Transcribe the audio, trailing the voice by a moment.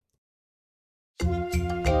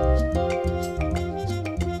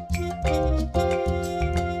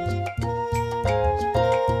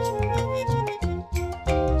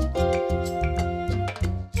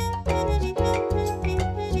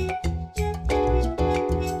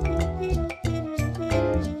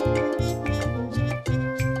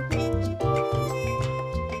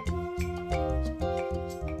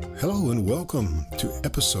welcome to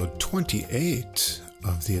episode 28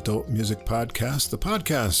 of the Adult Music Podcast, the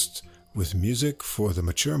podcast with music for the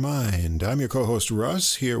mature mind. I'm your co-host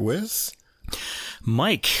Russ, here with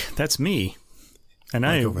Mike. That's me, and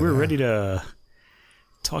we're ready to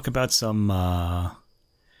talk about some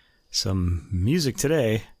music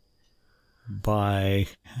today. By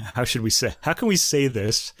how can we say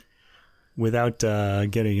this without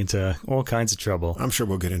getting into all kinds of trouble? I'm sure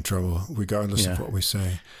we'll get in trouble regardless of what we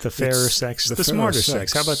say. The fairer sex, the smarter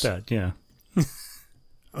sex. How about that? Yeah.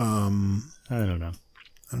 I don't know.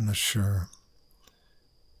 I'm not sure.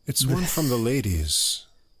 It's one from the ladies.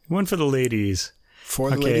 One for the ladies. For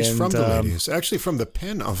the ladies, from the ladies. Actually, from the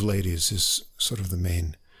pen of ladies is sort of the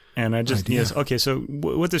main. And I just, yes, okay, so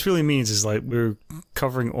what this really means is like we're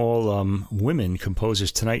covering all women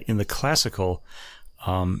composers tonight in the classical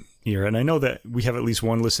era. And I know that we have at least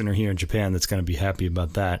one listener here in Japan that's going to be happy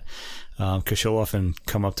about that, because she'll often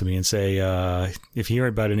come up to me and say, if you hear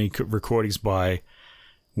about any recordings by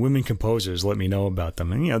women composers, let me know about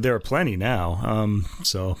them. And, there are plenty now.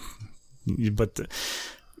 But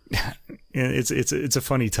it's a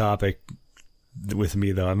funny topic with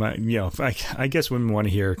me, though. I guess women want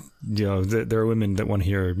to hear, there are women that want to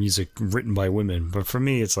hear music written by women, but for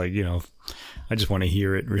me, it's like, I just want to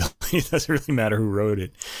hear it. Really, it doesn't really matter who wrote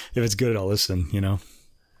it. If it's good, I'll listen. Yeah.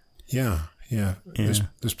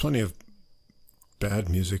 There's plenty of bad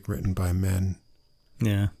music written by men.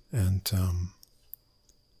 Yeah, and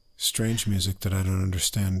strange music that I don't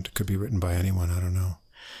understand could be written by anyone. I don't know,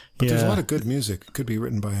 but there's a lot of good music that could be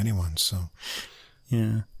written by anyone. So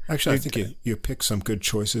yeah. Actually, I think you picked some good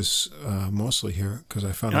choices mostly here, because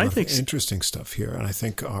I found a lot of interesting stuff here, and I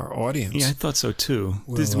think our audience... Yeah, I thought so too.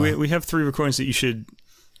 We have 3 recordings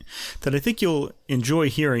that I think you'll enjoy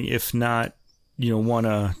hearing, if not, want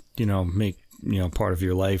to, make, part of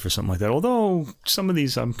your life or something like that. Although some of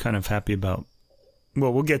these I'm kind of happy about.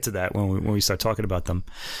 Well, we'll get to that when we start talking about them.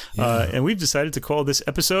 Yeah. And we've decided to call this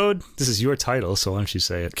episode... This is your title, so why don't you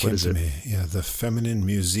say it? What is it? Yeah, The Feminine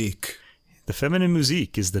Musique. The Feminine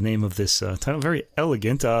Musique is the name of this title. Very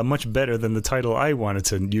elegant, much better than the title I wanted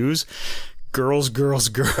to use. Girls, Girls,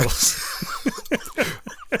 Girls.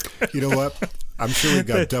 You know what? I'm sure we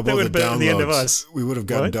got double the downloads. The end of us. We would have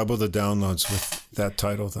gotten double the downloads with that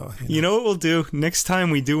title, though. You know what we'll do? Next time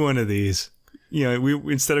we do one of these, we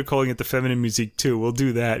instead of calling it The Feminine Musique 2, we'll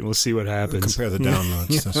do that and we'll see what happens. We'll compare the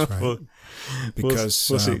downloads. That's right. Because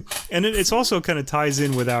we'll see, and it's also kind of ties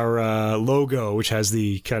in with our logo, which has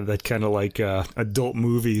the kind of like adult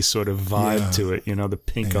movie sort of vibe to it. The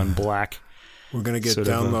pink on black. We're going to get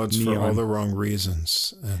downloads for all the wrong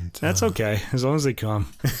reasons, and that's okay as long as they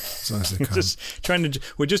come. As long as they come.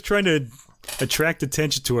 We're just trying to attract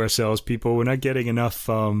attention to ourselves, people. We're not getting enough,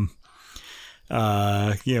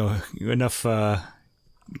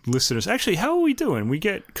 listeners. Actually, how are we doing?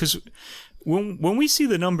 Because when we see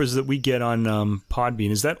the numbers that we get on Podbean,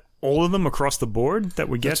 is that all of them across the board that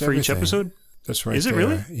we get for each episode? That's right. Is it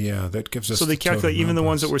really? Yeah, that gives us. So they calculate even the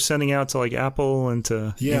ones that we're sending out to like Apple and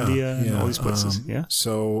to India and all these places. Yeah.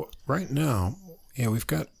 So right now, we've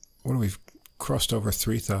got we've crossed over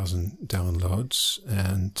 3,000 downloads,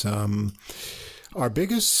 and our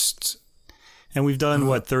biggest. And we've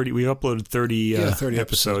done 30? We uploaded 30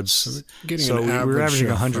 episodes. So we're averaging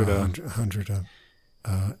 100 episode.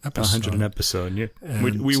 100 an episode. Yeah.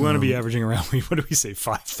 We want to be averaging around, what do we say,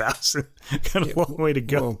 5,000? Kind of a long way to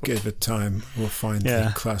go. We'll give it time. We'll find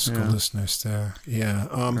the classical listeners there. Yeah.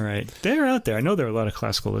 All right. They're out there. I know there are a lot of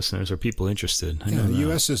classical listeners or people interested. I know the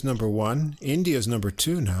U.S. is number 1. India is number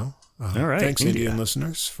 2 now. All right. Thanks, Indian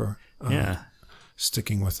listeners, for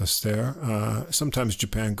sticking with us there. Sometimes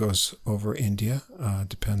Japan goes over India.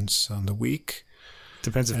 Depends on the week.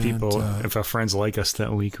 Depends if our friends like us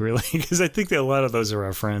that week, really. Because I think that a lot of those are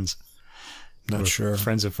our friends. Not sure.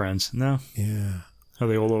 Friends of friends. No? Yeah. Are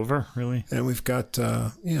they all over, really? And we've got,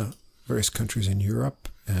 various countries in Europe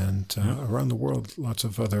and around the world, lots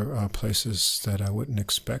of other places that I wouldn't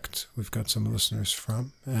expect. We've got some listeners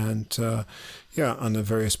from. And, on the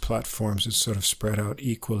various platforms, it's sort of spread out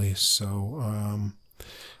equally. So,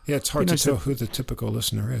 it's hard to tell who the typical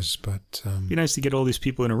listener is, but... It'd be nice to get all these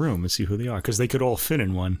people in a room and see who they are, because they could all fit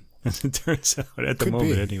in one, as it turns out, at the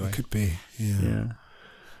moment, anyway. It could be, yeah.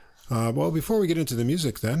 Well, before we get into the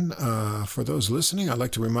music, then, for those listening, I'd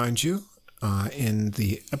like to remind you, in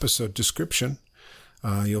the episode description,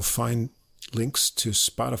 you'll find links to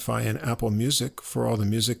Spotify and Apple Music for all the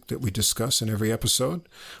music that we discuss in every episode.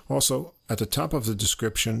 Also, at the top of the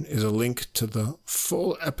description is a link to the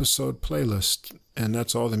full episode playlist, and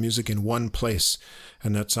that's all the music in one place,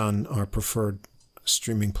 and that's on our preferred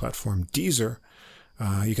streaming platform, Deezer.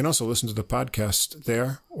 You can also listen to the podcast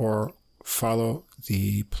there or follow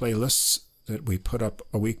the playlists that we put up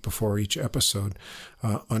a week before each episode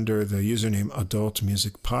under the username Adult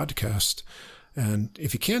Music Podcast. And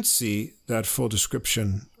if you can't see that full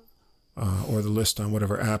description or the list on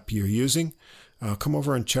whatever app you're using, come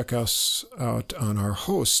over and check us out on our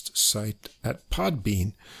host site at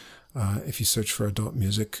Podbean. If you search for Adult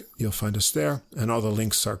Music, you'll find us there, and all the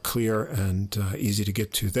links are clear and easy to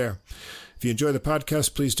get to there. If you enjoy the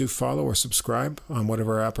podcast, please do follow or subscribe on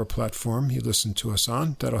whatever app or platform you listen to us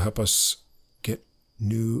on. That'll help us get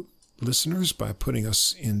new listeners by putting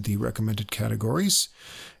us in the recommended categories.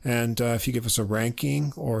 And if you give us a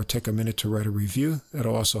ranking or take a minute to write a review,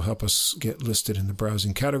 that'll also help us get listed in the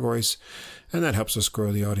browsing categories, and that helps us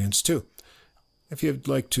grow the audience too. If you'd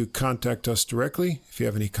like to contact us directly, if you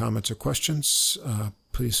have any comments or questions,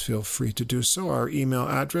 please feel free to do so. Our email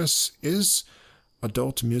address is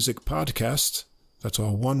adultmusicpodcast, that's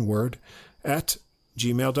all one word, at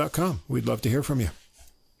gmail.com. We'd love to hear from you.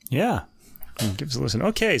 Yeah. Give us a listen.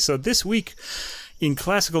 Okay, so this week in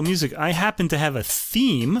classical music, I happen to have a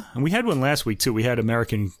theme. And we had one last week, too. We had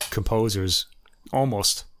American composers,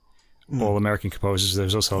 almost all American composers.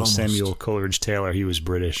 There's also Samuel Coleridge Taylor. He was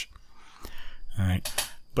British. All right.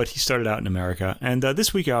 But he started out in America. And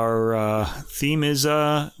this week our theme is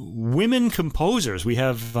women composers. We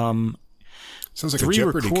have sounds like a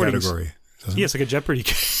Jeopardy category. Yeah, it's like a Jeopardy.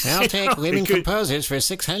 I'll take women composers for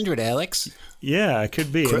 600, Alex. Yeah, it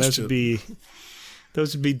could be. And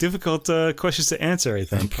those would be difficult questions to answer, I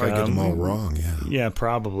think. I'd probably get them all wrong, yeah. Yeah,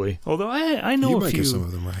 probably. Although I know a few. You might get some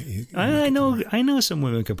of them right. I know some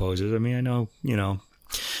women composers. I mean, I know,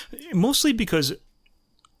 mostly because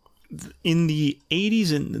in the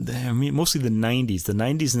 80s and mostly the 90s and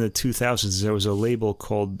the 2000s, there was a label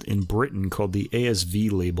in Britain called the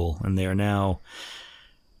ASV label, and they are now,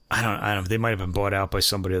 I don't. They might have been bought out by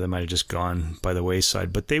somebody, or they might have just gone by the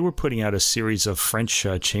wayside. But they were putting out a series of French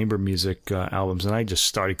chamber music albums, and I just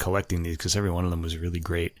started collecting these because every one of them was really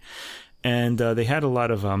great. And they had a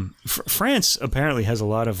lot of France apparently has a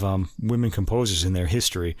lot of women composers in their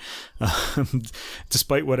history,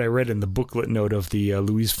 despite what I read in the booklet note of the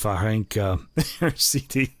Louise Farenc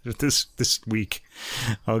CD this week.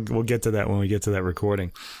 We'll get to that when we get to that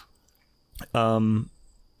recording.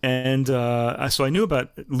 And so I knew about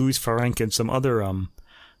Louise Farenc and some other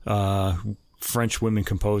French women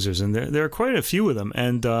composers, and there are quite a few of them.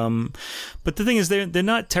 And but the thing is, they're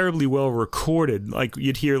not terribly well recorded. Like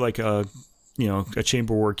you'd hear like a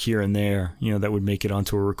chamber work here and there, that would make it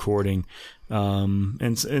onto a recording.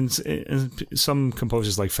 And some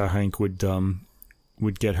composers like Farenc would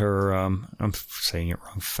get her. I'm saying it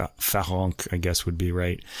wrong. Farenc, I guess, would be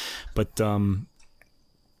right, but.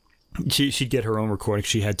 She'd get her own recording.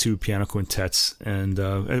 She had 2 piano quintets, and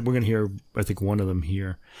we're going to hear, I think, one of them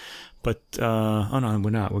here. But, oh no, we're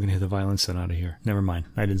not. We're going to hear the violin sonata here. Never mind.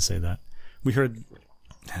 I didn't say that. We heard,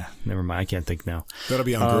 never mind. I can't think now. That'll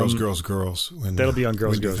be on Girls, Girls. That'll be on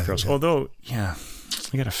Girls, Girls. Yeah. Although, yeah,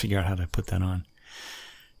 I got to figure out how to put that on.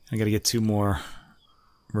 I got to get 2 more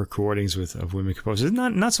recordings of women composers. It's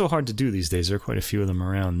not so hard to do these days. There are quite a few of them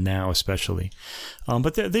around now, especially.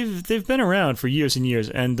 But they've been around for years and years.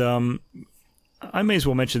 And I may as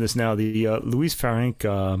well mention this now. The Louise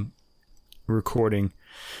Farenc recording.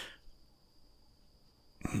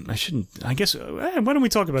 I shouldn't. I guess. Why don't we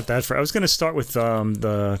talk about that? I was going to start with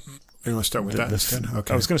the. You want to start with that instead?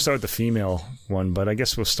 Okay. I was going to start with the female one, but I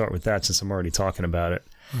guess we'll start with that since I'm already talking about it.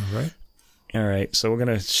 All right. All right, so we're going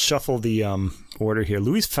to shuffle the order here.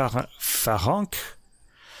 Louise Farenc,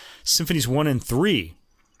 Symphonies 1 and 3.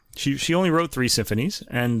 She only wrote 3 symphonies,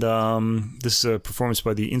 and this is a performance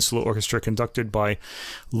by the Insula Orchestra conducted by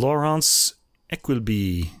Laurence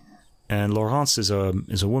Equilby. And Laurence is a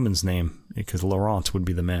woman's name, because Laurent would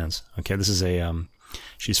be the man's. Okay, this is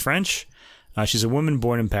she's French. She's a woman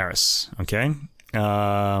born in Paris, okay?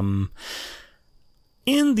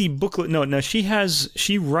 In the booklet note, now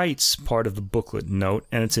she writes part of the booklet note,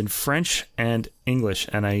 and it's in French and English.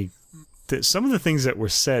 And some of the things that were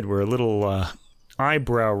said were a little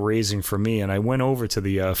eyebrow raising for me. And I went over to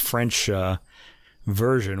the French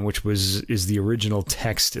version, which is the original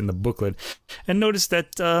text in the booklet, and noticed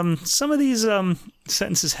that some of these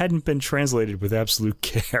sentences hadn't been translated with absolute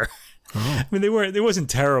care. Oh. I mean, it wasn't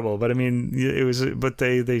terrible, but I mean, it was. But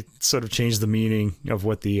they sort of changed the meaning of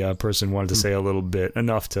what the person wanted to say a little bit,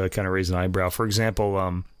 enough to kind of raise an eyebrow. For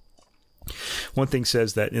example, one thing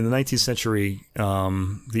says that in the 19th century,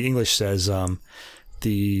 the English says that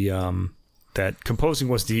composing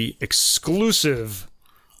was the exclusive,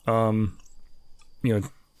 sort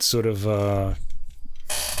of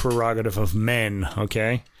prerogative of men.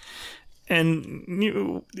 Okay,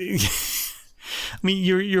 and I mean,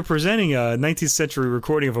 you're presenting a 19th century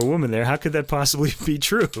recording of a woman there. How could that possibly be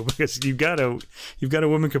true? Because you've got a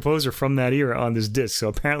woman composer from that era on this disc. So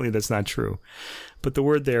apparently that's not true. But the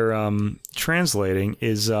word they're translating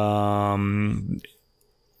is the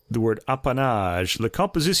word apanage. La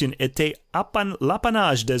composition était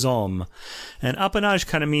l'apanage des hommes. And apanage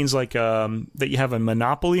kind of means like that you have a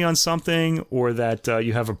monopoly on something, or that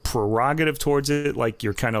you have a prerogative towards it. Like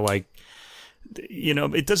you're kind of like, you know,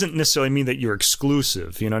 it doesn't necessarily mean that you're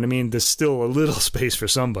exclusive. You know what I mean? There's still a little space for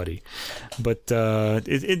somebody. But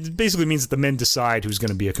it basically means that the men decide who's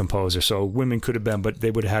going to be a composer. So women could have been, but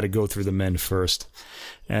they would have had to go through the men first.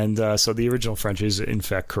 And so the original French is, in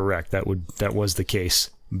fact, correct. That was the case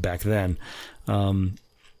back then.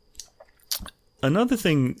 Another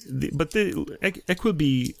thing, but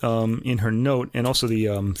Equilby in her note, and also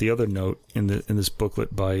the other note in this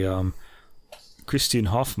booklet by Christine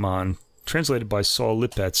Hoffmann, translated by Saul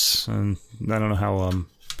Lippetz, and I don't know how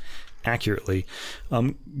accurately,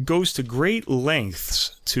 goes to great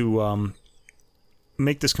lengths to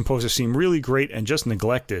make this composer seem really great and just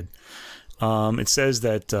neglected. It says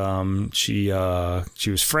that she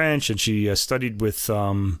was French, and she studied with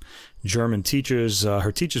German teachers.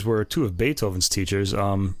 Her teachers were two of Beethoven's teachers,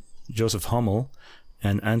 Joseph Hummel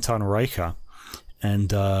and Anton Reicha.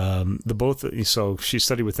 And so she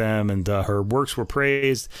studied with them, and her works were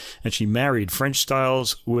praised, and she married French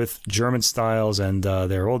styles with German styles, and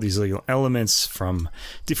there are all these little elements from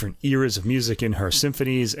different eras of music in her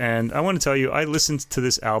symphonies. And I want to tell you, I listened to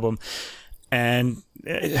this album, and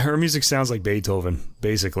her music sounds like Beethoven,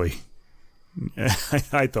 basically.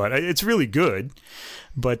 I thought it's really good,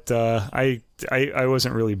 but I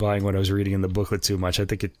wasn't really buying what I was reading in the booklet too much. I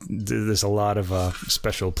think there's a lot of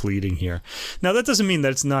special pleading here. Now that doesn't mean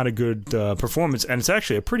that it's not a good performance, and it's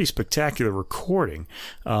actually a pretty spectacular recording.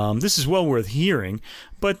 This is well worth hearing,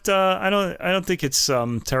 but I don't think it's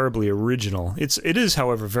terribly original. It is,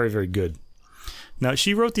 however, very, very good. Now,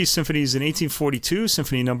 she wrote these symphonies in 1842.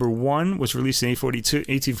 Symphony number 1 was released in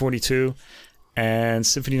 1842, and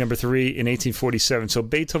Symphony number 3 in 1847. So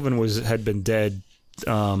Beethoven had been dead,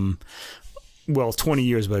 20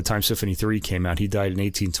 years by the time Symphony 3 came out. He died in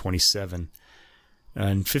 1827,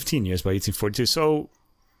 and 15 years by 1842. So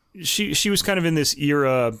she was kind of in this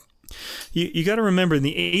era. You got to remember, in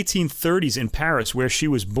the 1830s in Paris, where she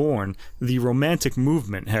was born, the Romantic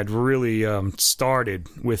movement had really started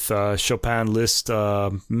with Chopin, Liszt,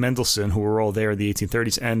 Mendelssohn, who were all there in the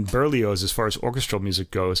 1830s, and Berlioz as far as orchestral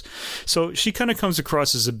music goes. So she kind of comes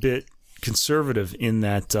across as a bit conservative in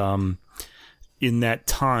that time.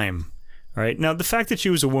 Right? Now, the fact that she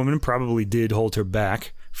was a woman probably did hold her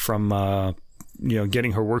back from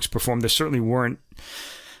getting her works performed. There certainly weren't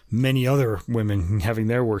many other women having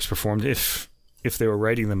their works performed, if they were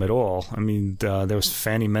writing them at all. I mean, there was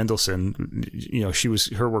Fanny Mendelssohn.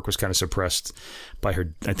 Her work was kind of suppressed by her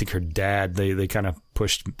dad. They kind of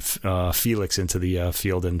pushed Felix into the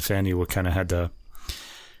field, and Fanny kind of had to,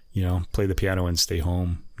 play the piano and stay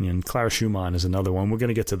home. And Clara Schumann is another one. We're going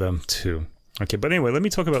to get to them too. Okay, but anyway, let me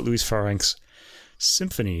talk about Louise Farrenc's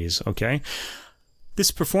symphonies. Okay,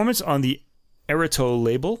 this performance on the Erato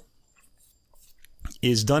label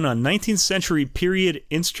is done on 19th century period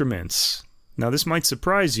instruments. Now, this might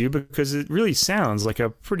surprise you because it really sounds like a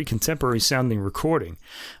pretty contemporary sounding recording,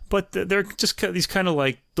 but they're just these kind of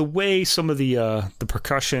like the way some of the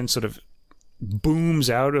percussion sort of booms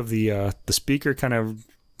out of the speaker kind of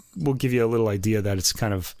will give you a little idea that it's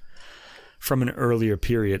kind of from an earlier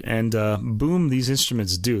period. And boom, these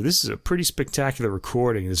instruments do. This is a pretty spectacular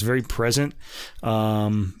recording. It's very present,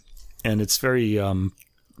 and it's very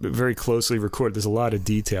very closely recorded. There's a lot of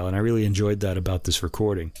detail, and I really enjoyed that about this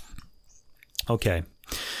recording. Okay.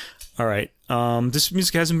 All right. This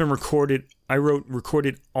music hasn't been recorded. I wrote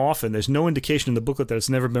recorded often. There's no indication in the booklet that it's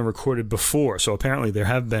never been recorded before, so apparently there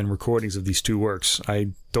have been recordings of these two works. I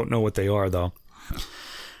don't know what they are, though.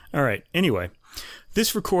 All right. Anyway,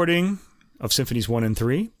 this recording of Symphonies 1 and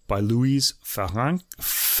 3 by Louise Farrenc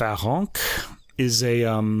is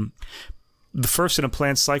the first in a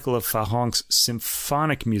planned cycle of Farrenc's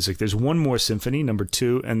symphonic music. There's one more symphony, number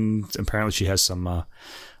 2, and apparently she has some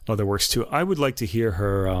other works too. I would like to hear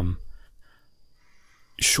her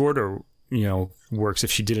shorter, works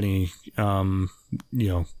if she did any, one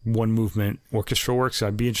movement orchestral works.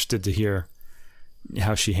 I'd be interested to hear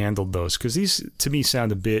how she handled those, because these to me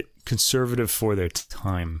sound a bit conservative for their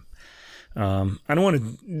time. I don't want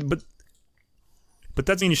to, but that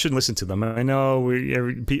doesn't mean you shouldn't listen to them. I know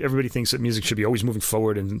everybody thinks that music should be always moving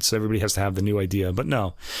forward, and so everybody has to have the new idea. But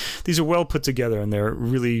no, these are well put together, and they're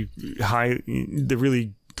really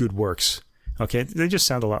good works. Okay, they just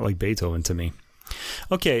sound a lot like Beethoven to me.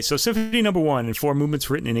 Okay, so Symphony Number 1 in 4 movements,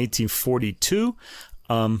 written in 1842.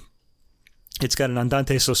 It's got an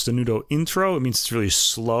andante sostenuto intro. It means it's really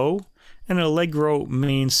slow. And an allegro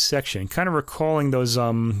main section, kind of recalling those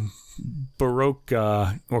Baroque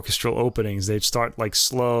orchestral openings. They'd start like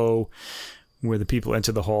slow, where the people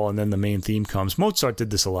enter the hall, and then the main theme comes. Mozart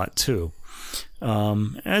did this a lot too.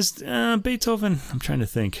 As Beethoven, I'm trying to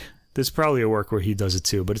think. There's probably a work where he does it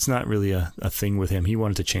too, but it's not really a thing with him. He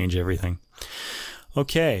wanted to change everything.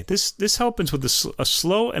 Okay, this opens with a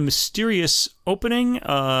slow and mysterious opening,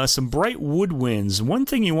 some bright woodwinds. One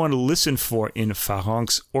thing you want to listen for in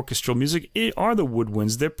Farrenc's orchestral music are the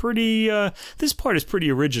woodwinds. They're pretty, this part is pretty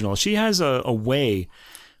original. She has a way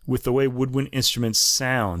with the way woodwind instruments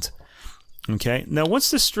sound. Okay, now once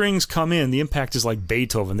the strings come in, the impact is like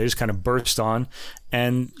Beethoven. They just kind of burst on,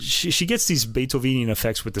 and she gets these Beethovenian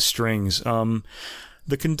effects with the strings.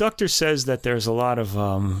 The conductor says that there's a lot of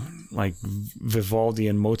like Vivaldi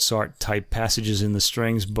and Mozart type passages in the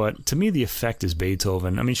strings, but to me the effect is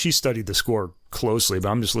Beethoven. I mean, she studied the score closely, but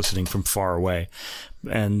I'm just listening from far away,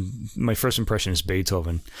 and my first impression is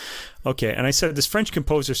Beethoven. Okay, and I said this French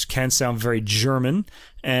composer can sound very German,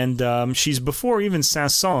 and she's before even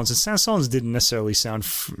Saint-Saëns, and Saint-Saëns didn't necessarily sound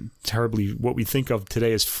terribly what we think of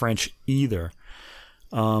today as French either.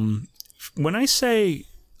 When I say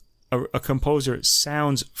a composer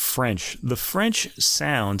sounds French, the French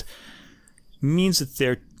sound means that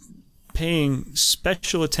they're paying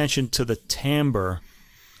special attention to the timbre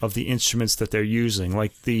of the instruments that they're using.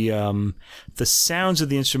 Like the sounds of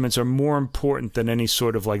the instruments are more important than any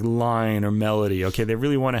sort of like line or melody. Okay, they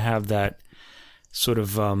really want to have that sort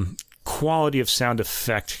of quality of sound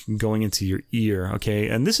effect going into your ear. Okay,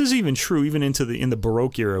 and this is even true even in the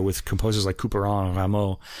Baroque era with composers like Couperin and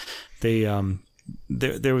Rameau.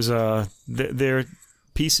 Their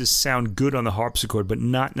pieces sound good on the harpsichord, but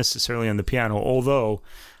not necessarily on the piano, although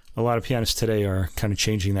a lot of pianists today are kind of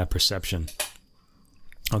changing that perception.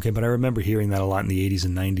 Okay, but I remember hearing that a lot in the 80s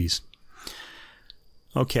and 90s.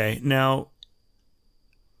 Okay, now,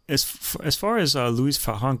 as far as Louise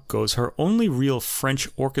Farrenc goes, her only real French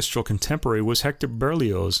orchestral contemporary was Hector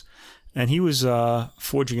Berlioz, and he was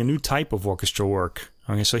forging a new type of orchestral work.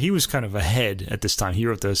 Okay, so he was kind of ahead at this time. He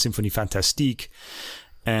wrote the Symphonie Fantastique,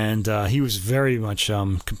 and he was very much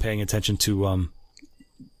paying attention to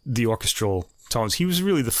the orchestral tones. He was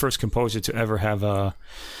really the first composer to ever have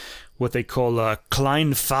what they call a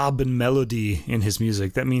Kleinfarbenmelodie in his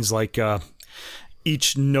music. That means like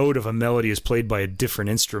each note of a melody is played by a different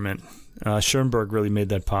instrument. Schoenberg really made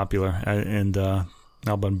that popular, and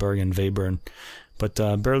Alban Berg and Webern. But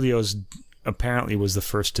Berlioz apparently was the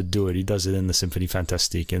first to do it. He does it in the Symphonie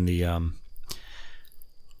Fantastique in the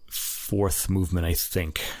fourth movement, I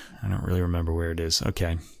think. I don't really remember where it is.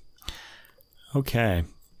 Okay.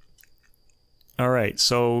 All right,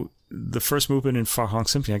 so the first movement in Farrenc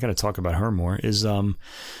Symphony, I got to talk about her more, is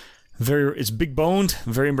it's big boned,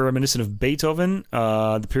 very reminiscent of Beethoven.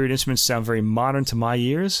 The period instruments sound very modern to my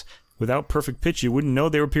ears. Without perfect pitch, you wouldn't know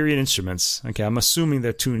they were period instruments. Okay, I'm assuming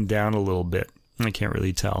they're tuned down a little bit. I can't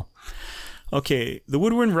really tell. Okay, the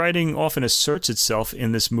woodwind writing often asserts itself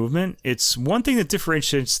in this movement. It's one thing that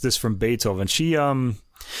differentiates this from Beethoven.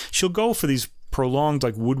 She'll go for these prolonged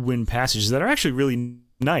like woodwind passages that are actually really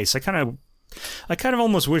nice. I kind of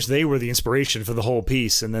almost wish they were the inspiration for the whole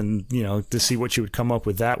piece, and then to see what she would come up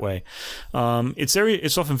with that way.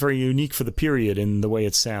 It's often very unique for the period in the way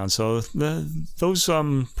it sounds. So those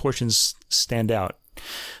portions stand out.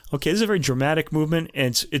 Okay, this is a very dramatic movement,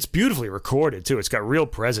 and it's beautifully recorded too. It's got real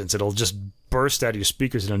presence. It'll just burst out of your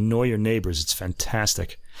speakers and annoy your neighbors. It's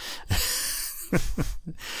fantastic.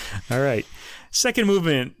 All right, second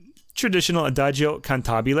movement, traditional Adagio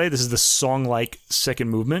Cantabile. This is the song-like second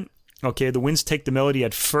movement. Okay, the winds take the melody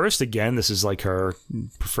at first. Again, this is like her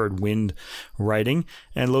preferred wind writing.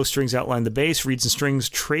 And low strings outline the bass. Reeds and strings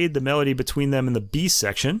trade the melody between them in the B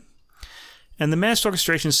section. And the massed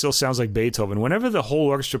orchestration still sounds like Beethoven. Whenever the whole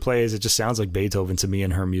orchestra plays, it just sounds like Beethoven to me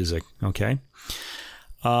in her music. Okay?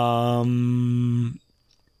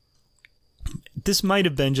 This might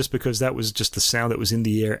have been just because that was just the sound that was in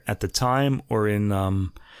the air at the time, or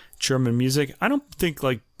in German music. I don't think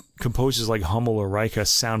like composers like Hummel or Reicha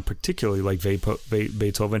sound particularly like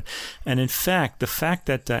Beethoven. And in fact, the fact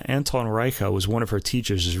that Anton Reicha was one of her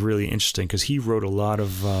teachers is really interesting, because he wrote a lot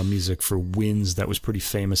of music for winds that was pretty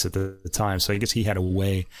famous at the time. So I guess he had a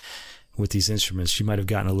way with these instruments. She might have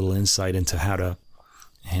gotten a little insight into how to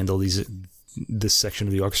handle this section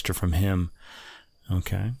of the orchestra from him.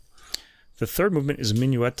 Okay. The third movement is a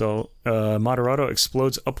minuetto. Moderato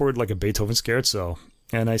explodes upward like a Beethoven scherzo.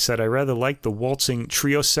 And I said I rather like the waltzing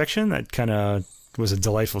trio section that kind of was a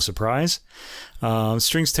delightful surprise.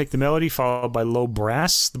 Strings take the melody, followed by low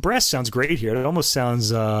brass. The brass sounds great here. It almost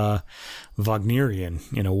sounds Wagnerian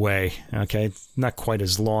in a way. Okay, not quite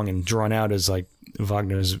as long and drawn out as like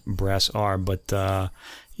Wagner's brass are, but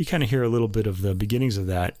you kind of hear a little bit of the beginnings of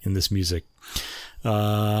that in this music.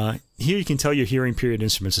 Here you can tell you're hearing period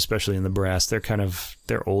instruments, especially in the brass. They're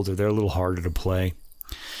older. They're a little harder to play.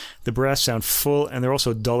 The brass sound full, and they're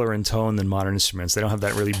also duller in tone than modern instruments. They don't have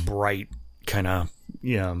that really bright kind of,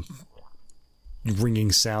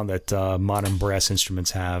 ringing sound that modern brass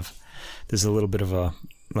instruments have. There's a little bit of a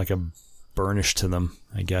burnish to them,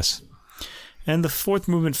 I guess. And the fourth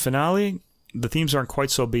movement finale, the themes aren't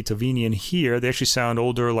quite so Beethovenian here. They actually sound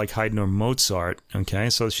older, like Haydn or Mozart. Okay,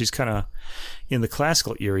 so she's kind of in the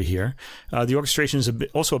classical era here. The orchestration is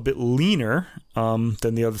also a bit leaner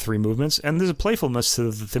than the other three movements, and there's a playfulness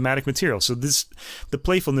to the thematic material. So the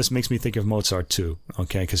playfulness makes me think of Mozart too.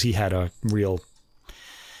 Okay, because he had a real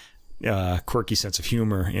quirky sense of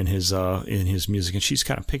humor in his music, and she's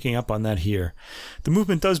kind of picking up on that here. The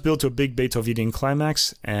movement does build to a big Beethovenian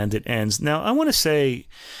climax, and it ends. Now, I want to say,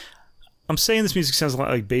 I'm saying this music sounds a lot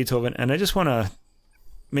like Beethoven, and I just want to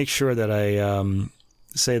make sure that I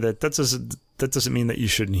say that doesn't mean that you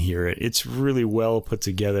shouldn't hear it. It's really well put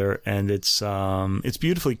together, and it's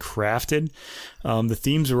beautifully crafted. The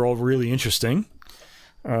themes are all really interesting,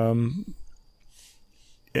 and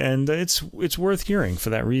it's worth hearing for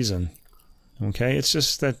that reason. Okay, it's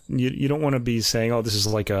just that you don't want to be saying, oh, this is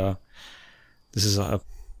a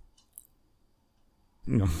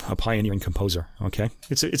pioneering composer. Okay,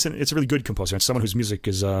 it's a really good composer. It's someone whose music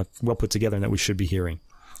is well put together and that we should be hearing.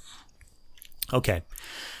 Okay,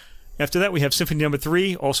 after that we have Symphony Number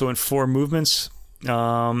 3, also in 4 movements.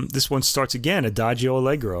 This one starts again Adagio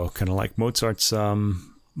Allegro, kind of like Mozart's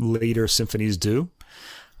later symphonies do,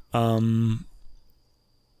 and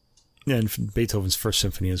Beethoven's first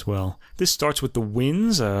symphony as well. This starts with the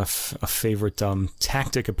winds, a favorite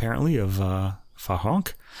tactic apparently of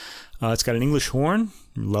Fahrenc. It's got an English horn,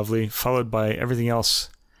 lovely, followed by everything else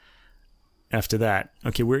after that.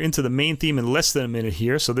 Okay, we're into the main theme in less than a minute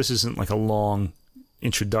here, so this isn't like a long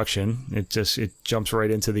introduction. It jumps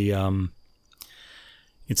right into the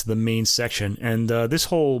main section, and this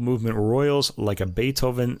whole movement royals like a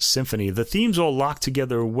Beethoven symphony. The themes all lock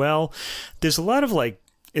together well. There's a lot of like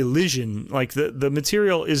elision, like the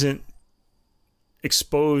material isn't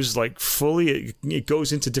exposed like fully. It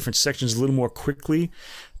goes into different sections a little more quickly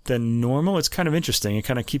than normal. It's kind of interesting. It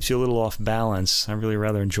kind of keeps you a little off balance. I really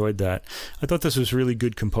rather enjoyed that. I thought this was really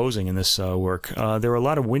good composing in this work. There were a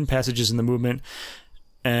lot of wind passages in the movement,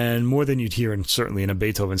 and more than you'd hear certainly in a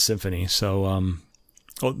Beethoven symphony. So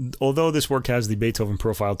although this work has the Beethoven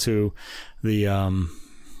profile too, the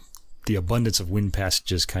abundance of wind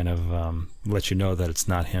passages kind of lets you know that it's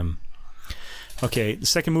not him. Okay, the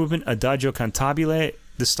second movement, Adagio Cantabile.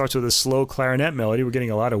 This starts with a slow clarinet melody. We're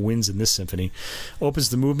getting a lot of winds in this symphony. Opens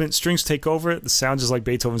the movement. Strings take over. The sound is like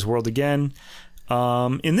Beethoven's World again.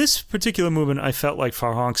 In this particular movement, I felt like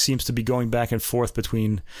Fahrenc seems to be going back and forth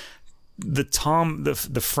between the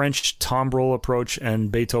French tombrel approach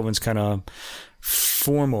and Beethoven's kind of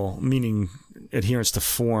formal, meaning adherence to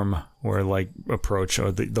form or like approach,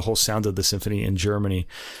 or the whole sound of the symphony in Germany.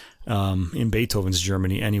 In Beethoven's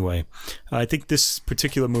Germany anyway. I think this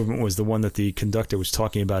particular movement was the one that the conductor was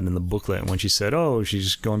talking about in the booklet when she said, oh,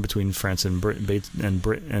 she's going between France and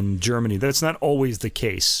and Germany. That's not always the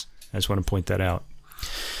case. I just want to point that out.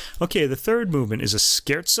 Okay, the third movement is a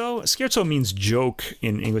scherzo. Scherzo means joke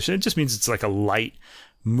in English. It just means it's like a light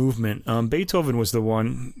movement. Beethoven was the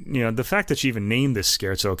one, the fact that she even named this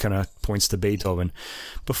scherzo kind of points to Beethoven.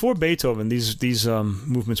 Before Beethoven, these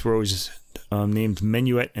movements were always named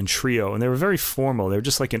Menuet and Trio, and they were very formal. They were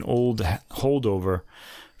just like an old holdover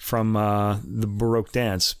from the Baroque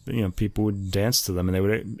dance. People would dance to them,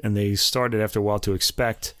 and they started after a while to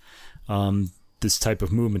expect this type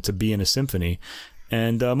of movement to be in a symphony.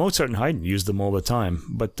 And Mozart and Haydn used them all the time,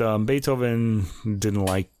 but Beethoven didn't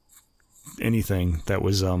like anything that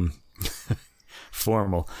was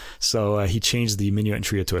formal, so he changed the Minuet and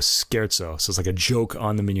Trio to a scherzo. So it's like a joke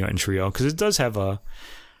on the Minuet and Trio, because it does have a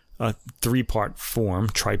 3-part form,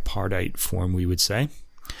 tripartite form, we would say.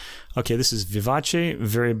 Okay, this is Vivace,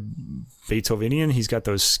 very Beethovenian. He's got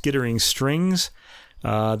those skittering strings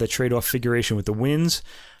that trade off figuration with the winds.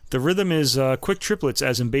 The rhythm is quick triplets,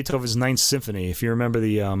 as in Beethoven's Ninth Symphony. If you remember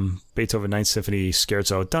the Beethoven Ninth Symphony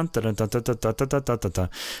scherzo, dun, dun, dun, dun, dun, dun, dun, dun, dun, dun.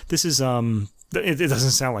 This is it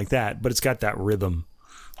doesn't sound like that, but it's got that rhythm.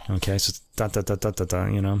 Okay, so it's dun, dun, dun, dun, dun,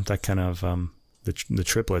 dun, that kind of the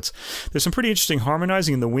triplets. There's some pretty interesting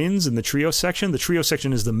harmonizing in the winds in the trio section. The trio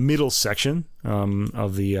section is the middle section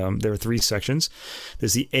of the. There are 3 sections.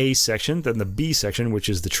 There's the A section, then the B section, which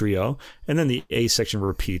is the trio, and then the A section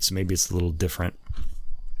repeats. Maybe it's a little different.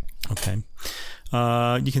 Okay.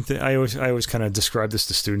 You can. I always kind of describe this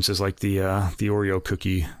to students as like the Oreo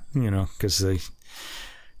cookie, because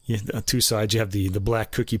two sides. You have the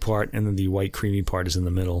black cookie part, and then the white creamy part is in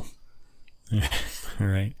the middle. All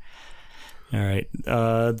right.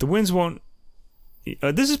 The winds won't.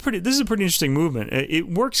 This is a pretty interesting movement. It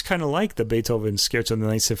works kind of like the Beethoven Scherzo in the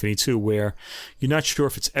Ninth Symphony too, where you're not sure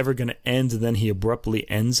if it's ever going to end, and then he abruptly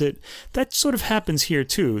ends it. That sort of happens here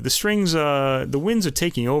too. The strings, the winds are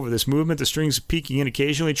taking over this movement. The strings are peeking in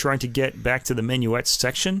occasionally, trying to get back to the minuet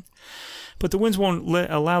section, but the winds won't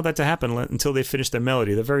allow that to happen until they finish their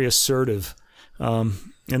melody. They're very assertive, and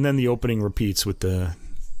then the opening repeats with the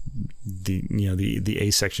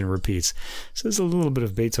A section repeats. So there's a little bit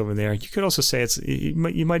of Beethoven there. You could also say you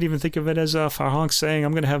might even think of it as Farhank saying,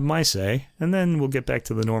 "I'm going to have my say," and then we'll get back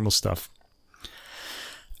to the normal stuff.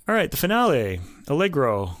 All right, the finale,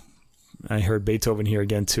 Allegro. I heard Beethoven here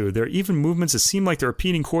again too. There are even movements that seem like they're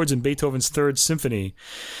repeating chords in Beethoven's Third Symphony.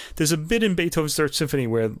 There's a bit in Beethoven's Third Symphony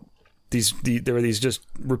where there are these just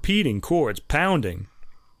repeating chords, pounding.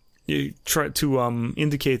 You try to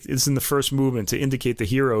indicate, it's in the first movement, to indicate the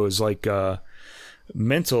hero is like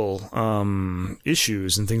mental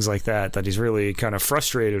issues and things like that he's really kind of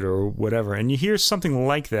frustrated or whatever. And you hear something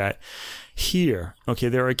like that here. Okay,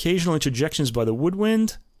 there are occasional interjections by the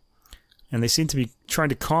woodwind, and they seem to be trying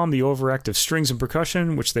to calm the overactive strings and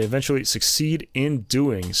percussion, which they eventually succeed in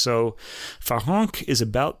doing. So Farhank is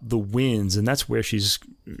about the winds, and that's where she's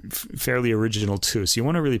fairly original too. So you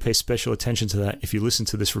want to really pay special attention to that if you listen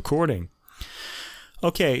to this recording.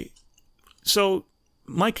 Okay, so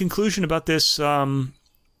my conclusion about this album,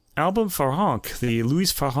 Farhank, the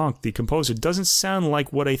Louise Farhank, the composer, doesn't sound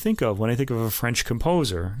like what I think of when I think of a French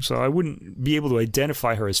composer. So I wouldn't be able to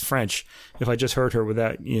identify her as French if I just heard her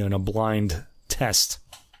without, in a blind test.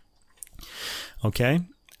 Okay.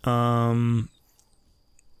 All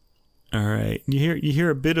right. You hear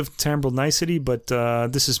a bit of timbral nicety, but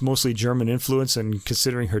this is mostly German influence, and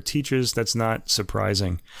considering her teachers, that's not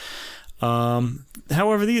surprising.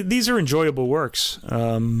 However, these are enjoyable works.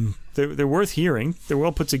 They're worth hearing. They're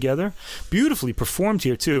well put together, beautifully performed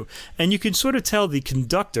here too. And you can sort of tell the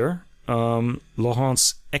conductor,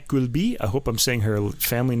 Laurence Equilby, I hope I'm saying her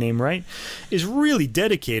family name right, is really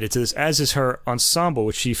dedicated to this, as is her ensemble,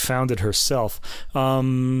 which she founded herself.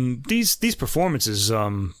 These performances,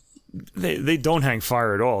 they don't hang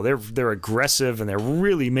fire at all. They're aggressive, and they're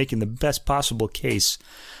really making the best possible case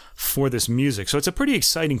for this music. So it's a pretty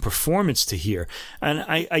exciting performance to hear. And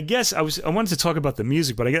I guess I wanted to talk about the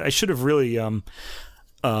music, but I should have really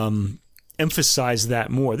emphasized that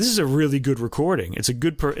more. This is a really good recording. It's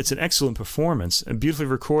an excellent performance, and beautifully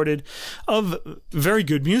recorded of very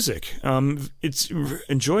good music. It's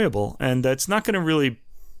enjoyable, and it's not going to really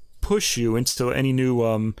push you into any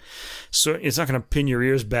new so it's not going to pin your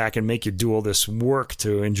ears back and make you do all this work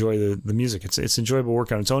to enjoy the music. It's enjoyable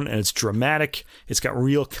work on its own, and it's dramatic. It's got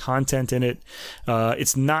real content in it.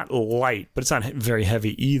 It's not light, but it's not very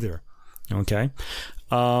heavy either. Okay.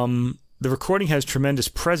 The recording has tremendous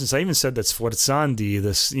presence. I even said that sforzandi,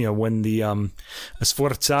 this, when the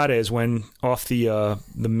sforzare is when off the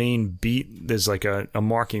main beat there's like a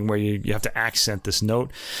marking where you have to accent this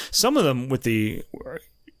note. Some of them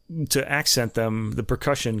to accent them, the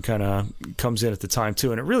percussion kind of comes in at the time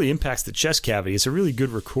too, and it really impacts the chest cavity. It's a really good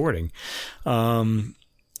recording.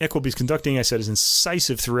 Equilby's conducting, I said, is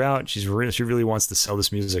incisive throughout. She really wants to sell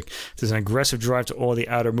this music. There's an aggressive drive to all the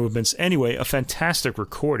outer movements. Anyway, a fantastic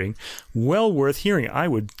recording. Well worth hearing. I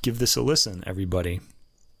would give this a listen, everybody.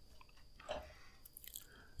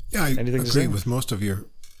 Yeah, I agree with most of your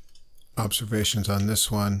observations on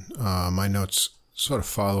this one. My notes sort of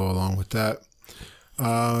follow along with that.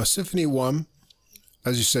 Symphony 1,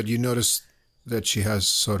 as you said, you notice that she has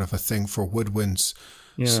sort of a thing for woodwinds.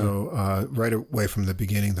 Yeah. So right away from the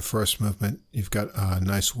beginning, the first movement, you've got a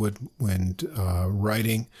nice woodwind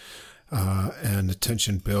writing, and the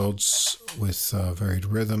tension builds with varied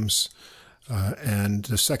rhythms. And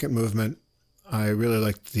the second movement, I really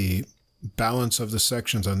like the balance of the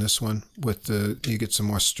sections on this one. You get some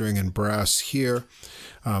more string and brass here,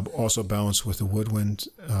 also balanced with the woodwind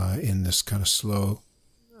in this kind of slow,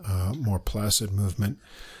 more placid movement.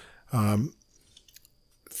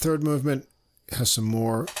 Third movement has some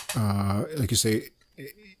more, like you say,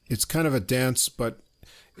 it's kind of a dance, but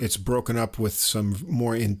it's broken up with some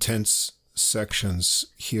more intense sections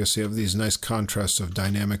here. So you have these nice contrasts of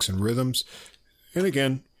dynamics and rhythms. And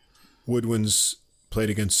again, woodwinds played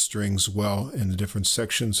against strings well in the different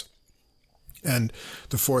sections. And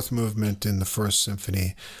the fourth movement in the First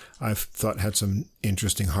Symphony, I thought had some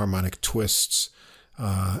interesting harmonic twists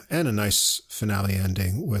and a nice finale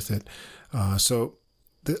ending with it. So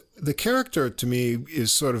the character to me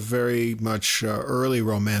is sort of very much early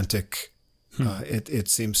romantic. It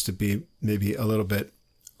seems to be maybe a little bit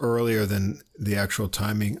earlier than the actual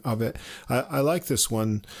timing of it. I like this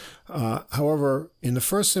one. However, in the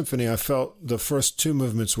First Symphony, I felt the first two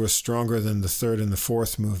movements were stronger than the third and the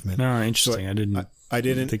fourth movement. No, interesting. So I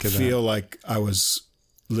didn't feel like I was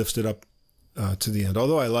lifted up to the end,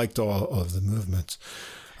 although I liked all of the movements.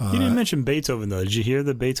 You didn't mention Beethoven, though. Did you hear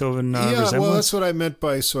the Beethoven resemblance? Well, that's what I meant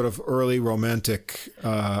by sort of early romantic.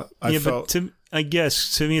 I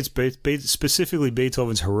guess to me, it's specifically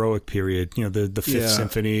Beethoven's heroic period. The Fifth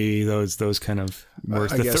Symphony, those kind of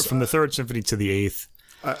works. From the Third Symphony to the Eighth.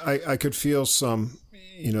 I could feel some,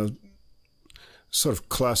 sort of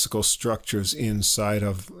classical structures inside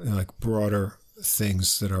of like broader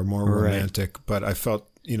things that are more romantic. Right. But I felt,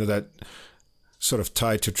 that sort of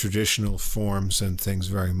tied to traditional forms and things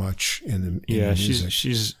very much in the music.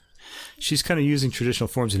 She's kind of using traditional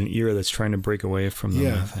forms in an era that's trying to break away from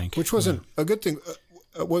them, I think. Which wasn't a good thing.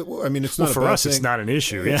 I mean, it's not for us. It's not an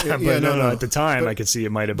issue. At the time, I could see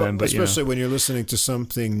it might have been, but especially when you're listening to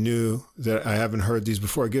something new that I haven't heard these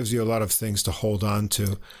before, it gives you a lot of things to hold on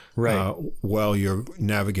to, while you're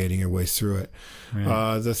navigating your way through it.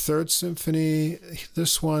 Right. The Third Symphony,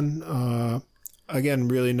 this one, again,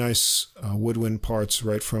 really nice woodwind parts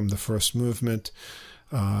right from the first movement,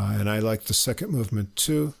 and I like the second movement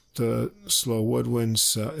too. The slow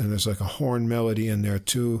woodwinds, and there's like a horn melody in there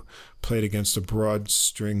too, played against a broad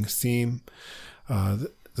string theme.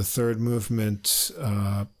 The third movement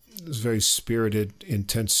is very spirited,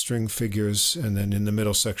 intense string figures, and then in the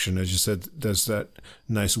middle section, as you said, there's that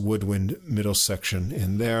nice woodwind middle section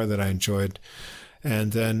in there that I enjoyed.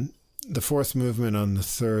 And then the fourth movement on the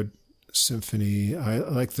Third Symphony, I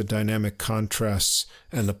like the dynamic contrasts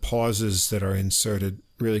and the pauses that are inserted,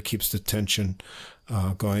 really keeps the tension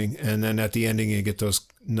going. And then at the ending, you get those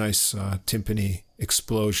nice timpani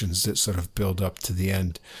explosions that sort of build up to the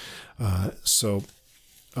end. So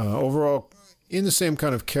overall, in the same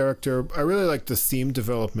kind of character, I really like the theme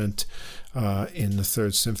development in the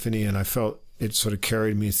Third Symphony, and I felt it sort of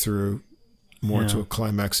carried me through more to a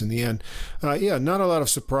climax in the end. Not a lot of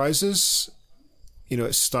surprises,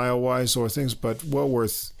 style-wise or things, but well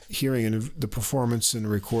worth hearing, and the performance and the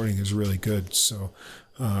recording is really good. So,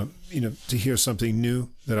 to hear something new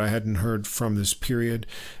that I hadn't heard from this period,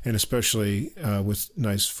 and especially with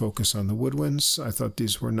nice focus on the woodwinds, I thought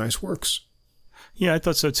these were nice works. Yeah, I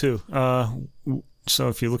thought so too. So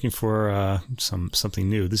if you're looking for something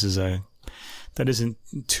new, this is that isn't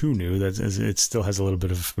too new. That it still has a little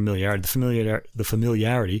bit of familiarity. The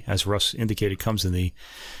familiarity, as Russ indicated, comes in the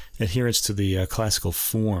adherence to the classical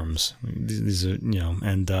forms. These are,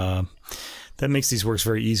 and that makes these works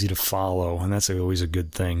very easy to follow, and that's always a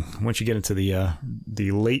good thing. Once you get into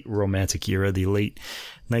the late Romantic era, the late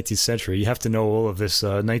 19th century, you have to know all of this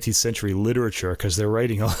 19th century literature, because they're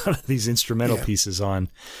writing a lot of these instrumental pieces on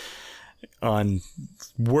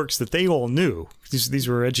works that they all knew. These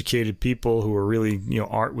were educated people who were really,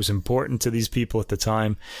 art was important to these people at the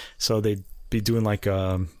time, so they'd be doing like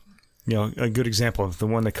a good example of the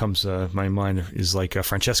one that comes to my mind is like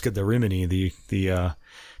Francesca da Rimini, the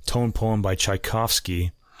tone poem by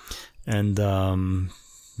Tchaikovsky. And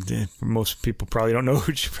most people probably don't know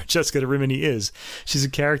who Francesca da Rimini is. She's a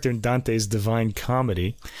character in Dante's Divine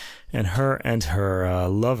Comedy, and her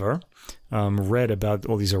lover read about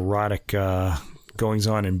all these erotic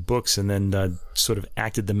goings-on in books, and then sort of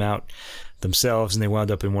acted them out themselves, and they wound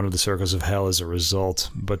up in one of the circles of hell as a result.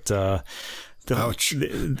 But ouch.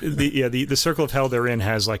 The circle of hell they're in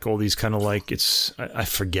has like all these kind of like, I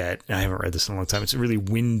forget, I haven't read this in a long time. It's really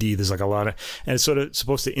windy. There's like a lot of, and it's sort of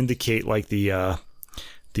supposed to indicate like the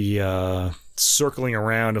circling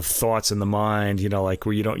around of thoughts in the mind, like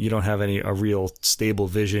where you don't have a real stable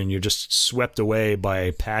vision. You're just swept away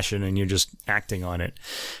by passion and you're just acting on it.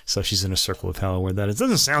 So she's in a circle of hell where that is. It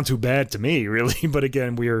doesn't sound too bad to me, really, but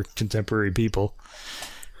again, we are contemporary people,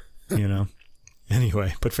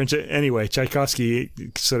 Anyway, Tchaikovsky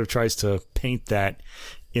sort of tries to paint that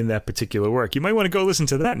in that particular work. You might want to go listen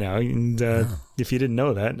to that now, and if you didn't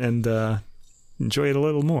know that, and enjoy it a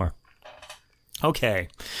little more. Okay,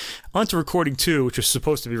 on to recording 2, which was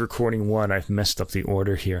supposed to be recording 1. I've messed up the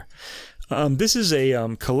order here. This is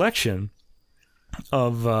a collection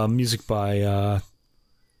of music by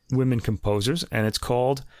women composers, and it's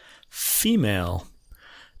called Female.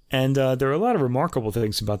 And there are a lot of remarkable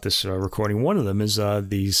things about this recording. One of them is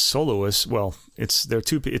the soloist. Well, it's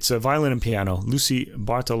a violin and piano. Lucy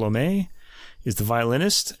Bartolome is the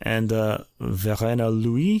violinist, and Verena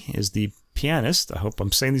Louis is the pianist. I hope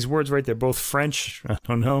I'm saying these words right. They're both French. I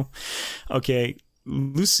don't know. Okay,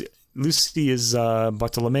 Lucy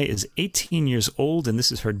Bartolome is 18 years old, and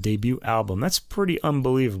this is her debut album. That's pretty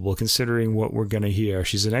unbelievable considering what we're going to hear.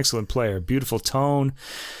 She's an excellent player, beautiful tone,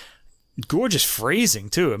 gorgeous phrasing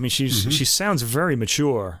too. I mean, she sounds very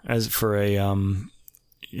mature as for a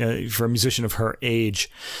musician of her age.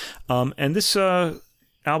 And this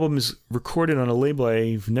album is recorded on a label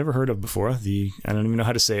I've never heard of before. I don't even know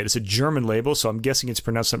how to say it. It's a German label, so I'm guessing it's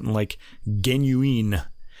pronounced something like Genuine.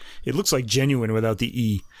 It looks like genuine without the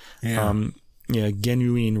E. Yeah.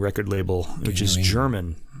 Genuine record label, which is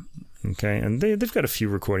German. Okay, and they've got a few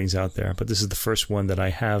recordings out there, but this is the first one that I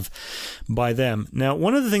have by them. Now,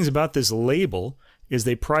 one of the things about this label is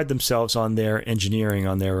they pride themselves on their engineering,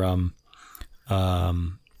 on their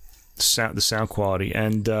the sound quality,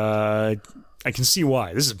 and I can see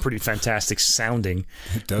why. This is a pretty fantastic sounding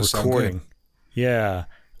recording. Sound good. Yeah.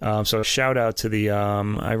 So a shout out to the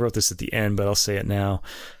I wrote this at the end, but I'll say it now.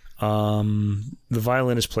 The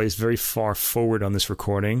violin is placed very far forward on this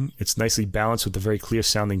recording. It's nicely balanced with the very clear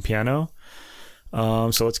sounding piano.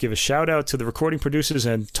 So let's give a shout out to the recording producers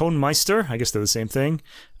and Tonmeister. I guess they're the same thing.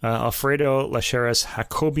 Alfredo Lacheres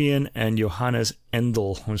Jacobian and Johannes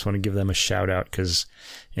Endel. I just want to give them a shout out because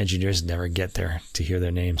engineers never get there to hear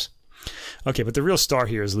their names. Okay, but the real star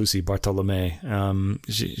here is Lucy Bartolome.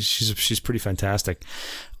 She's pretty fantastic.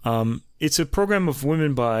 It's a program of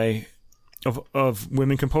women of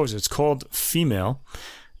women composers. It's called Female,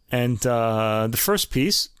 and the first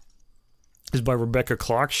piece is by Rebecca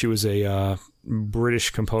Clark. She was a British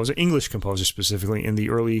composer, English composer specifically, in the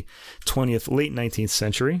late 19th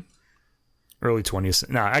century. Early 20th.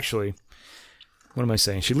 No, actually, what am I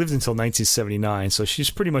saying? She lived until 1979, so she's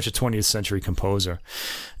pretty much a 20th century composer.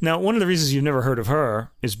 Now, one of the reasons you've never heard of her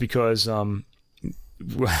is because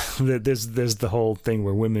there's the whole thing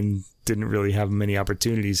where women didn't really have many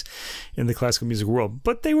opportunities in the classical music world,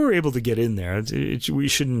 but they were able to get in there. We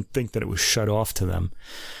shouldn't think that it was shut off to them,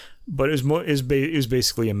 but it was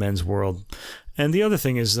basically a men's world. And the other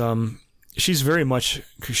thing is, she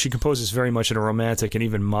composes very much in a romantic and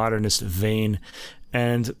even modernist vein.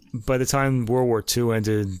 And by the time World War II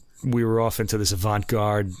ended, we were off into this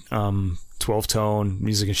avant-garde 12-tone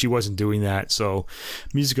music, and she wasn't doing that. So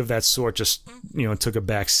music of that sort just, took a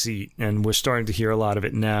back seat, and we're starting to hear a lot of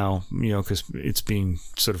it now, because it's being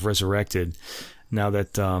sort of resurrected now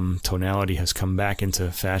that tonality has come back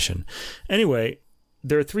into fashion. Anyway,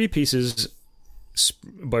 there are three pieces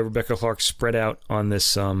by Rebecca Clark spread out on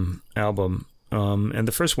this album. And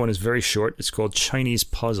the first one is very short. It's called Chinese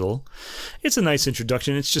Puzzle. It's a nice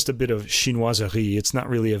introduction. It's just a bit of chinoiserie. It's not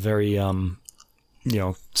really a very,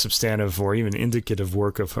 substantive or even indicative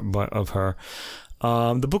work of her.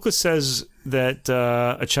 The booklet says that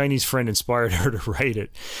a Chinese friend inspired her to write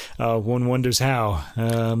it. One wonders how.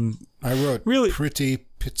 I wrote really pretty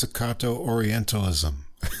pizzicato Orientalism.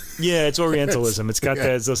 Yeah, it's Orientalism. It's got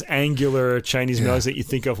those angular Chinese melodies that you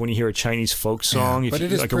think of when you hear a Chinese folk song. But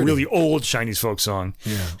it is like pretty. A really old Chinese folk song.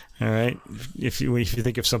 Yeah. All right. If you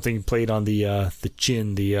think of something played on the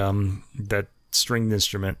chin, that stringed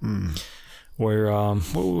instrument, where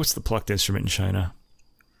what's the plucked instrument in China?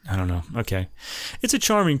 I don't know. Okay, it's a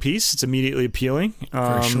charming piece. It's immediately appealing.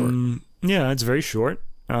 Very short. Yeah, it's very short.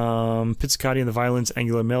 Pizzicati and the violin's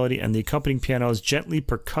angular melody, and the accompanying piano's gently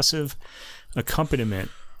percussive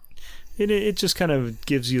accompaniment. It just kind of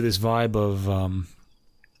gives you this vibe of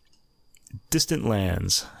distant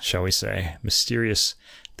lands, shall we say.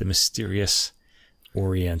 The mysterious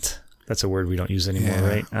Orient. That's a word we don't use anymore,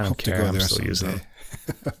 right? I don't care. I'm still using it.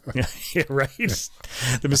 Yeah, right?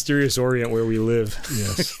 The mysterious Orient where we live.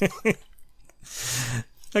 Yes.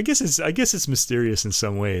 I guess it's mysterious in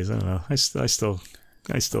some ways. I don't know. I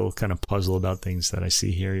still kind of puzzle about things that I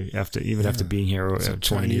see here after being here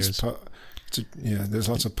 20 years. There's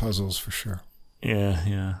lots of puzzles for sure.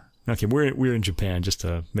 Yeah. Okay, we're in Japan, just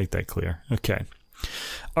to make that clear. Okay.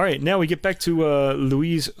 All right, now we get back to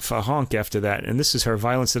Louise Farrenc after that, and this is her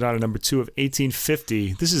Violin Sonata No. 2 of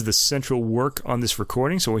 1850. This is the central work on this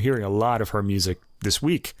recording, so we're hearing a lot of her music this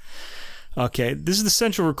week. Okay, this is the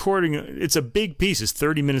central recording. It's a big piece. It's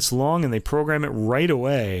 30 minutes long, and they program it right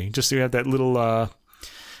away. Just to have that little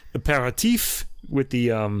aperitif with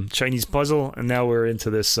the Chinese puzzle, and now we're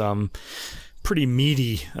into this pretty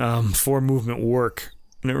meaty four-movement work.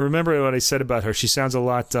 And remember what I said about her. She sounds a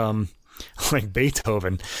lot like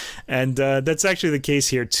Beethoven. And that's actually the case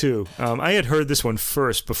here, too. I had heard this one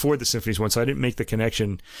first before the symphonies one, so I didn't make the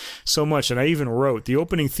connection so much. And I even wrote, the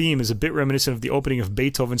opening theme is a bit reminiscent of the opening of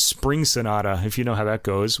Beethoven's Spring Sonata, if you know how that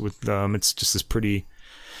goes. With it's just this pretty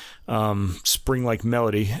spring-like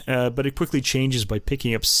melody. But it quickly changes by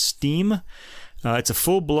picking up steam. It's a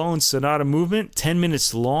full-blown sonata movement, 10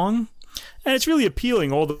 minutes long. And it's really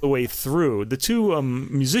appealing all the way through. The two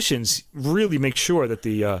musicians really make sure that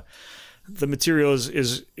the material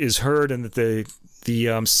is heard and that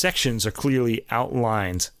the sections are clearly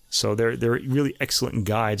outlined. So they're really excellent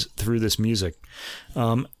guides through this music.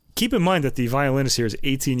 Keep in mind that the violinist here is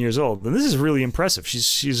 18 years old, and this is really impressive.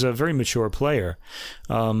 She's a very mature player.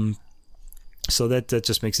 So that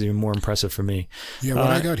just makes it even more impressive for me. Yeah, when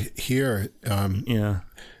I got here,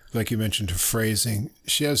 like you mentioned, her phrasing,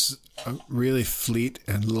 she has a really fleet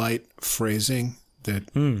and light phrasing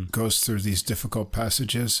that goes through these difficult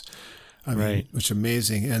passages. I mean, which is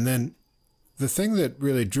amazing. And then the thing that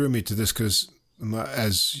really drew me to this, because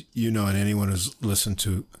as you know, and anyone who's listened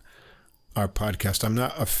to our podcast, I'm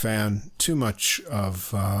not a fan too much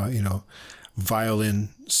of, violin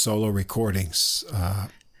solo recordings. I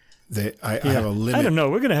have a limit. I don't know.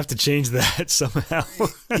 We're going to have to change that somehow.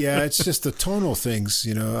 Yeah, it's just the tonal things.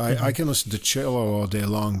 I can listen to cello all day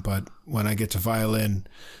long, but when I get to violin,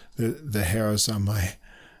 the hairs on my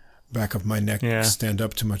back of my neck stand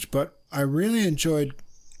up too much. But I really enjoyed,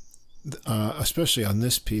 especially on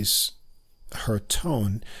this piece, her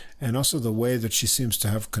tone and also the way that she seems to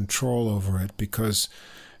have control over it, because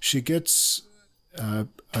she gets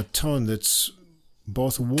a tone that's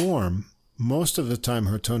both warm. Most of the time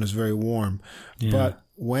her tone is very warm, but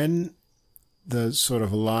when the sort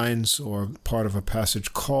of lines or part of a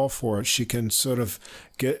passage call for it, she can sort of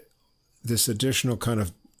get this additional kind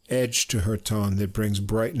of edge to her tone that brings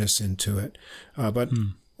brightness into it, but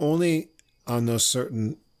only on those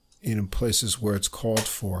certain places where it's called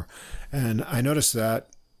for. And I noticed that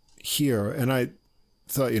here, and I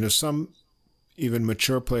thought, some even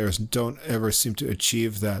mature players don't ever seem to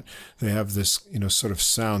achieve that. They have this, sort of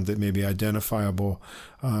sound that may be identifiable.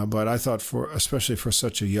 But I thought especially for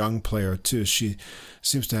such a young player too, she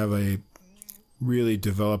seems to have a really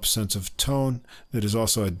developed sense of tone that is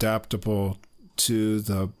also adaptable to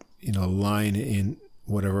the, line in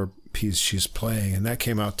whatever piece she's playing. And that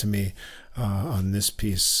came out to me on this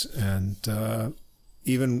piece. And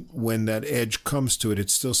even when that edge comes to it, it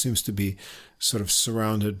still seems to be sort of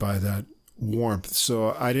surrounded by that warmth.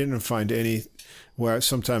 So I didn't find any where I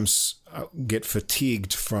sometimes get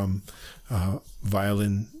fatigued from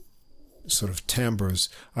violin sort of timbres.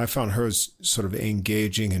 I found hers sort of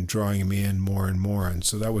engaging and drawing me in more and more. And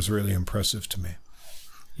so that was really impressive to me.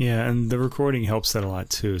 Yeah, and the recording helps that a lot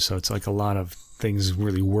too. So it's like a lot of things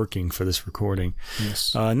really working for this recording.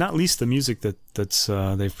 Yes. Not least the music that's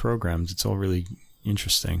they've programmed. It's all really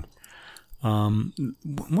interesting.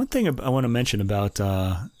 One thing I want to mention about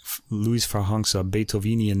Louise Farhank's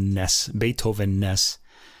Beethovenness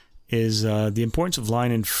is the importance of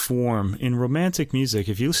line and form in romantic music.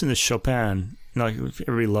 If you listen to Chopin,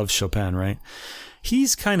 everybody loves Chopin, right?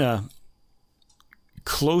 He's kind of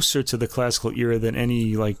closer to the classical era than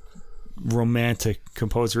any romantic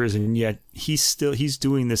composer is, and yet he's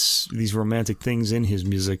doing these romantic things in his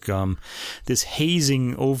music, this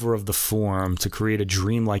hazing over of the form to create a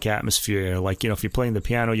dreamlike atmosphere. If you're playing the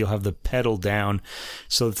piano, you'll have the pedal down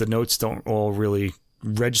so that the notes don't all really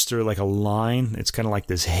register like a line. It's kind of like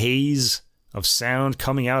this haze of sound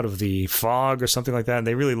coming out of the fog or something like that. And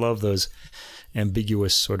they really love those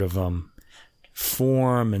ambiguous sort of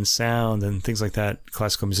form and sound and things like that,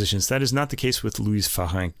 classical musicians. That is not the case with Louise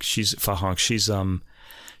Farhank. She's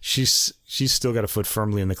still got a foot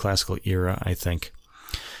firmly in the classical era, I think.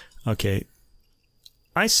 Okay.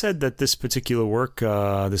 I said that this particular work,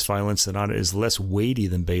 this violin sonata, is less weighty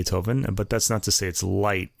than Beethoven, but that's not to say it's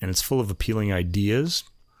light, and it's full of appealing ideas.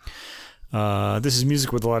 This is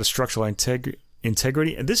music with a lot of structural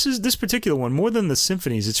integrity. And this particular one, more than the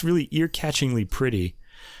symphonies, it's really ear-catchingly pretty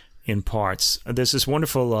in parts. There's this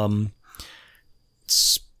wonderful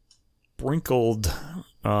sprinkled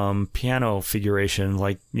piano figuration,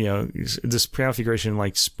 this piano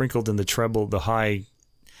figuration sprinkled in the treble, the high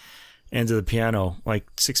end of the piano,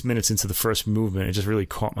 6 minutes into the first movement. It just really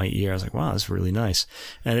caught my ear. I was like, wow, that's really nice.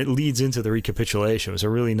 And it leads into the recapitulation. It was a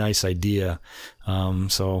really nice idea.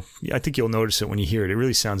 So I think you'll notice it when you hear it. It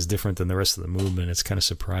really sounds different than the rest of the movement. It's kind of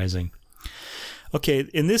surprising. Okay,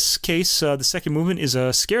 in this case, the second movement is a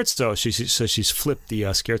scherzo. So she's flipped the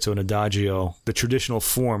scherzo and adagio, the traditional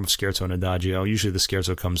form of scherzo and adagio. Usually the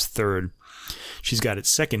scherzo comes third. She's got it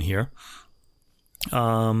second here.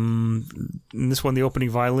 In this one, the opening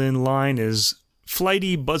violin line is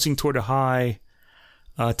flighty, buzzing toward a high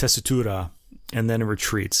tessitura, and then it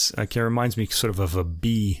retreats. It reminds me sort of a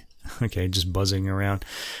bee. Okay, just buzzing around.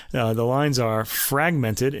 The lines are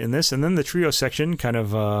fragmented in this, and then the trio section kind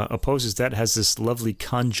of opposes that, has this lovely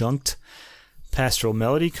conjunct pastoral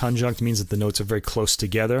melody. Conjunct means that the notes are very close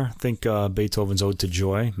together. Think Beethoven's Ode to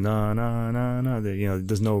Joy. Na, na, na, na.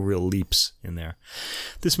 There's no real leaps in there.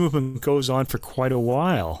 This movement goes on for quite a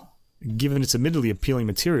while. Given its admittedly appealing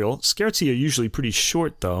material, scherzi are usually pretty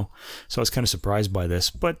short, though, so I was kind of surprised by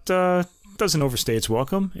this. But doesn't overstay its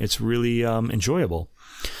welcome. It's really enjoyable.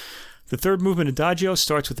 The third movement, Adagio,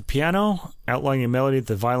 starts with the piano, outlining a melody that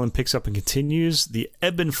the violin picks up and continues. The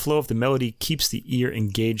ebb and flow of the melody keeps the ear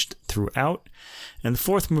engaged throughout. And the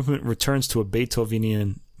fourth movement returns to a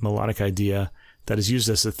Beethovenian melodic idea that is used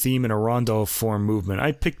as a theme in a rondo form movement.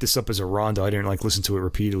 I picked this up as a rondo. I didn't listen to it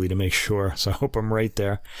repeatedly to make sure, so I hope I'm right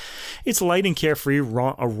there. It's light and carefree.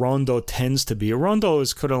 A rondo tends to be. A rondo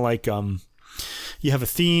is kind of like you have a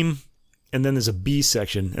theme, and then there's a B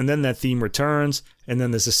section, and then that theme returns, and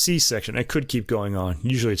then there's a C section. I could keep going on.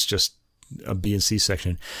 Usually it's just a B and C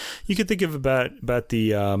section. You could think of about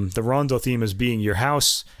the rondo theme as being your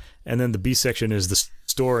house, and then the B section is the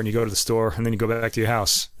store, and you go to the store, and then you go back to your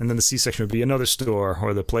house, and then the C section would be another store,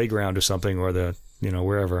 or the playground or something, or the,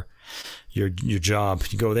 wherever. Your job.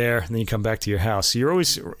 You go there, and then you come back to your house. So you're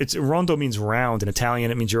always, rondo means round in Italian.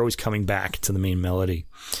 It means you're always coming back to the main melody.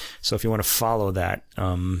 So if you want to follow that,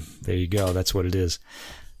 there you go. That's what it is.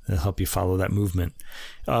 It'll help you follow that movement.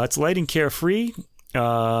 It's light and carefree.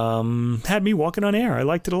 Had me walking on air. I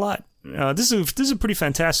liked it a lot. This is a pretty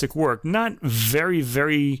fantastic work. Not very,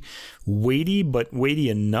 very weighty, but weighty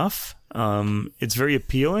enough. It's very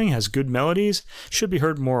appealing, has good melodies, should be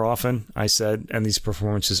heard more often, I said, and these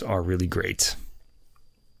performances are really great.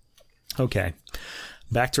 Okay,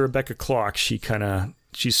 back to Rebecca Clark.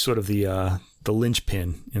 She's sort of the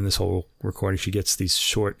linchpin in this whole recording. She gets these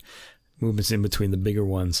short movements in between the bigger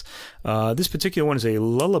ones. This particular one is a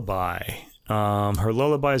lullaby. Her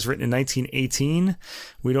lullaby is written in 1918.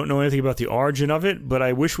 We don't know anything about the origin of it, but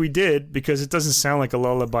I wish we did, because it doesn't sound like a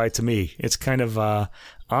lullaby to me. It's kind of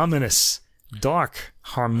ominous, dark,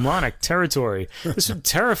 harmonic territory. This would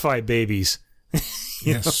terrify babies.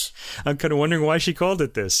 Yes. I'm kind of wondering why she called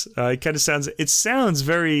it this. It sounds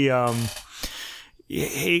very,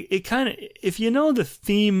 if you know the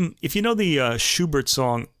theme, if you know the Schubert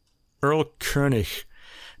song, Erlkönig,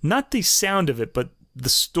 not the sound of it, but the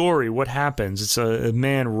story, what happens. It's a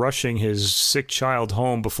man rushing his sick child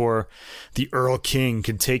home before the Earl King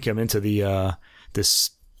can take him into the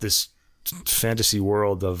this fantasy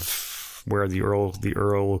world of where the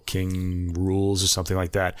Earl King rules or something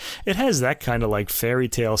like that. It has that kind of like fairy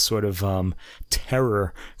tale sort of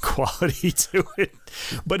terror quality to it,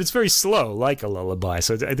 but it's very slow, like a lullaby.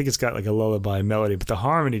 So I think it's got like a lullaby melody, but the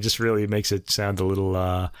harmony just really makes it sound a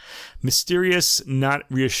little mysterious, not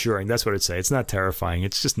reassuring. That's what I'd say. It's not terrifying.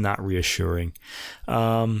 It's just not reassuring.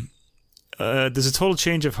 There's a total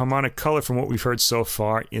change of harmonic color from what we've heard so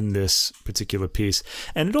far in this particular piece.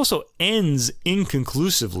 And it also ends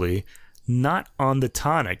inconclusively, not on the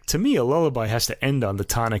tonic. To me, a lullaby has to end on the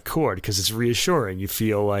tonic chord because it's reassuring. You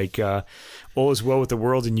feel like all is well with the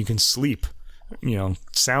world and you can sleep,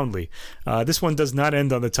 soundly. This one does not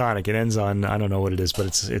end on the tonic. It ends on, I don't know what it is, but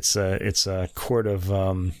it's a chord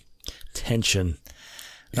of tension.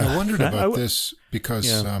 I wondered about this because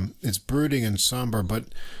it's brooding and somber, but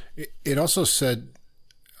it also said,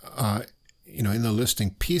 in the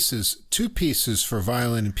listing, two pieces for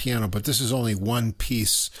violin and piano, but this is only one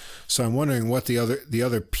piece. So I'm wondering what the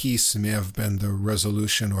other piece may have been, the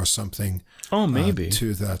resolution or something. Oh, maybe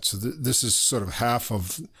to that. So this is sort of half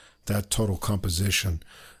of that total composition.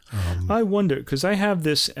 I wonder, because I have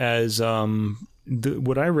this as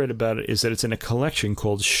what I read about it is that it's in a collection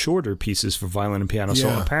called Shorter Pieces for Violin and Piano. Yeah.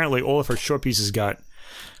 So apparently all of her short pieces got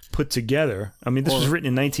put together. I mean, this was written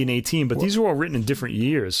in 1918, but these were all written in different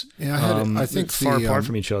years. Yeah, I think far apart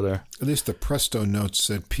from each other. At least the Presto notes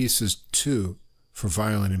said pieces 2 for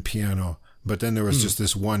violin and piano, but then there was just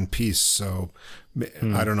this one piece. So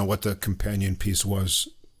I don't know what the companion piece was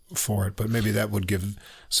for it, but maybe that would give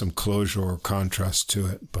some closure or contrast to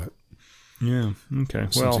it. But yeah, okay.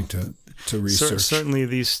 Something to research. Certainly,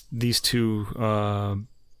 these two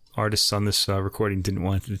artists on this recording didn't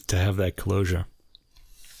want to have that closure.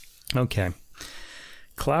 Okay.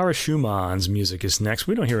 Clara Schumann's music is next.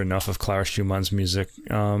 We don't hear enough of Clara Schumann's music.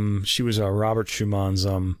 She was Robert Schumann's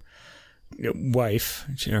wife.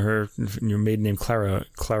 Her maiden name Clara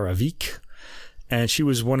Wieck. And she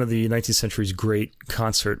was one of the 19th century's great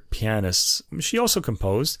concert pianists. She also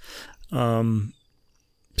composed.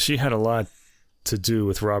 she had a lot to do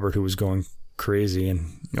with Robert, who was going crazy,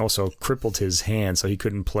 and also crippled his hand, so he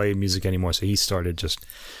couldn't play music anymore. So he started just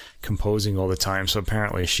composing all the time. So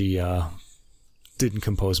apparently she didn't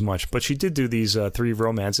compose much, but she did do these 3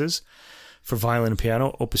 romances for violin and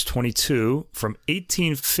piano, Opus 22 from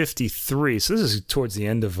 1853. So this is towards the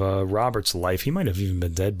end of Robert's life. He might have even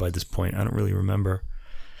been dead by this point. I don't really remember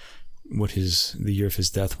what the year of his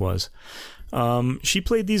death was. She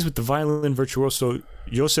played these with the violin virtuoso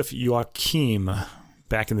Joseph Joachim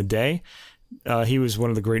back in the day. He was one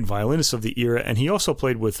of the great violinists of the era, and he also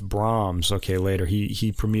played with Brahms. Okay, later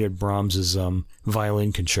he premiered Brahms's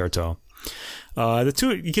violin concerto. The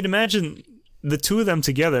two, you can imagine the two of them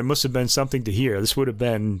together must have been something to hear. This would have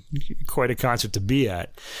been quite a concert to be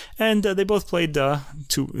at. And they both played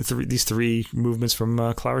these 3 movements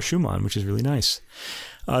from Clara Schumann, which is really nice.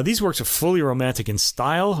 These works are fully romantic in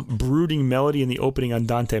style, brooding melody in the opening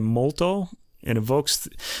Andante molto, and evokes,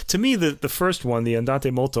 to me, the first one, the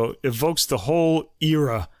Andante molto, evokes the whole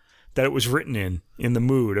era that it was written in the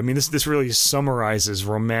mood. I mean, this really summarizes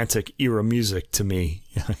romantic era music to me.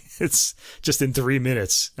 It's just in 3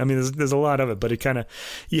 minutes. I mean, there's a lot of it, but it kind of,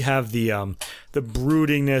 you have the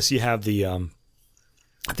broodingness, you have the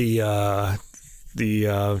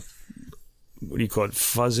what do you call it,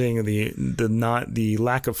 fuzzing, the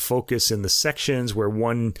lack of focus in the sections where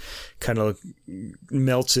one kind of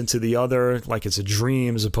melts into the other like it's a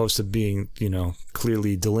dream as opposed to being,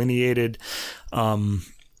 clearly delineated. So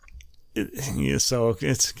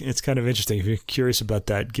it's kind of interesting. If you're curious about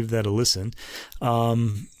that, give that a listen.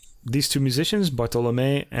 These 2 musicians,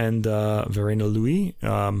 Bartolomé and Verena Louis,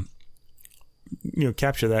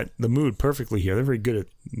 capture the mood perfectly here. They're very good at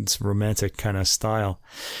this romantic kind of style.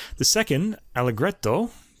 The second,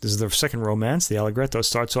 Allegretto, this is the second romance. The Allegretto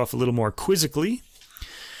starts off a little more quizzically,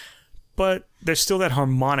 but there's still that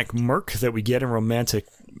harmonic murk that we get in romantic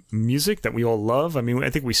music that we all love. I mean, I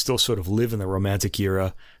think we still sort of live in the romantic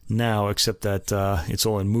era now, except that it's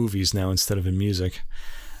all in movies now instead of in music.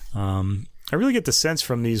 I really get the sense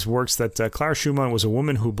from these works that Clara Schumann was a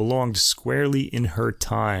woman who belonged squarely in her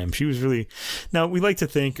time. She was really... Now, we like to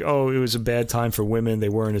think, it was a bad time for women. They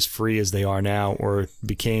weren't as free as they are now or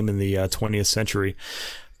became in the 20th century.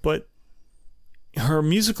 But her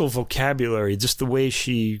musical vocabulary, just the way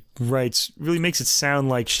she writes, really makes it sound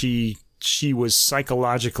like she was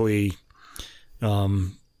psychologically...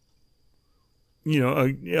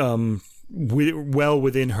 well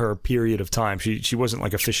within her period of time. She wasn't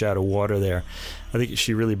like a fish out of water there. I think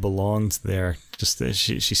she really belonged there. Just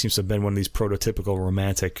she seems to have been one of these prototypical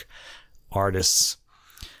romantic artists.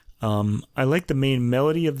 I like the main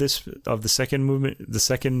melody of the second movement, the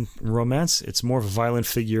second romance. It's more of a violin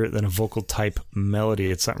figure than a vocal type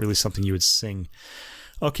melody. It's not really something you would sing.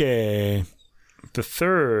 Okay, the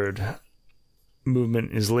third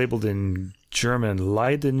movement is labeled in German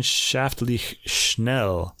Leidenschaftlich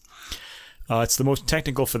schnell. It's the most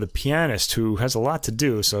technical for the pianist, who has a lot to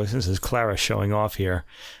do. So this is Clara showing off here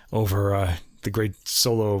over the great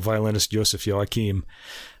solo violinist Joseph Joachim.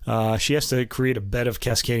 She has to create a bed of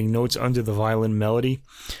cascading notes under the violin melody.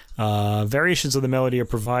 Variations of the melody are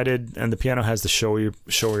provided, and the piano has the showier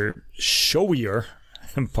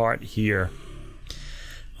part here.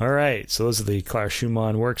 All right, so those are the Clara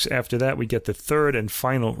Schumann works. After that, we get the third and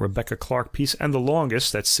final Rebecca Clark piece, and the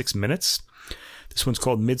longest, that's 6 minutes. This one's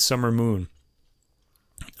called Midsummer Moon.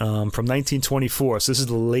 From 1924, so this is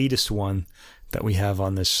the latest one that we have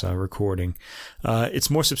on this recording. It's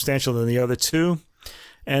more substantial than the other 2,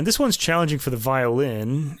 and this one's challenging for the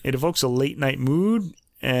violin. It evokes a late night mood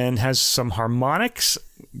and has some harmonics,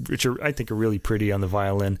 which I think are really pretty on the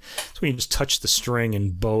violin. So you just touch the string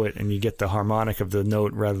and bow it, and you get the harmonic of the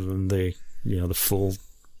note rather than the full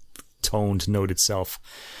toned note itself.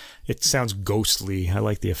 It sounds ghostly. I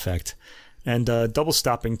like the effect. And double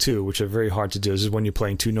stopping too, which are very hard to do. This is when you're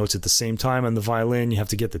playing 2 notes at the same time on the violin. You have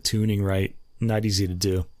to get the tuning right. Not easy to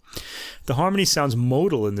do. The harmony sounds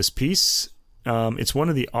modal in this piece. It's one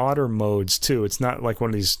of the odder modes too. It's not like one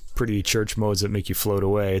of these pretty church modes that make you float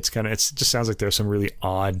away. It just sounds like there's some really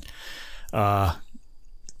odd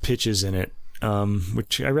pitches in it,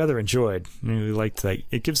 which I rather enjoyed. I really liked that.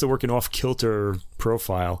 It gives the work an off-kilter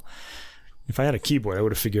profile. If I had a keyboard, I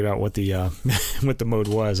would have figured out what the what the mode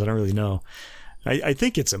was. I don't really know. I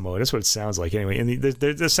think it's a mode. That's what it sounds like anyway. And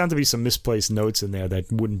there sound to be some misplaced notes in there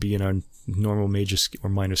that wouldn't be in our normal major or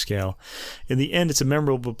minor scale. In the end, it's a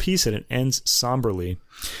memorable piece, and it ends somberly.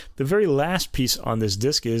 The very last piece on this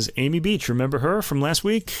disc is Amy Beach. Remember her from last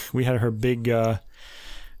week? We had her big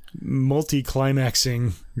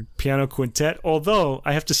multi-climaxing piano quintet. Although,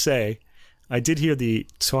 I have to say, I did hear the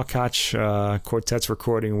Tokach Quartet's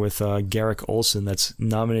recording with Garrick Olson that's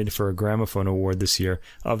nominated for a Gramophone Award this year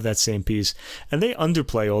of that same piece, and they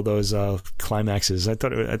underplay all those climaxes. I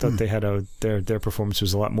thought they had their performance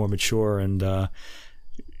was a lot more mature and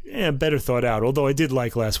better thought out. Although I did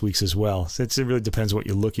like last week's as well. So it really depends what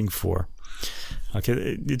you're looking for. Okay,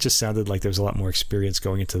 it just sounded like there was a lot more experience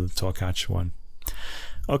going into the Tokach one.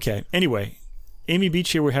 Okay, anyway, Amy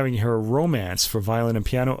Beach here, we're having her Romance for Violin and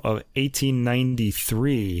Piano of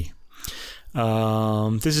 1893.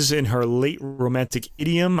 This is in her late Romantic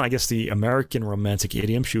idiom, I guess the American Romantic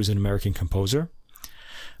idiom. She was an American composer.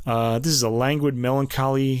 This is a languid,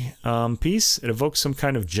 melancholy piece. It evokes some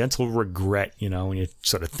kind of gentle regret, when you're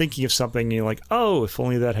sort of thinking of something and you're like, oh, if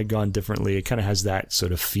only that had gone differently. It kind of has that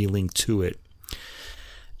sort of feeling to it.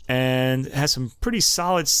 And it has some pretty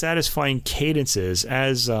solid, satisfying cadences,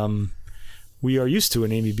 as we are used to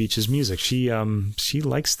in Amy Beach's music. She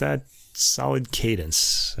likes that solid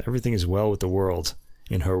cadence. Everything is well with the world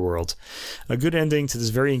in her world. A good ending to this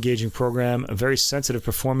very engaging program, a very sensitive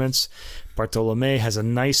performance. Bartolomé has a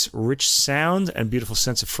nice, rich sound and beautiful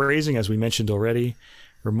sense of phrasing, as we mentioned already.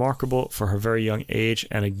 Remarkable for her very young age.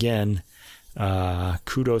 And again,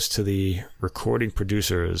 kudos to the recording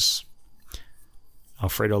producers,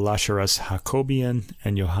 Alfredo Lacharas Jacobian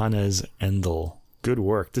and Johannes Endel. Good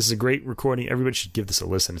work. This is a great recording. Everybody should give this a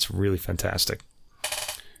listen. It's really fantastic.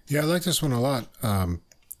 Yeah, I like this one a lot.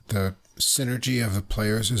 The synergy of the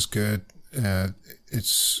players is good.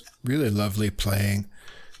 It's really lovely playing.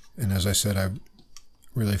 And as I said, I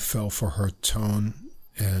really fell for her tone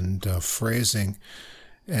and phrasing.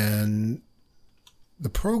 And the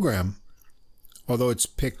program, although it's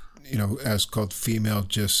picked, as called female,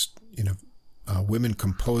 just, women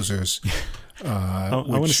composers. I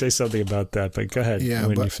want to say something about that, but go ahead. Yeah,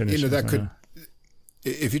 when but you finish. that could,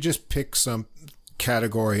 if you just pick some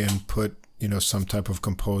category and put, some type of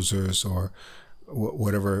composers or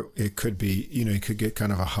whatever it could be, you could get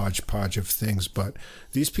kind of a hodgepodge of things. But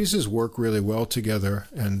these pieces work really well together,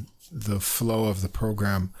 and the flow of the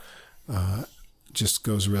program just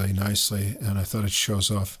goes really nicely. And I thought it shows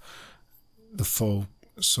off the full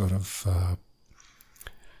sort of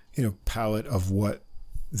palette of what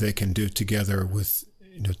they can do together with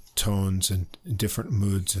tones and different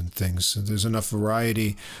moods and things. So there's enough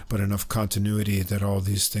variety, but enough continuity that all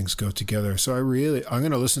these things go together. So I'm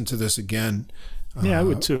going to listen to this again. Yeah, I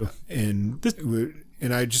would too. And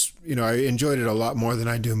I just I enjoyed it a lot more than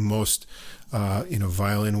I do most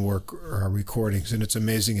violin work or recordings. And it's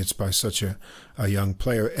amazing it's by such a young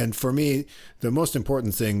player. And for me, the most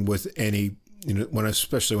important thing with any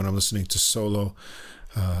especially when I'm listening to solo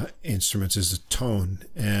instruments is the tone.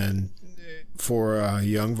 And for a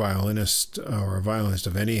young violinist or a violinist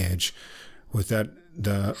of any age, with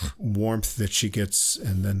the warmth that she gets,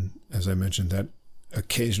 and then, as I mentioned, that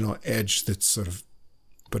occasional edge that's sort of,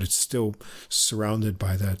 but it's still surrounded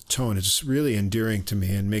by that tone. It's really endearing to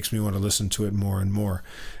me and makes me want to listen to it more and more.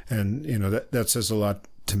 And, that says a lot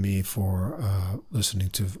to me for listening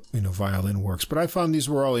to, violin works. But I found these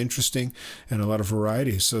were all interesting and a lot of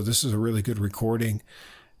variety. So this is a really good recording.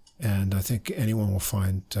 And I think anyone will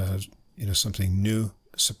find, something new,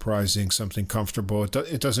 surprising, something comfortable.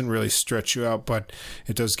 It doesn't really stretch you out, but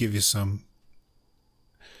it does give you some,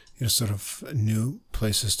 sort of new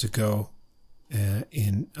places to go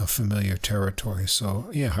in a familiar territory.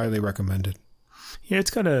 So, yeah, highly recommended. Yeah,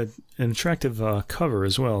 it's got an attractive cover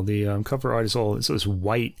as well. The cover art is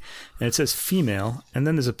white, and it says female, and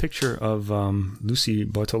then there's a picture of Lucy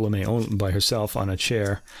Bartolomé by herself on a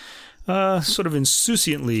chair, sort of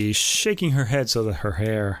insouciantly shaking her head so that her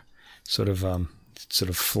hair sort of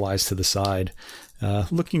flies to the side,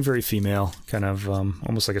 looking very female, kind of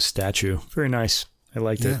almost like a statue. Very nice. I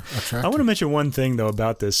liked it. Attractive. I want to mention one thing though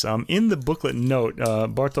about this. In the booklet note,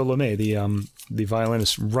 Bartolomé, the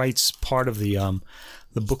violinist, writes part of the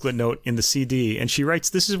booklet note in the CD, and she writes.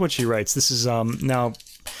 This is what she writes. This is now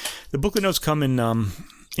the booklet notes come in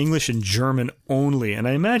English and German only, and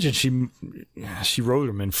I imagine she wrote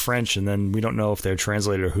them in French, and then we don't know if they're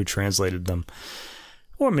translated or who translated them.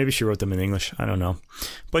 Or maybe she wrote them in English. I don't know.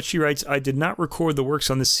 But she writes, I did not record the works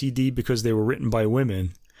on this CD because they were written by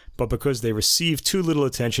women, but because they received too little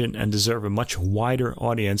attention and deserve a much wider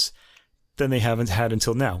audience than they haven't had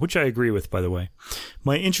until now, which I agree with, by the way.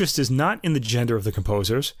 My interest is not in the gender of the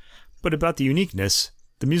composers, but about the uniqueness,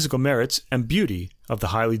 the musical merits, and beauty of the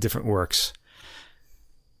highly different works.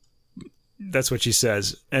 That's what she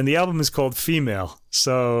says. And the album is called Female,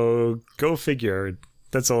 so go figure.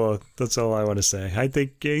 That's all I want to say. I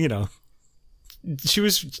think, she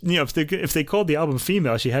was, if they called the album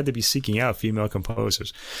female, she had to be seeking out female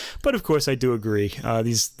composers. But of course, I do agree.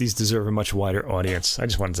 These deserve a much wider audience. I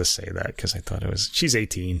just wanted to say that because I thought she's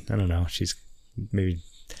 18. I don't know. She's maybe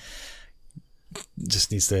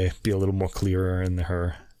just needs to be a little more clearer in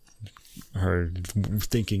her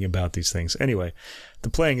thinking about these things. Anyway, the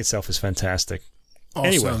playing itself is fantastic.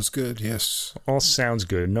 All sounds good, yes. All sounds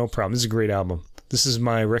good, no problem. This is a great album. This is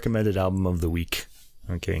my recommended album of the week,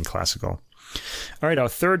 okay, in classical. All right, our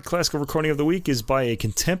third classical recording of the week is by a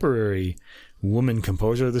contemporary woman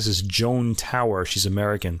composer. This is Joan Tower. She's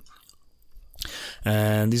American.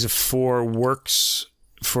 And these are 4 works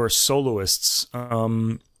for soloists.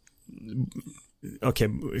 Okay,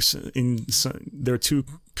 there are 2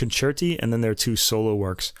 concerti, and then there are 2 solo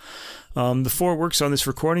works. The 4 works on this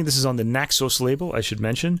recording, this is on the Naxos label, I should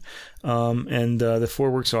mention. And the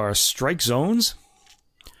 4 works are Strike Zones,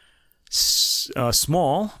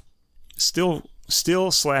 Small,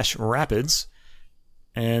 Still/Rapids,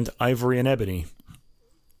 and Ivory and Ebony.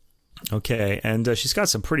 Okay, and she's got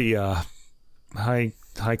some pretty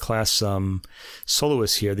high-class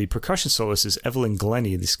soloists here. The percussion soloist is Evelyn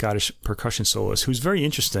Glennie, the Scottish percussion soloist, who's very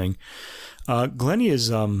interesting. Glennie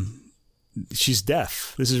is, she's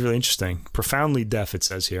deaf. This is really interesting. Profoundly deaf, it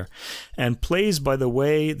says here. And plays by the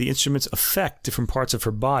way the instruments affect different parts of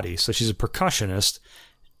her body. So she's a percussionist,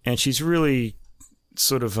 and she's really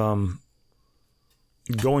sort of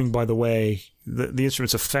going by the way the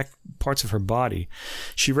instruments affect parts of her body.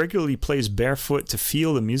 She regularly plays barefoot to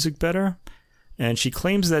feel the music better. And she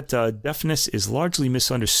claims that deafness is largely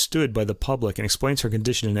misunderstood by the public and explains her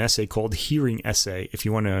condition in an essay called Hearing Essay. If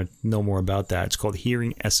you want to know more about that, it's called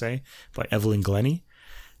Hearing Essay by Evelyn Glennie.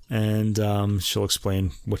 And she'll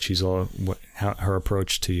explain what how her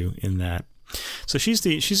approach to you in that. So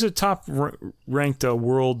she's a top ranked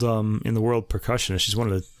world in the world percussionist. She's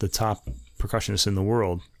one of the top percussionists in the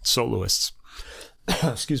world, soloists.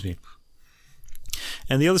 Excuse me.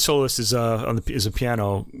 And the other soloist is a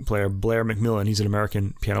piano player, Blair McMillan. He's an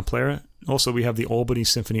American piano player. Also, we have the Albany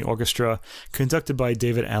Symphony Orchestra, conducted by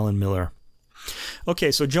David Allen Miller.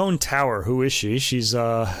 Okay, so Joan Tower, who is she? She's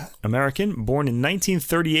American, born in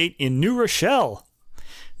 1938 in New Rochelle,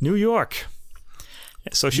 New York.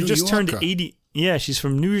 So she just turned 80. Yeah, she's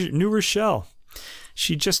from New Rochelle.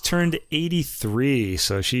 She just turned 83,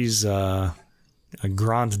 so she's a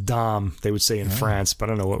grande dame, they would say in France, but I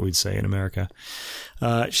don't know what we'd say in America.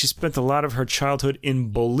 She spent a lot of her childhood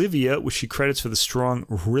in Bolivia, which she credits for the strong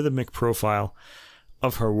rhythmic profile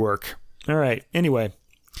of her work. All right, anyway.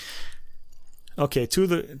 Okay,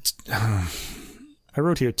 I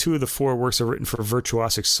wrote here 2 of the 4 works are written for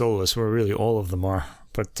virtuosic soloists, well, really all of them are.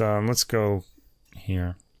 But let's go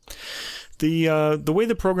here. The way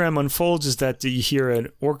the program unfolds is that you hear an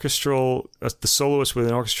orchestral, the soloist with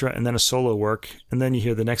an orchestra, and then a solo work, and then you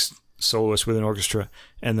hear the next soloist with an orchestra,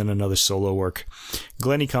 and then another solo work.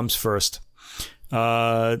 Glennie comes first.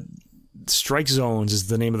 Strike Zones is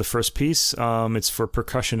the name of the first piece. It's for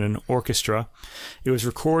percussion and orchestra. It was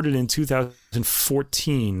recorded in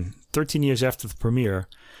 2014, 13 years after the premiere,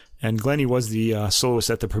 and Glennie was the soloist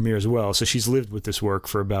at the premiere as well, so she's lived with this work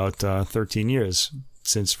for about 13 years.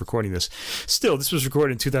 Since recording this. Still, this was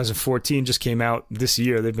recorded in 2014, just came out this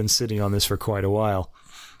year. They've been sitting on this for quite a while.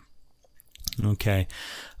 Okay.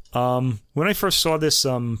 When I first saw this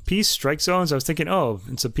piece, Strike Zones, I was thinking, oh,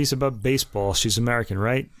 it's a piece about baseball. She's American,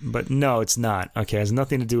 right? But no, it's not. Okay, it has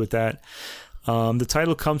nothing to do with that. The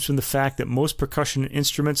title comes from the fact that most percussion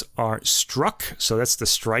instruments are struck, so that's the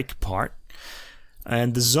strike part.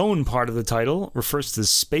 And the zone part of the title refers to the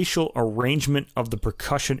spatial arrangement of the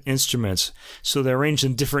percussion instruments. So they're arranged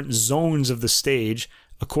in different zones of the stage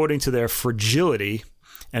according to their fragility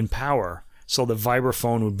and power. So the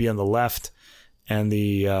vibraphone would be on the left and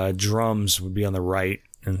the drums would be on the right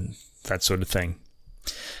and that sort of thing.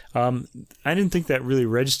 I didn't think that really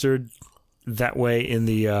registered that way in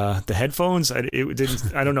the headphones. I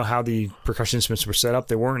don't know how the percussion instruments were set up.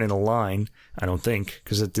 They weren't in a line, I don't think,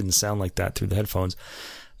 because it didn't sound like that through the headphones.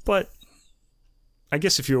 But I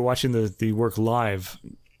guess if you were watching the work live,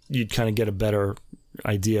 you'd kind of get a better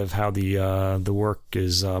idea of how the work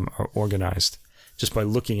is organized just by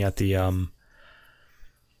looking at the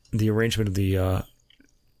arrangement of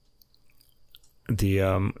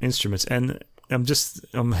the instruments. And I'm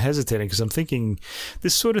hesitating because I'm thinking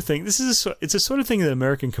this sort of thing. It's a sort of thing that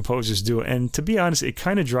American composers do, and to be honest, it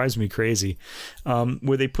kind of drives me crazy.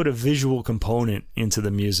 Where they put a visual component into the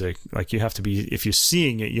music, like you have to be. If you're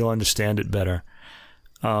seeing it, you'll understand it better.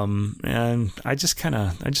 And I just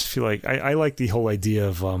feel like I like the whole idea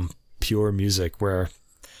of pure music, where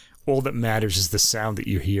all that matters is the sound that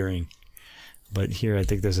you're hearing, But here, I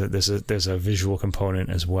think there's a visual component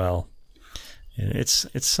as well. And it's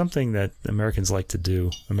something that Americans like to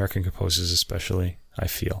do, American composers especially, I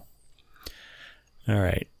feel. All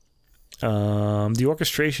right. The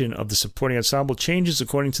orchestration of the supporting ensemble changes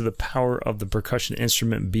according to the power of the percussion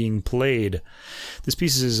instrument being played. This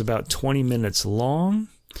piece is about 20 minutes long.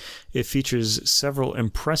 It features several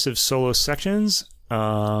impressive solo sections.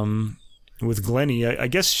 With Glennie, I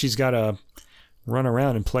guess she's got to run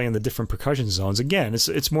around and play in the different percussion zones. Again,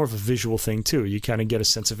 it's more of a visual thing too. You kind of get a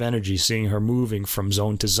sense of energy seeing her moving from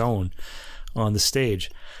zone to zone on the stage.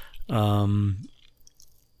 Okay.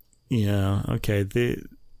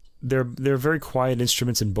 They're very quiet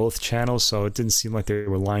instruments in both channels, so it didn't seem like they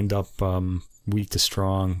were lined up weak to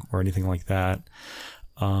strong or anything like that.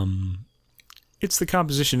 It's the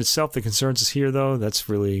composition itself that concerns us here, though. That's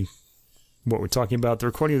really what we're talking about. The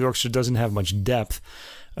recording of the orchestra doesn't have much depth.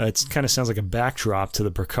 It kind of sounds like a backdrop to the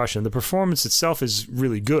percussion. The performance itself is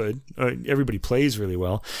really good. Everybody plays really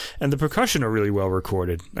well, and the percussion are really well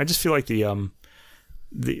recorded. I just feel like the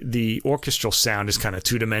orchestral sound is kind of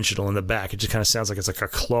two-dimensional in the back. It just kind of sounds like it's like a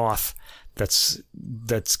cloth that's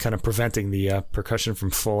kind of preventing the percussion from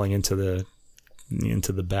falling into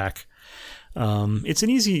the back.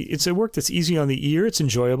 It's a work that's easy on the ear. It's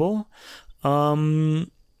enjoyable.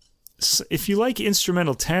 If you like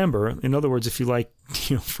instrumental timbre, in other words, if you like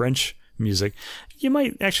French music, you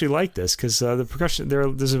might actually like this because the percussion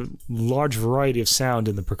there's a large variety of sound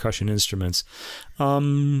in the percussion instruments.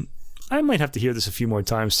 I might have to hear this a few more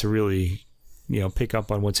times to really pick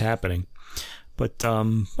up on what's happening, but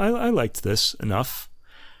I liked this enough.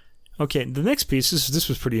 Okay, the next piece, this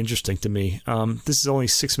was pretty interesting to me. This is only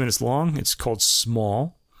 6 minutes long. It's called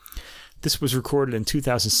Small. This was recorded in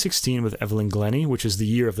 2016 with Evelyn Glennie, which is the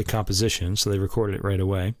year of the composition, so they recorded it right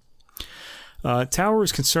away. Tower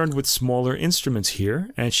is concerned with smaller instruments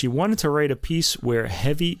here, and she wanted to write a piece where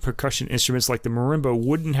heavy percussion instruments like the marimba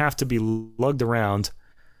wouldn't have to be lugged around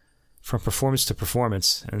from performance to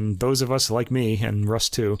performance. And those of us like me, and Russ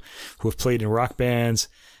too, who have played in rock bands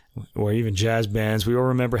or even jazz bands, we all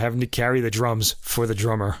remember having to carry the drums for the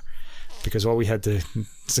drummer because all we had to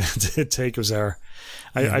take was our...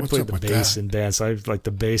 I played the bass in bands, so I like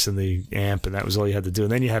the bass and the amp, and that was all you had to do.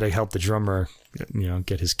 And then you had to help the drummer,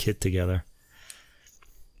 get his kit together.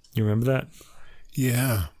 You remember that?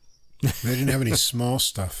 Yeah. They didn't have any small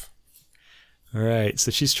stuff. All right,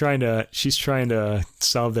 so she's trying to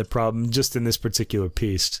solve that problem just in this particular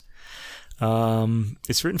piece.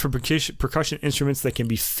 It's written for percussion instruments that can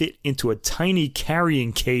be fit into a tiny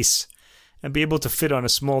carrying case and be able to fit on a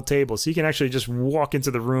small table. So you can actually just walk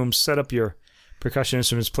into the room, set up your percussion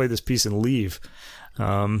instruments, play this piece, and leave.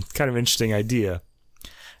 Kind of interesting idea.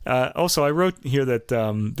 Also, I wrote here that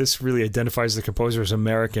this really identifies the composer as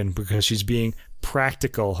American because she's being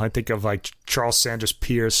practical. I think of like Charles Sanders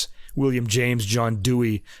Peirce, William James, John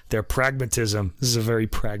Dewey, their pragmatism. This is a very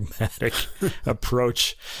pragmatic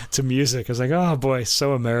approach to music. I was like, oh boy,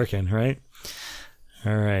 so American, right?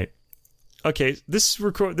 All right. Okay,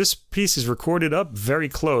 this piece is recorded up very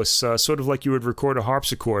close, sort of like you would record a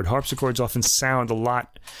harpsichord. Harpsichords often sound a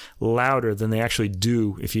lot louder than they actually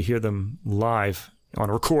do if you hear them live on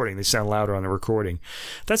a recording. They sound louder on the recording.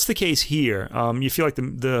 That's the case here. You feel like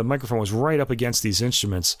the microphone was right up against these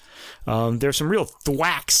instruments. There's some real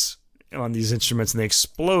thwacks on these instruments, and they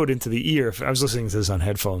explode into the ear. I was listening to this on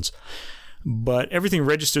headphones. But everything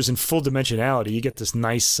registers in full dimensionality. You get this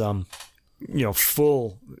nice...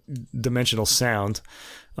 full dimensional sound.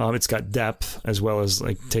 It's got depth as well as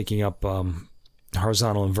like taking up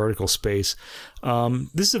horizontal and vertical space.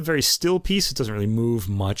 This is a very still piece. It doesn't really move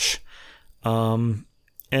much. And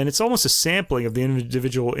it's almost a sampling of the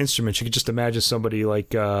individual instruments. You could just imagine somebody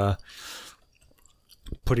like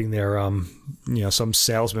putting their, some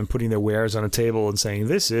salesman putting their wares on a table and saying,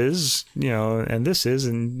 this is, and this is,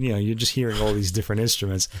 and, you're just hearing all these different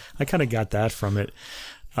instruments. I kind of got that from it.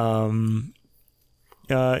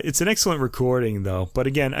 It's an excellent recording, though. But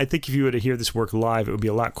again, I think if you were to hear this work live, it would be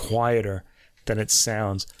a lot quieter than it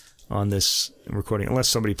sounds on this recording, unless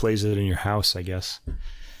somebody plays it in your house, I guess.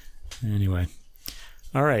 Anyway.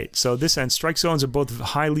 All right, so this and Strike Zones are both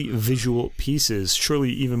highly visual pieces,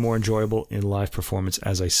 surely even more enjoyable in live performance,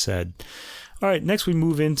 as I said. All right, next we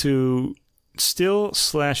move into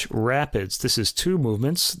Still/Rapids. This is two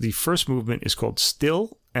movements. The first movement is called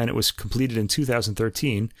Still, and it was completed in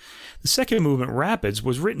 2013. The second movement, Rapids,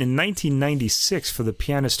 was written in 1996 for the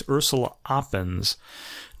pianist Ursula Oppens.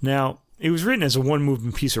 Now, it was written as a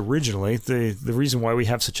one-movement piece originally. The reason why we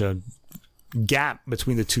have such a gap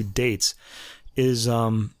between the two dates is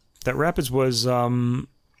that Rapids was... let me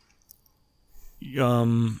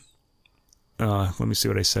see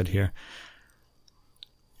what I said here.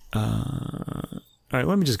 All right,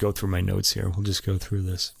 let me just go through my notes here. We'll just go through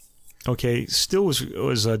this. Okay, Still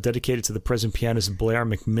was dedicated to the present pianist Blair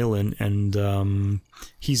McMillan, and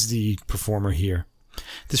he's the performer here.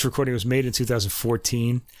 This recording was made in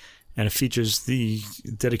 2014, and it features the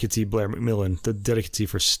dedicatee Blair McMillan, the dedicatee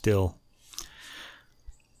for Still.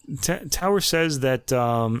 Tower says that,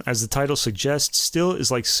 as the title suggests, Still is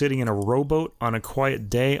like sitting in a rowboat on a quiet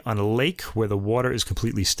day on a lake where the water is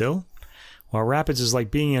completely still, while Rapids is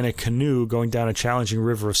like being in a canoe going down a challenging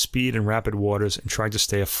river of speed and rapid waters and trying to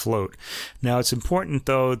stay afloat. Now, it's important,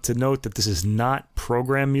 though, to note that this is not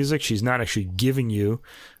program music. She's not actually giving you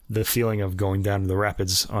the feeling of going down to the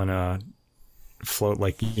rapids on a float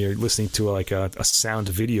like you're listening to a sound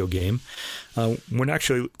video game. We're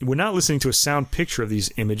not listening to a sound picture of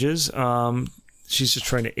these images. She's just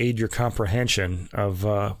trying to aid your comprehension of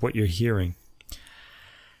what you're hearing.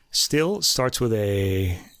 Still starts with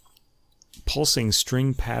a pulsing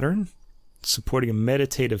string pattern supporting a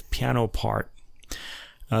meditative piano part.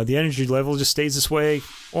 The energy level just stays this way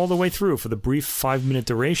all the way through for the brief 5-minute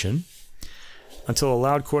duration until a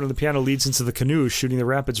loud chord on the piano leads into the canoe shooting the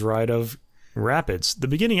rapids ride of Rapids. The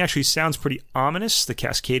beginning actually sounds pretty ominous. The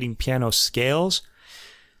cascading piano scales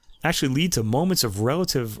actually lead to moments of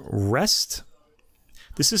relative rest.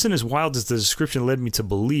 This isn't as wild as the description led me to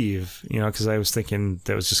believe, because I was thinking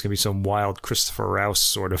that was just going to be some wild Christopher Rouse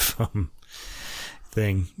sort of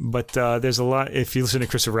thing. But there's a lot. If you listen to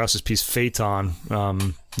Christopher Rouse's piece Phaeton,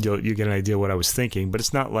 you'll get an idea what I was thinking. But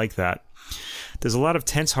it's not like that. There's a lot of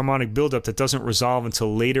tense harmonic buildup that doesn't resolve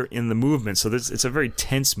until later in the movement. So it's a very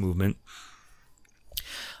tense movement.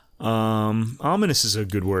 Ominous is a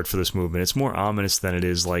good word for this movement. It's more ominous than it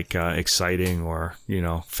is like exciting or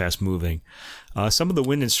fast moving. Some of the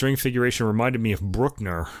wind and string figuration reminded me of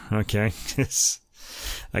Bruckner. Okay,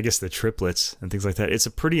 I guess the triplets and things like that. It's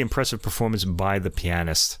a pretty impressive performance by the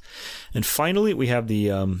pianist. And finally, we have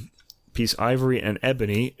the piece Ivory and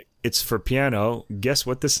Ebony. It's for piano. Guess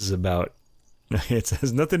what this is about? It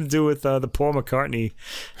has nothing to do with the Paul McCartney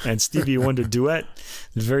and Stevie Wonder duet.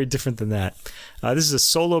 It's very different than that. This is a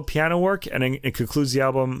solo piano work, and it concludes the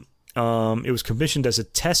album. It was commissioned as a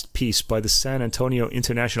test piece by the San Antonio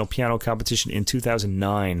International Piano Competition in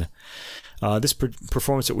 2009. This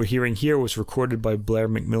performance that we're hearing here was recorded by Blair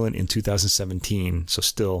McMillan in 2017, so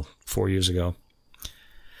still 4 years ago.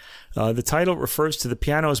 The title refers to the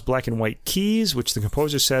piano's black and white keys, which the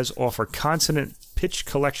composer says offer consonant pitch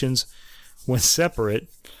collections when separate,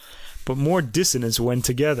 but more dissonance when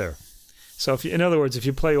together. So, in other words, if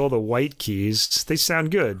you play all the white keys, they sound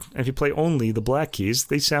good. And if you play only the black keys,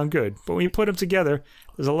 they sound good. But when you put them together,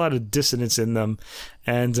 there's a lot of dissonance in them.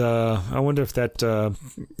 And I wonder if that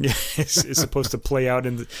is supposed to play out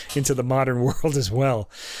into the modern world as well.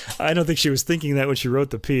 I don't think she was thinking that when she wrote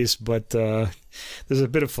the piece, but there's a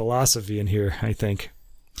bit of philosophy in here, I think.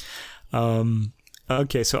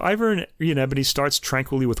 Okay, so Ivory and Ebony starts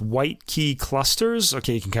tranquilly with white key clusters.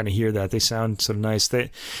 Okay, you can kind of hear that. They sound sort of nice. Then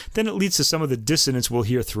it leads to some of the dissonance we'll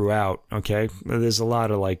hear throughout, okay? There's a lot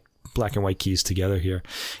of, like, black and white keys together here.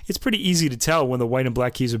 It's pretty easy to tell when the white and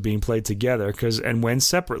black keys are being played together and when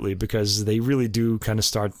separately, because they really do kind of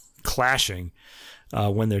start clashing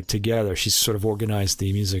when they're together. She's sort of organized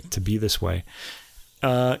the music to be this way.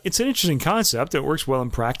 It's an interesting concept. It works well in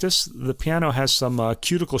practice. The piano has some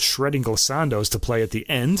cuticle shredding glissandos to play at the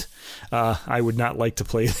end. I would not like to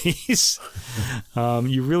play these.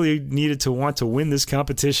 You really needed to want to win this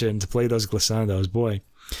competition to play those glissandos, boy.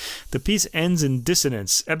 The piece ends in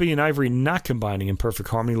dissonance, Ebony and Ivory not combining in perfect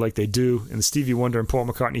harmony like they do in the Stevie Wonder and Paul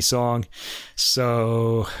McCartney song.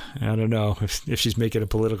 So, I don't know if she's making a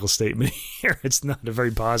political statement here. It's not a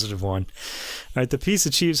very positive one. All right, the piece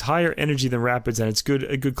achieves higher energy than Rapids, and it's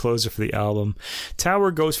a good closer for the album. Tower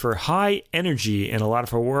goes for high energy in a lot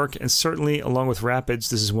of her work, and certainly, along with Rapids,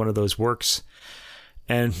 this is one of those works.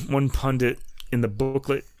 And one pundit in the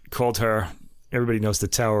booklet called her, everybody knows the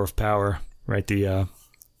Tower of Power, right? The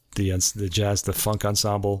jazz, the funk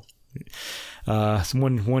ensemble.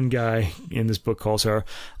 One guy in this book calls her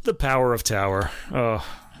the Power of Tower. Oh,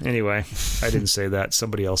 anyway, I didn't say that.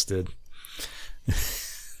 Somebody else did.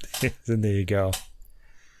 Then there you go.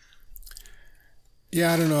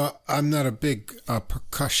 Yeah, I don't know. I'm not a big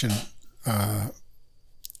percussion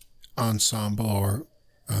ensemble or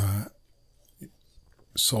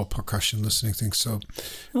soul percussion listening thing. So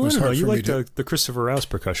it was hard for me. You like the Christopher Rouse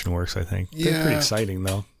percussion works, I think. They're pretty exciting,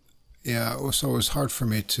 though. Yeah, so it was hard for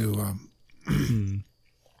me to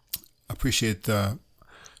appreciate the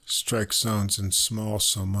strike zones and small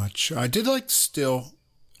so much. I did like Still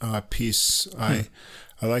piece. I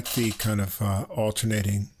like the kind of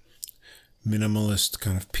alternating minimalist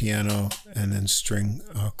kind of piano, and then string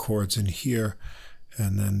chords in here,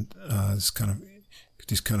 and then these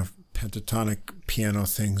kind of pentatonic piano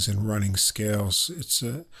things and running scales. It's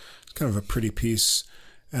kind of a pretty piece.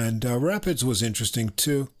 And Rapids was interesting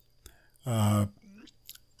too.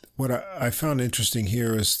 What I found interesting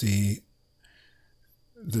here is the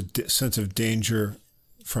sense of danger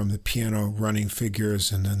from the piano running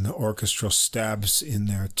figures, and then the orchestral stabs in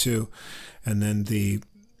there too. And then the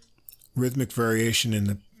rhythmic variation in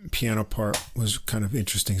the piano part was kind of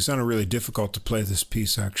interesting. It sounded really difficult to play this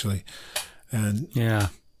piece, actually. And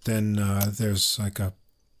then there's like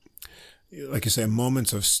you say,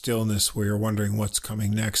 moments of stillness where you're wondering what's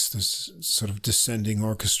coming next. There's sort of descending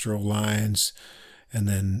orchestral lines, and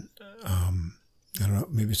then, I don't know,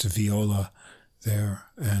 maybe it's a viola there,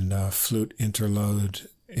 and flute interlude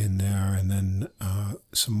in there, and then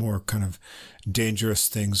some more kind of dangerous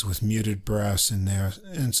things with muted brass in there.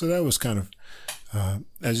 And so that was kind of,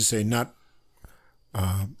 as you say, not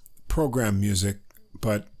program music,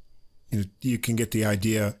 but you can get the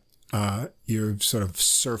idea. You're sort of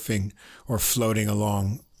surfing or floating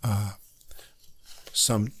along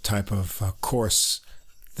some type of course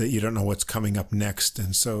that you don't know what's coming up next.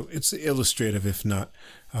 And so it's illustrative, if not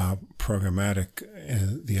programmatic,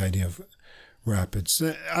 the idea of Rapids.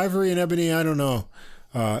 Ivory and Ebony, I don't know.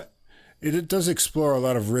 It does explore a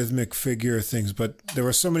lot of rhythmic figure things, but there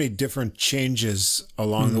were so many different changes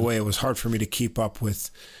along the way. It was hard for me to keep up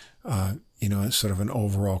with, sort of an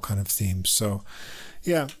overall kind of theme. So,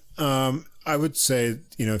 yeah, I would say,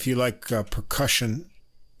 if you like percussion,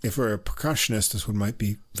 if you're a percussionist, this one might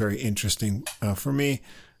be very interesting. For me,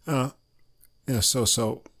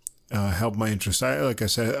 helped my interest. Like I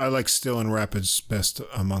said, I like Still and Rapids best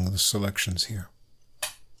among the selections here.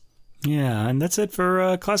 Yeah, and that's it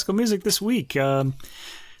for classical music this week. There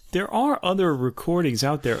are other recordings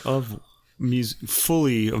out there of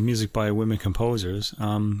music by women composers.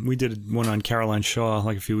 We did one on Caroline Shaw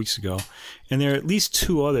like a few weeks ago, and there are at least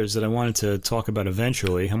two others that I wanted to talk about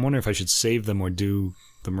eventually. I'm wondering if I should save them or do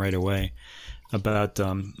them right away. About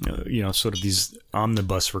sort of these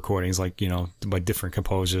omnibus recordings, like by different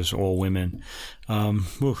composers, all women.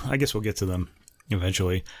 I guess we'll get to them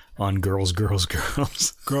eventually on Girls. Girls.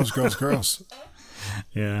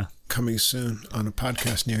 Yeah, coming soon on a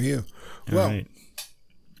podcast near you. Well,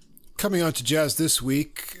 coming on to jazz this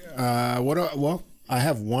week. I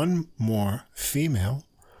have one more female.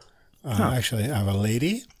 Actually, I have a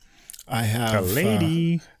lady. I have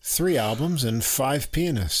 3 albums and 5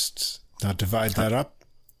 pianists. Now divide that up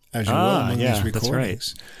as you will among these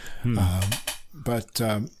recordings. That's right. But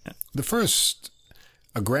the first,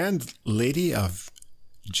 a grand lady of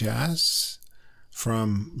jazz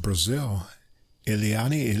from Brazil,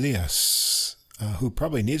 Eliane Elias, who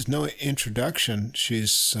probably needs no introduction.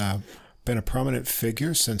 She's been a prominent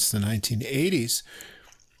figure since the 1980s.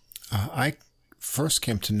 I first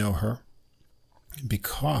came to know her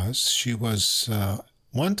because she was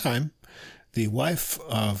one time the wife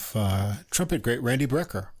of trumpet great Randy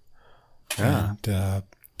Brecker. Yeah. And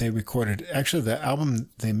they recorded, actually the album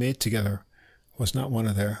they made together was not one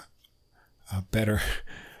of their better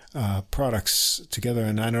products together,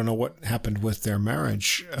 and I don't know what happened with their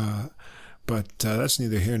marriage, but that's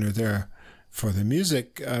neither here nor there. For the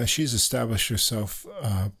music, she's established herself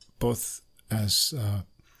both as a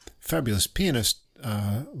fabulous pianist,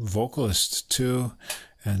 vocalist too,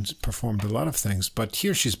 and performed a lot of things. But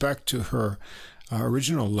here she's back to her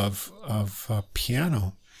original love of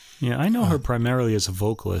piano. Yeah, I know her primarily as a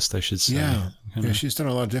vocalist, I should say. Yeah, she's done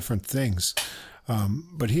a lot of different things.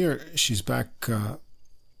 But here she's back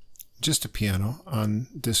just a piano on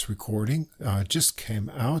this recording. Just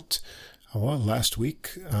came out, last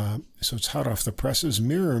week. So it's hot off the presses.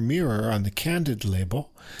 Mirror, Mirror on the Candid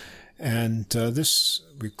label. And this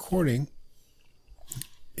recording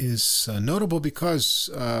is notable because,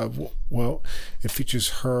 it features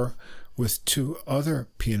her with 2 other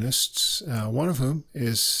pianists, one of whom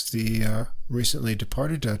is the recently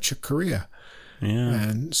departed Chick Corea. Yeah.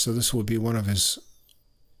 And so this will be one of his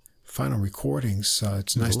final recordings.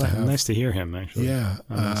 It's nice to have. Nice to hear him, actually. Yeah.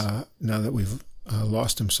 Now that we've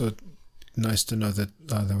lost him, so nice to know that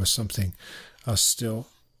there was something still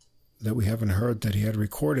that we haven't heard that he had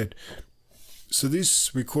recorded. So these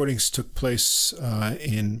recordings took place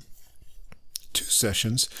in 2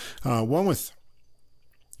 sessions, one with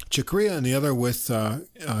Chick Corea and the other with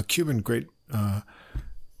Cuban great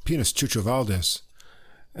pianist Chucho Valdez.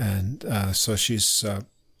 And so she's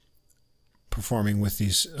performing with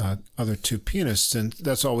these other 2 pianists, and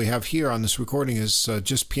that's all we have here on this recording is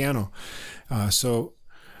just piano. So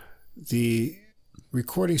the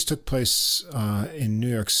recordings took place in New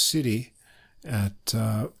York City, at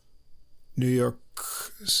New York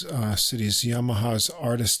City's Yamaha's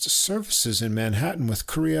Artist Services in Manhattan with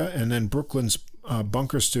Korea, and then Brooklyn's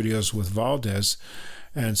Bunker Studios with Valdez.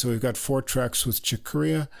 And so we've got 4 tracks with Chick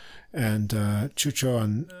Corea and Chucho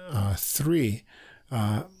on 3.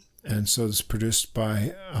 And so it's produced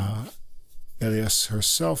by Elias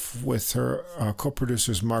herself with her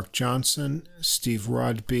co-producers Mark Johnson, Steve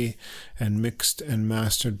Rodby, and mixed and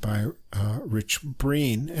mastered by Rich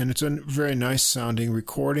Breen. And it's a very nice sounding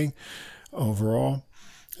recording overall.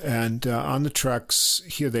 And on the tracks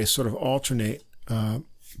here, they sort of alternate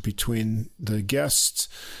between the guests.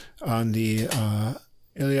 On the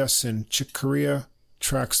Elias and Chick Corea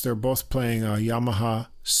tracks, they're both playing Yamaha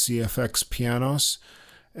CFX pianos.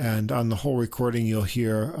 And on the whole recording, you'll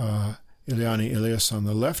hear Eliane Elias on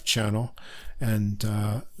the left channel, and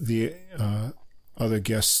the other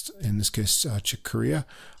guest, in this case Chick Corea,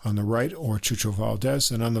 on the right, or Chucho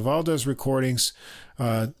Valdez. And on the Valdez recordings,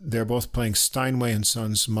 they're both playing Steinway &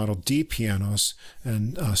 Sons Model D pianos,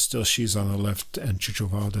 and still she's on the left and Chucho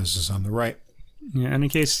Valdez is on the right. Yeah, and in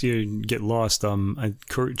case you get lost,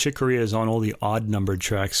 Chick Corea is on all the odd-numbered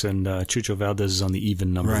tracks, and Chucho Valdez is on the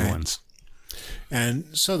even-numbered ones. And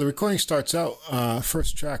so the recording starts out,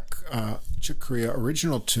 first track, Chick Corea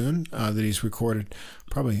original tune that he's recorded.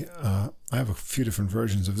 Probably, I have a few different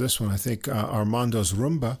versions of this one. I think Armando's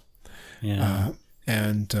Rumba. Yeah.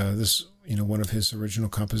 And this, one of his original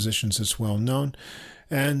compositions that's well known.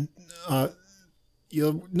 And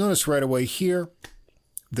you'll notice right away here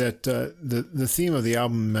that the theme of the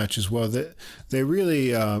album matches well. That they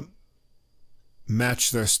really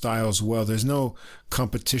match their styles well. There's no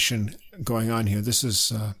competition going on here. This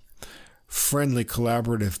is friendly,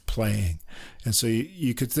 collaborative playing. And so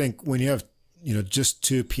you could think when you have, just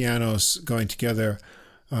 2 pianos going together,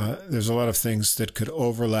 there's a lot of things that could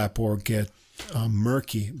overlap or get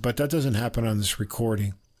murky, but that doesn't happen on this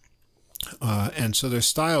recording. And so their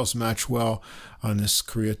styles match well on this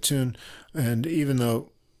Korea tune. And even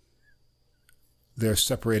though they're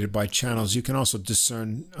separated by channels, you can also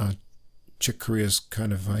discern Chick Corea's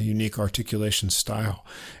kind of unique articulation style.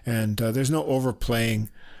 And there's no overplaying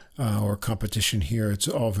or competition here. It's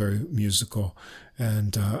all very musical,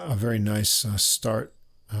 and a very nice start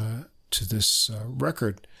to this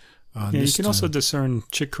record. You can also discern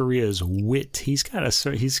Chick Corea's wit. He's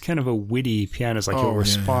kind of a witty pianist. Like he'll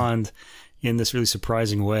respond in this really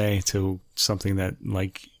surprising way to something that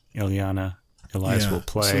like Elias will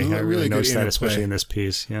play. So I really noticed that, especially in this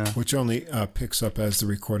piece. Yeah, which only picks up as the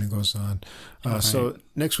recording goes on. So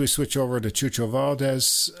next we switch over to Chucho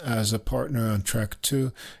Valdez as a partner on track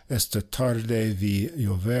 2, Esta Tarde Vi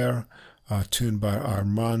Llover, tuned by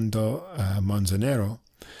Armando Manzanero.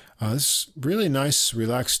 This really nice,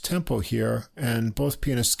 relaxed tempo here, and both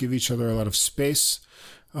pianists give each other a lot of space.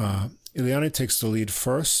 Eliane takes the lead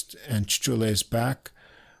first, and Chucho lays back,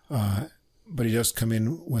 but he does come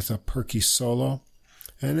in with a perky solo,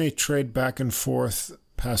 and they trade back and forth,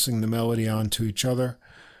 passing the melody on to each other.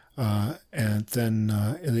 And then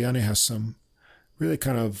Eliane has some really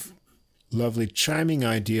kind of lovely chiming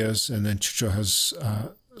ideas, and then Chucho has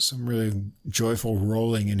some really joyful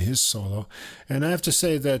rolling in his solo. And I have to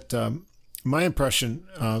say that my impression,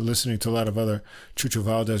 listening to a lot of other Chucho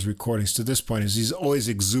Valdez recordings to this point, is he's always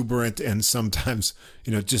exuberant and sometimes,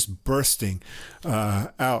 just bursting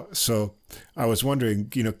out. So I was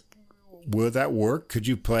wondering, will that work? Could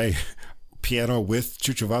you play piano with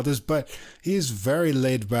Chucho Valdez? But he's very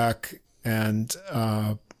laid back, and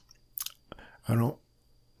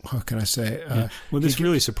how can I say? Well, this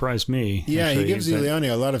really surprised me. Yeah, actually, he gives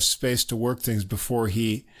Eliane a lot of space to work things before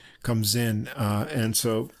he comes in. And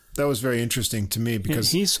so that was very interesting to me because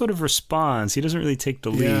he sort of responds. He doesn't really take the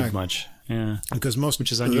lead much. Yeah, because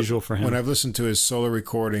which is unusual for him. When I've listened to his solo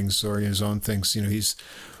recordings or his own things, he's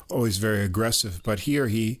always very aggressive. But here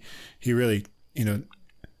he really,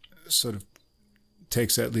 sort of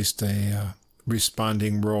takes at least a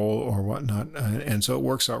responding role or whatnot, and so it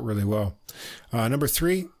works out really well. Number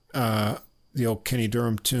 3, the old Kenny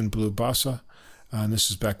Durham tune Blue Bossa, and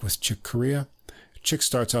this is back with Chick Corea. Chick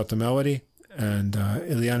starts out the melody, and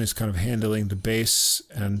Eliane is kind of handling the bass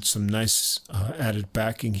and some nice added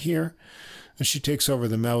backing here. And she takes over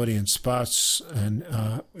the melody in spots, and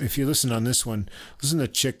if you listen on this one, listen to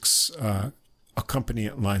Chick's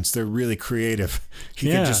accompaniment lines. They're really creative. He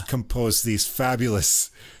can just compose these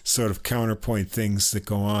fabulous sort of counterpoint things that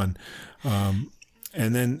go on.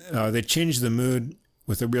 And then they change the mood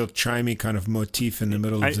with a real chimey kind of motif in the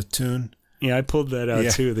middle of the tune. Yeah, I pulled that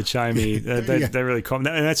out too, the chimey. That really caught me.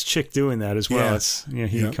 And that's Chick doing that as well.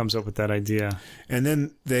 He comes up with that idea. And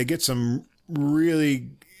then they get some really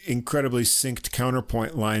incredibly synced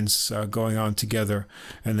counterpoint lines going on together,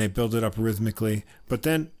 and they build it up rhythmically. But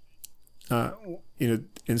then,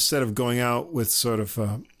 instead of going out with sort of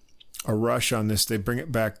a rush on this, they bring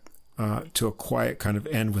it back to a quiet kind of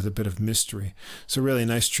end with a bit of mystery. It's a really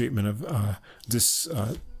nice treatment of this,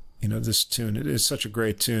 this tune. It is such a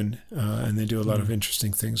great tune, and they do a lot of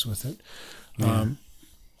interesting things with it.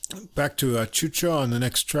 Back to Chucho on the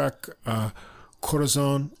next track,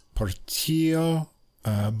 Corazon Partido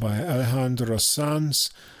by Alejandro Sanz.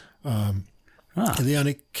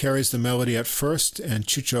 Eliane carries the melody at first, and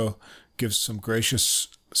Chucho gives some gracious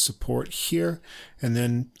support here. And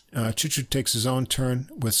then Chucho takes his own turn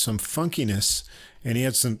with some funkiness, and he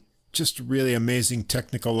adds some just really amazing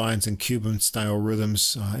technical lines and Cuban-style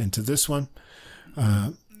rhythms into this one.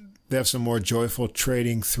 They have some more joyful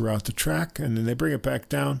trading throughout the track, and then they bring it back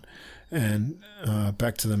down and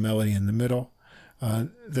back to the melody in the middle.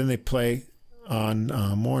 Then they play on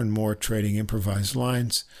more and more trading improvised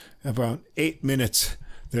lines. About 8 minutes,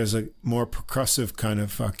 there's a more percussive kind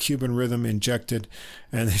of Cuban rhythm injected,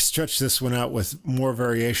 and they stretch this one out with more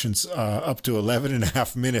variations up to 11 and a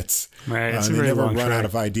half minutes. Right, it's a they very never long run track. out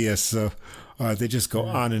of ideas, so they just go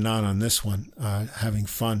on and on this one, having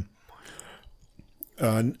fun.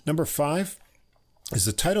 Number 5 is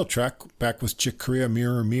the title track, back with Chick Corea,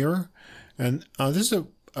 Mirror, Mirror. And this is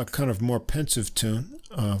a kind of more pensive tune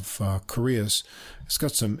of Korea's. It's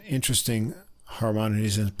got some interesting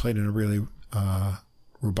harmonies and played in a really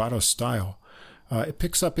rubato style. It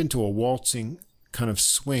picks up into a waltzing kind of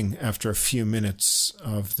swing after a few minutes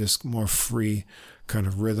of this more free kind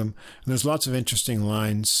of rhythm. And there's lots of interesting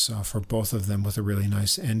lines for both of them with a really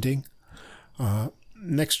nice ending.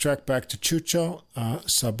 Next track back to Chucho,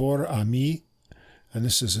 Sabor a Mi, and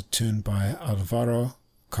this is a tune by Alvaro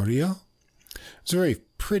Carrillo. It's a very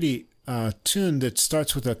pretty tune that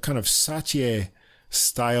starts with a kind of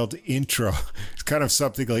Satie-styled intro. It's kind of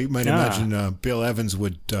something like you might imagine Bill Evans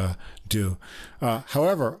would do.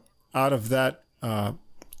 However, out of that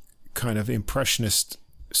kind of impressionist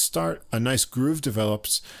start, a nice groove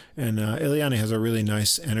develops, and Eliane has a really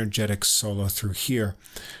nice energetic solo through here.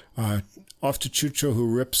 Off to Chucho, who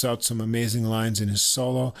rips out some amazing lines in his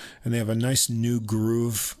solo, and they have a nice new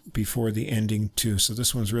groove before the ending too. So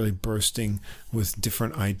this one's really bursting with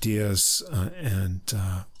different ideas and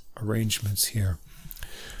arrangements here.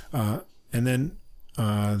 And then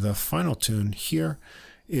the final tune here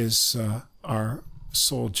is our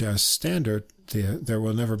soul jazz standard, There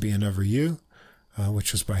Will Never Be Another You,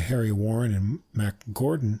 which was by Harry Warren and Mac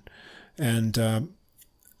Gordon. And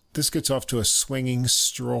this gets off to a swinging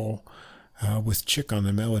stroll with Chick on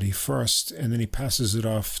the melody first, and then he passes it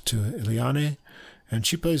off to Eliane, and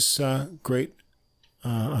she plays great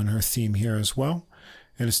on her theme here as well.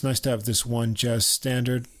 And it's nice to have this one jazz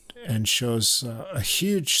standard, and shows a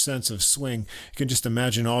huge sense of swing. You can just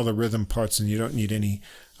imagine all the rhythm parts, and you don't need any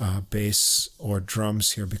bass or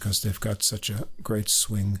drums here because they've got such a great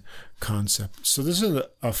swing concept. So this is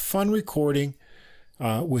a fun recording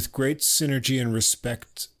with great synergy and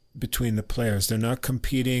respect between the players. They're not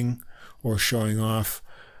competing or showing off.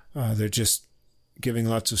 They're just giving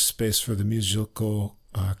lots of space for the musical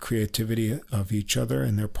creativity of each other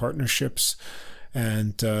and their partnerships.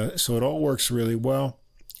 And so it all works really well.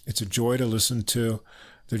 It's a joy to listen to.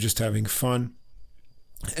 They're just having fun.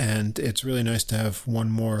 And it's really nice to have one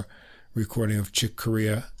more recording of Chick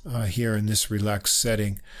Corea here in this relaxed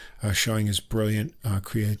setting, showing his brilliant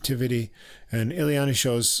creativity. And Eliane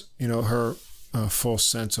shows, her full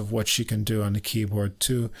sense of what she can do on the keyboard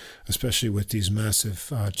too, especially with these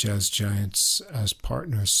massive jazz giants as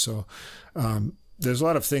partners. So there's a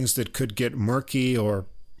lot of things that could get murky or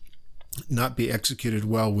not be executed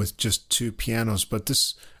well with just two pianos, but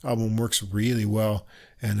this album works really well,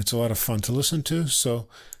 and it's a lot of fun to listen to. So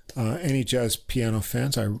any jazz piano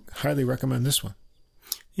fans, I highly recommend this one.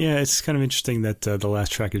 Yeah, it's kind of interesting that the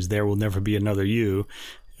last track is There Will Never Be Another You.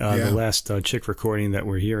 The last Chick recording that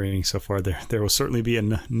we're hearing so far, there will certainly be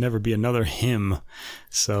never be another him.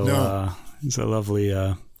 So it's a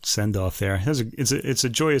lovely send-off there. It's a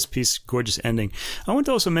joyous piece, gorgeous ending. I want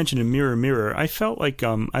to also mention in Mirror, Mirror, I felt like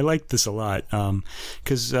I liked this a lot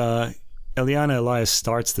because Eliane Elias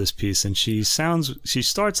starts this piece, and she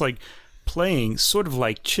starts like playing sort of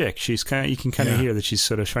like Chick. You can kind of hear that she's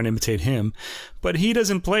sort of trying to imitate him, but he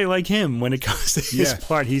doesn't play like him when it comes to his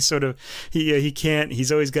part. He sort of he can't.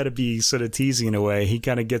 He's always got to be sort of teasing in a way. He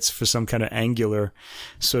kind of gets for some kind of angular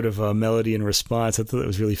sort of melody and response. I thought it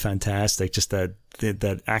was really fantastic. Just that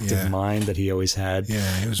active mind that he always had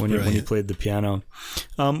when he played the piano.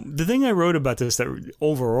 The thing I wrote about this that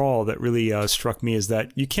overall that really struck me is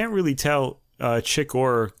that you can't really tell Chick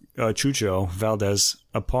or Chucho Valdez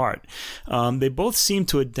apart. They both seem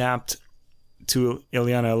to adapt to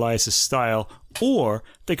Ileana Elias' style, or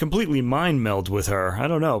they completely mind meld with her. I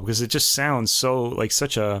don't know, because it just sounds so like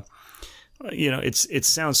such a, it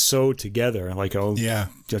sounds so together, like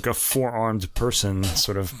a four-armed person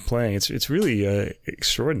sort of playing. It's really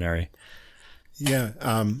extraordinary. Yeah,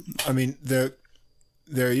 I mean their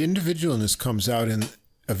individualness comes out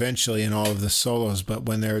eventually in all of the solos, but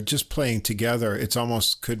when they're just playing together, it's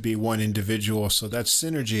almost could be one individual. So that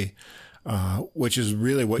synergy, which is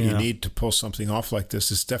really what you need to pull something off like this,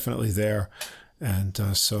 is definitely there.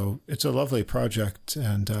 And so it's a lovely project,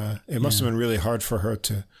 and it must have been really hard for her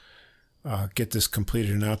to get this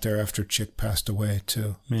completed and out there after Chick passed away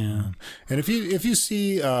too. Yeah. And if you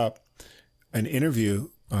see an interview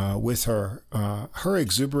with her, her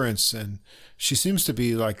exuberance, and she seems to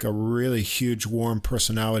be like a really huge, warm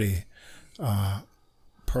personality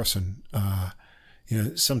person.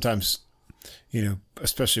 Sometimes,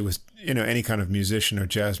 especially with any kind of musician or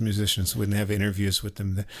jazz musicians, when they have interviews with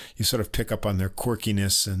them, you sort of pick up on their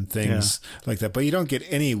quirkiness and things like that. But you don't get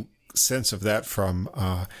any sense of that from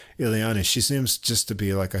Ileana. She seems just to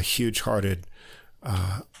be like a huge-hearted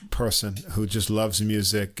person who just loves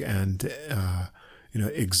music and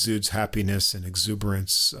exudes happiness and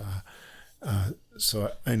exuberance.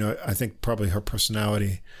 So I think probably her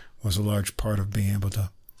personality was a large part of being able to,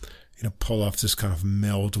 pull off this kind of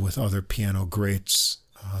meld with other piano greats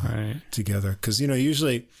together. Because,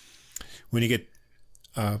 usually when you get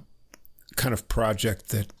a kind of project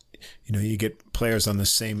that, you get players on the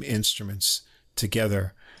same instruments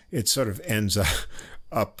together, it sort of ends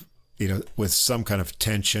up with some kind of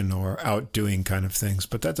tension or outdoing kind of things.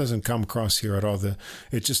 But that doesn't come across here at all.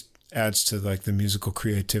 It just adds to like the musical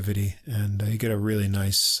creativity, and you get a really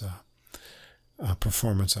nice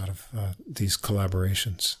performance out of these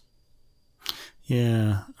collaborations.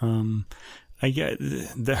 Yeah, I get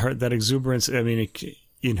that exuberance. I mean,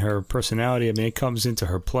 in her personality, I mean, it comes into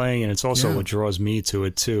her playing, and it's also what draws me to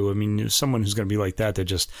it too. I mean, someone who's going to be like that, they're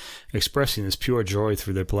just expressing this pure joy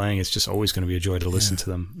through their playing. It's just always going to be a joy to listen to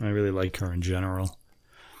them. I really like her in general.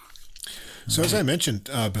 So as I mentioned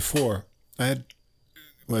before,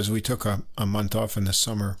 we took a month off in the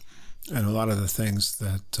summer, and a lot of the things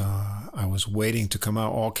that I was waiting to come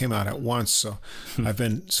out all came out at once. So I've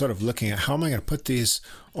been sort of looking at how am I going to put these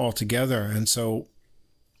all together. And so,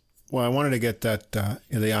 I wanted to get that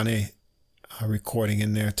Ileana recording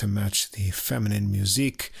in there to match the feminine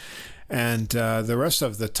musique. And the rest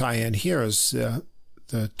of the tie-in here is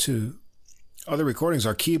the two other recordings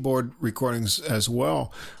are keyboard recordings as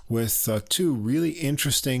well, with two really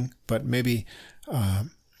interesting but maybe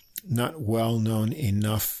not well-known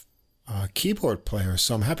enough keyboard players.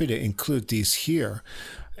 So I'm happy to include these here,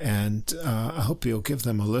 and I hope you'll give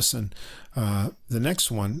them a listen. The next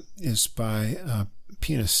one is by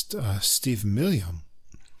pianist Steve Milliam,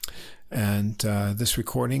 and this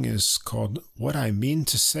recording is called What I Mean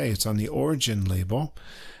to Say. It's on the Origin label,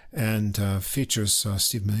 and features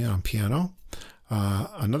Steve Milliam on piano,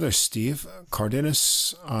 another Steve,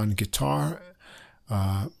 Cardenas on guitar,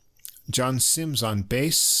 John Sims on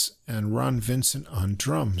bass, and Ron Vincent on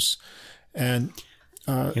drums. And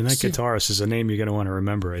that guitarist is a name you're going to want to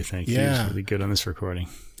remember, I think. Yeah. He's really good on this recording.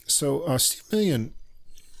 So Steve Milliam,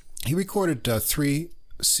 he recorded 3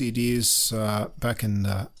 CDs back in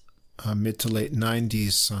the mid to late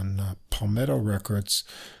 90s on Palmetto Records.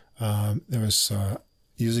 There was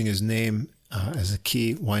using his name as a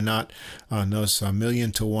key. Why not? Those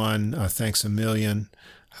Million to One, Thanks a Million.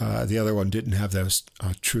 The other one didn't have those.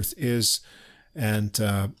 Truth Is. And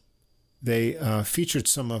they featured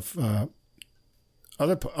some of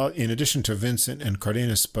other, in addition to Vincent and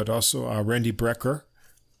Cardenas, but also Randy Brecker,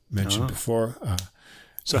 mentioned before.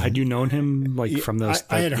 So had you known him from those?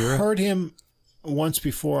 I had heard him once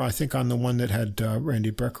before, I think on the one that had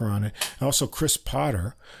Randy Brecker on it. And also Chris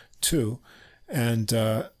Potter, too, and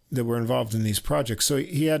that were involved in these projects. So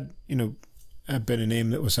he had, had been a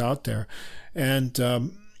name that was out there. And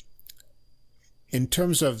in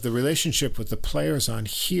terms of the relationship with the players on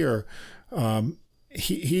here,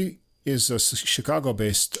 he is a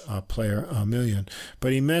Chicago-based player, Milliam,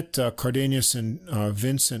 but he met Cardenas and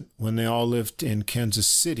Vincent when they all lived in Kansas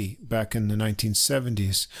City back in the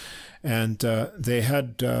 1970s, and they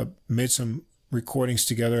had made some recordings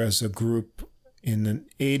together as a group in the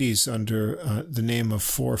 80s under the name of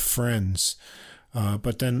Four Friends,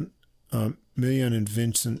 but then Milliam and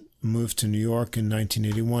Vincent moved to New York in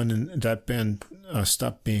 1981, and that band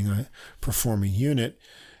stopped being a performing unit,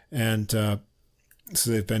 and so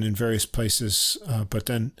they've been in various places, but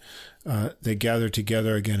then they gathered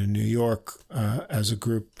together again in New York as a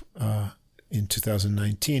group in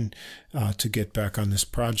 2019 to get back on this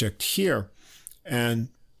project here. And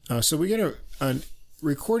so we get a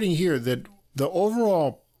recording here that the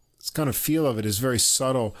overall kind of feel of it is very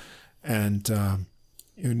subtle and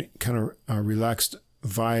kind of a relaxed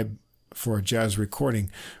vibe for a jazz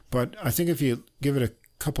recording. But I think if you give it a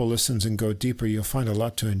couple listens and go deeper, you'll find a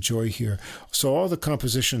lot to enjoy here. So all the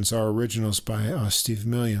compositions are originals by Steve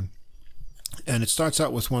Million. And it starts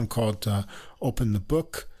out with one called Open the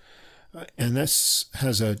Book. And this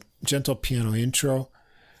has a gentle piano intro.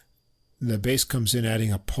 The bass comes in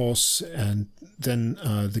adding a pulse, and then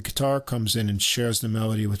the guitar comes in and shares the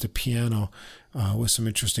melody with the piano with some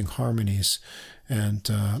interesting harmonies. And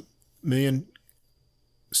Million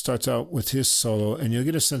starts out with his solo, and you'll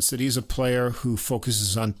get a sense that he's a player who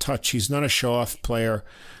focuses on touch. He's not a show-off player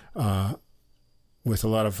with a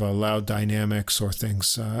lot of loud dynamics or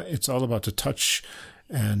things. It's all about the touch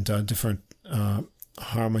and different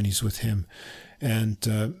harmonies with him. And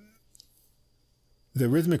the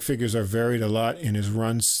rhythmic figures are varied a lot in his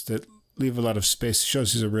runs that leave a lot of space. It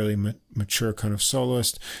shows he's a really mature kind of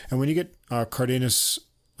soloist. And when you get Cardenas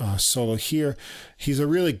solo here, he's a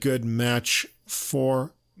really good match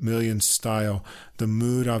for Million's style. The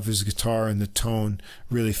mood of his guitar and the tone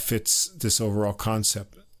really fits this overall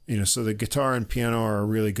concept. So the guitar and piano are a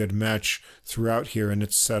really good match throughout here, and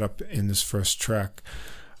it's set up in this first track.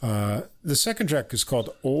 The second track is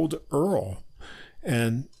called Old Earl,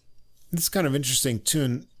 and it's kind of interesting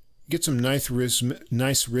tune. Get some nice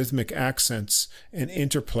rhythmic accents and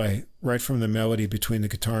interplay right from the melody between the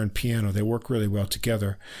guitar and piano. They work really well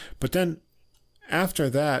together. But then after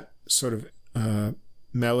that sort of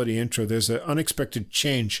melody intro, there's an unexpected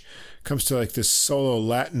change. Comes to like this solo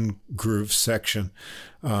Latin groove section.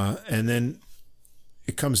 And then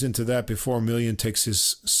it comes into that before Million takes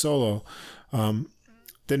his solo. Then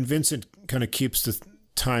Vincent kind of keeps the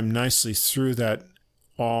time nicely through that,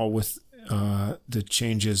 all with the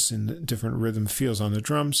changes in the different rhythm feels on the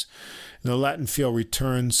drums. And the Latin feel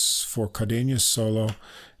returns for Cardenas solo.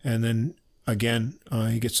 And then again,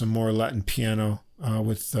 you get some more Latin piano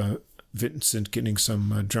with Vincent getting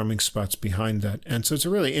some drumming spots behind that. And so it's a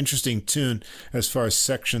really interesting tune as far as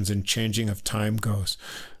sections and changing of time goes.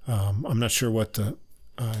 I'm not sure what the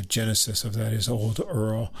genesis of that is, Old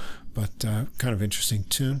Earl, but kind of interesting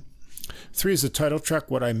tune. 3 is the title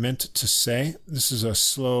track, What I Meant to Say. This is a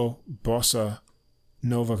slow bossa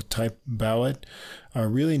nova type ballad. A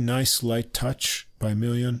really nice light touch by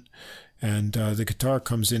Million. And the guitar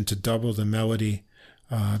comes in to double the melody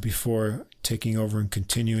before taking over and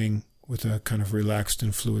continuing with a kind of relaxed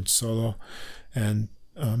and fluid solo. And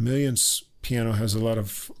Million's piano has a lot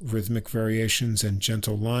of rhythmic variations and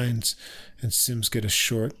gentle lines, and Sims gets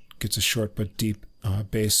a short but deep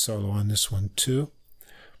bass solo on this one too.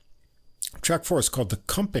 Track 4 is called The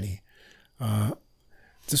Company.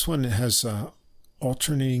 This one has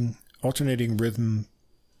alternating rhythm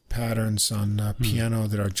patterns on piano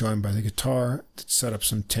that are joined by the guitar that set up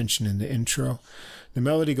some tension in the intro. The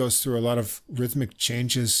melody goes through a lot of rhythmic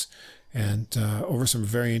changes and over some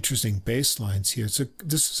very interesting bass lines here.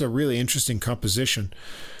 This is a really interesting composition.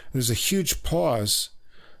 There's a huge pause,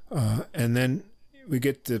 and then we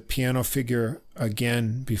get the piano figure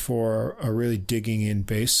again before a really digging in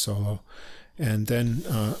bass solo. And then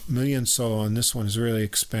Million solo on this one is a really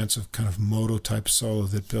expansive kind of modal type solo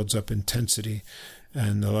that builds up intensity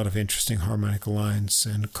and a lot of interesting harmonic lines.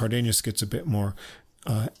 And Cardenas gets a bit more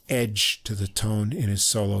edge to the tone in his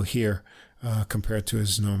solo here compared to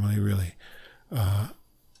his normally really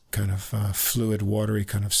kind of fluid, watery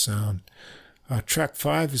kind of sound. Track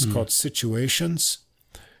 5 is called Situations.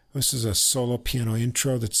 This is a solo piano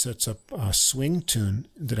intro that sets up a swing tune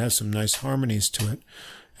that has some nice harmonies to it.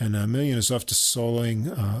 And Million is off to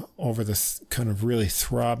soloing over the kind of really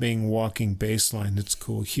throbbing, walking bass line that's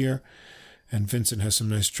cool here. And Vincent has some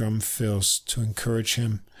nice drum fills to encourage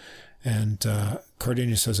him. And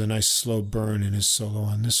Cardenas has a nice slow burn in his solo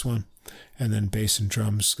on this one. And then bass and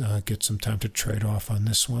drums get some time to trade off on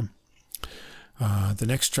this one. The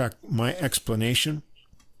next track, My Explanation,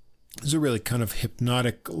 is a really kind of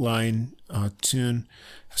hypnotic line tune.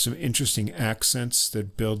 Has some interesting accents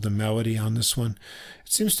that build the melody on this one.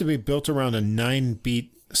 It seems to be built around a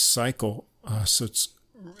 9-beat cycle. So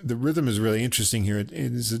the rhythm is really interesting here. It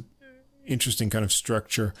is an interesting kind of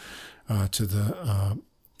structure to the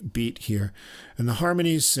beat here. And the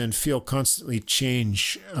harmonies and feel constantly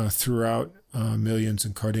change throughout Million's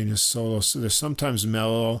and Cardenas solos. So they're sometimes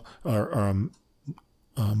mellow or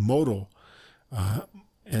modal,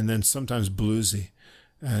 and then sometimes bluesy.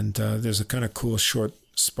 And there's a kind of cool, short,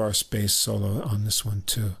 sparse bass solo on this one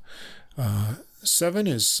too. 7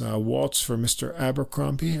 is Waltz for Mr.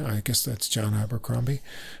 Abercrombie. I guess that's John Abercrombie.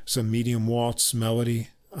 It's a medium waltz melody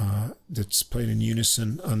that's played in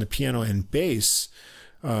unison on the piano and bass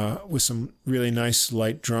with some really nice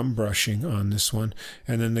light drum brushing on this one.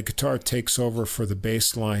 And then the guitar takes over for the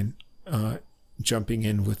bass line, jumping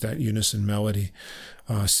in with that unison melody.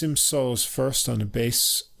 Sims solos first on the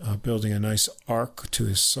bass, building a nice arc to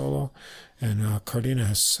his solo. And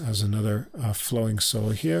Cardenas has another flowing solo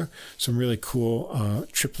here. Some really cool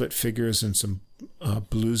triplet figures and some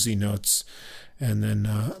bluesy notes. And then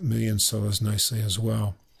Million solos nicely as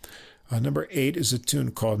well. Number 8 is a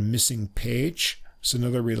tune called Missing Page. It's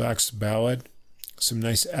another relaxed ballad. Some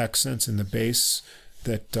nice accents in the bass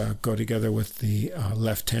that go together with the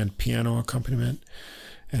left-hand piano accompaniment.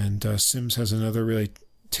 And Sims has another really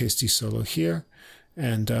tasty solo here.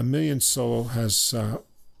 And Million solo has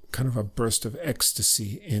kind of a burst of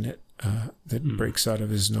ecstasy in it that breaks out of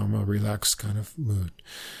his normal relaxed kind of mood.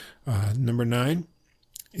 Number 9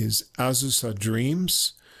 is Azusa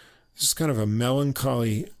Dreams. This is kind of a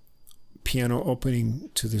melancholy piano opening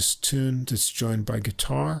to this tune that's joined by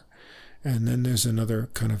guitar. And then there's another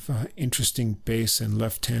kind of interesting bass and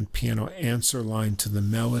left-hand piano answer line to the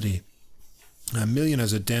melody. Million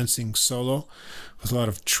has a dancing solo with a lot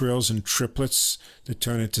of trills and triplets that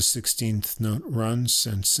turn into 16th note runs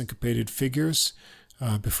and syncopated figures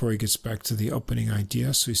before he gets back to the opening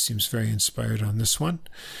idea. So he seems very inspired on this one.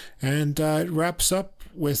 And it wraps up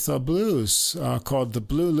with a blues called The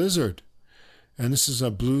Blue Lizard. And this is a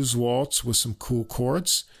blues waltz with some cool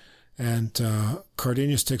chords. And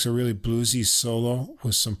Cardenas takes a really bluesy solo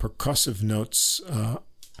with some percussive notes,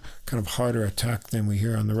 kind of harder attack than we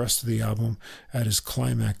hear on the rest of the album at his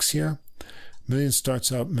climax here. Million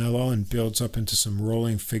starts out mellow and builds up into some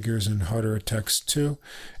rolling figures and harder attacks too.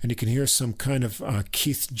 And you can hear some kind of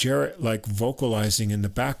Keith Jarrett-like vocalizing in the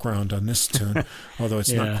background on this tune, although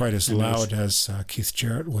it's not quite as loud as Keith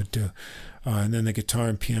Jarrett would do. And then the guitar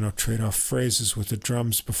and piano trade off phrases with the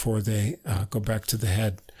drums before they go back to the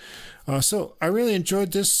head. So I really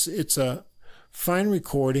enjoyed this. It's a fine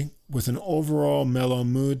recording with an overall mellow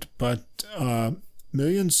mood, but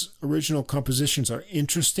Million's original compositions are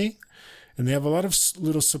interesting, and they have a lot of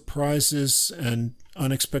little surprises and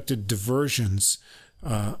unexpected diversions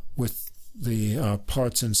with the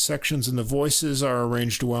parts and sections, and the voices are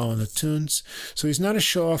arranged well in the tunes. So he's not a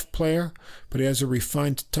show-off player, but he has a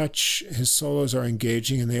refined touch. His solos are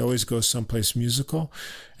engaging, and they always go someplace musical.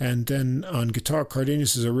 And then on guitar,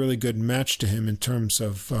 Cardenas is a really good match to him in terms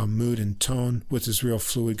of mood and tone with his real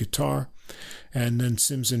fluid guitar. And then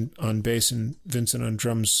Sims on bass and Vincent on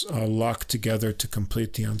drums lock together to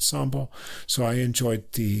complete the ensemble. So I enjoyed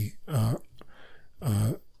the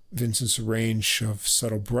Vincent's range of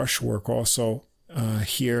subtle brushwork also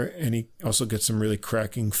here, and he also gets some really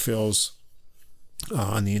cracking fills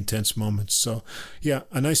on the intense moments. So yeah,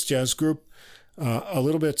 a nice jazz group, a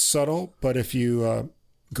little bit subtle, but if you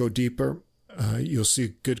go deeper, you'll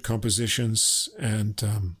see good compositions and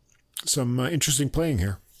some interesting playing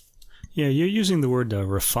here. Yeah, you're using the word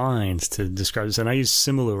refined to describe this, and I use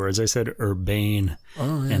similar words. I said urbane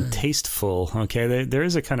and tasteful. Okay, there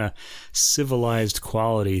is a kind of civilized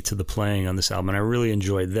quality to the playing on this album, and I really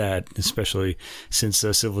enjoyed that, especially since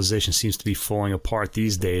civilization seems to be falling apart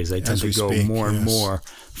these days. I tend to go more and more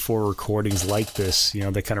for recordings like this,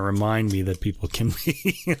 that kind of remind me that people can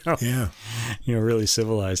be, really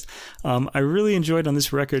civilized. I really enjoyed on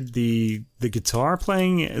this record the guitar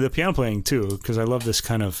playing, the piano playing too, because I love this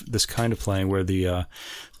kind of playing where the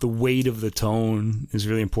weight of the tone is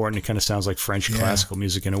really important. It kind of sounds like French classical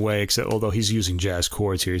music in a way, except although he's using jazz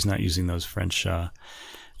chords here, he's not using those French,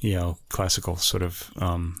 classical sort of,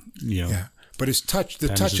 But his touch, the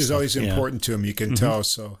touch is always important to him. You can tell.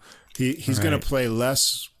 So he's going to play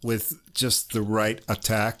less with just the right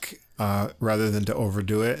attack rather than to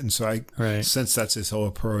overdo it. And so I sense that's his whole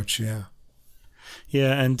approach. Yeah.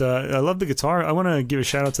 Yeah, and I love the guitar. I want to give a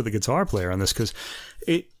shout out to the guitar player on this because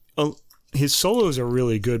his solos are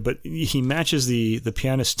really good, but he matches the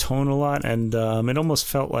pianist's tone a lot, and it almost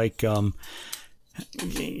felt like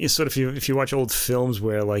it's sort of if you watch old films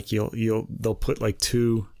where like they'll put like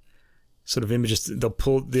two sort of images,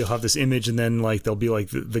 they'll have this image, and then like they'll be like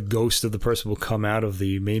the ghost of the person will come out of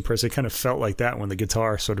the main person. It kind of felt like that when the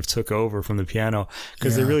guitar sort of took over from the piano,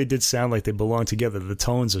 because they really did sound like they belonged together. The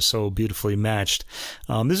tones are so beautifully matched.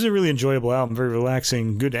 This is a really enjoyable album, very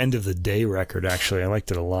relaxing, good end of the day record. Actually, I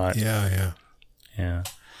liked it a lot. Yeah.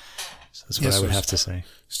 So that's what I would have to say.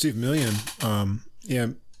 Steve Million,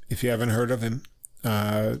 if you haven't heard of him,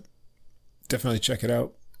 definitely check it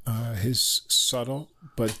out. His subtle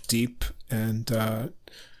but deep and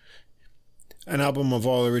an album of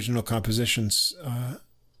all original compositions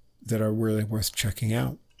that are really worth checking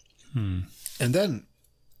out. And then,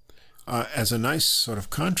 as a nice sort of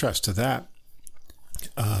contrast to that,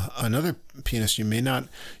 another pianist you may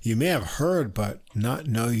have heard but not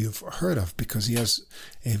know you've heard of, because he has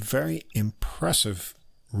a very impressive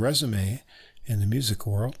resume in the music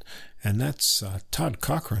world, and that's Todd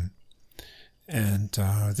Cochran. And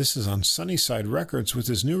this is on Sunnyside Records with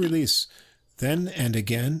his new release, Then and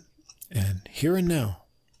Again and Here and Now.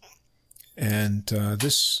 And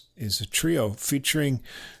this is a trio featuring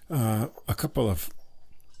a couple of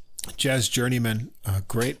jazz journeymen,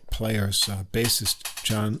 great players, bassist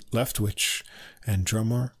John Leftwich and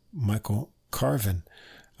drummer Michael Carvin.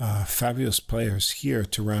 Fabulous players here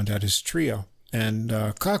to round out his trio. And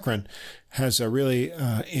Cochran has a really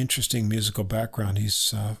interesting musical background.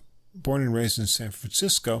 He's born and raised in San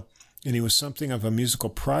Francisco, and he was something of a musical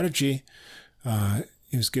prodigy.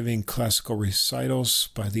 He was giving classical recitals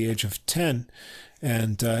by the age of 10,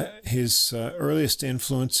 and his earliest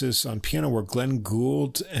influences on piano were Glenn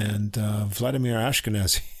Gould and Vladimir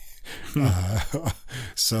Ashkenazy.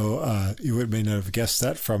 So you may not have guessed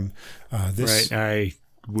that from this recording.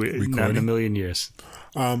 Not in a million years.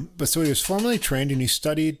 But so he was formally trained, and he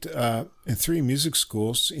studied in 3 music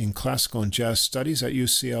schools in classical and jazz studies at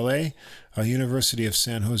UCLA, University of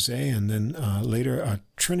San Jose, and then later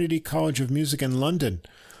Trinity College of Music in London.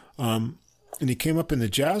 And he came up in the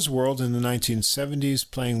jazz world in the 1970s,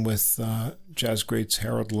 playing with jazz greats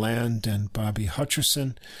Harold Land and Bobby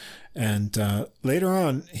Hutcherson. And later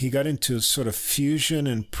on, he got into sort of fusion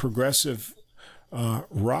and progressive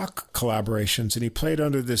rock collaborations, and he played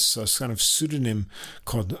under this kind of pseudonym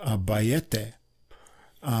called Bayete.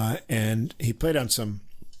 And he played on some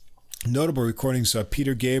notable recordings,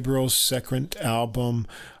 Peter Gabriel's second album.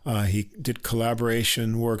 He did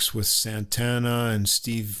collaboration works with Santana and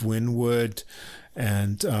Steve Winwood.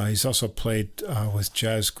 And he's also played with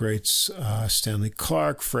jazz greats Stanley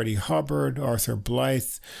Clarke, Freddie Hubbard, Arthur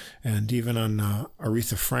Blythe, and even on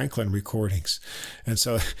Aretha Franklin recordings. And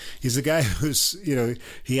so he's a guy who's,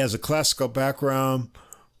 he has a classical background,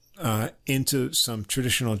 into some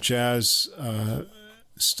traditional jazz,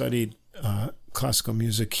 studied classical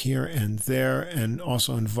music here and there, and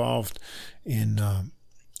also involved in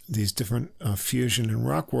these different fusion and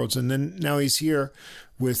rock worlds. And then now he's here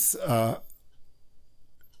with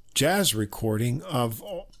jazz recording of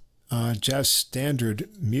jazz standard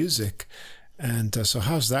music. And so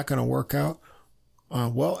how's that going to work out?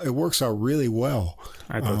 Well, it works out really well.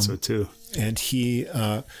 I thought so too. And he,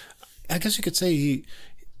 I guess you could say he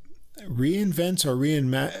reinvents or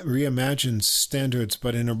reimagines standards,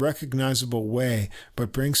 but in a recognizable way,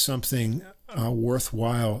 but brings something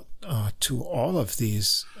worthwhile to all of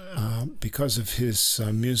these because of his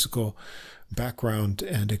musical background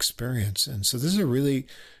and experience. And so this is a really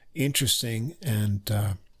interesting and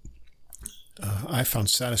I found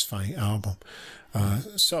satisfying album.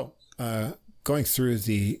 So going through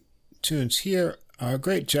the tunes here, a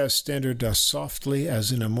great jazz standard, Softly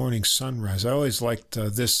as in a Morning Sunrise. I always liked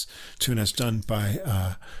this tune as done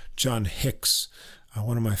by John Hicks,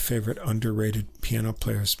 one of my favorite underrated piano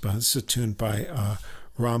players. But this is a tune by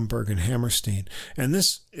Romberg and Hammerstein. And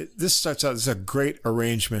this starts out as a great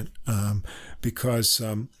arrangement because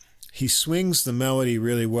he swings the melody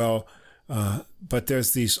really well, but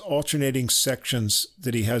there's these alternating sections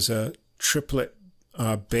that he has a triplet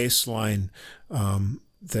bass line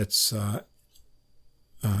that's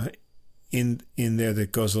in there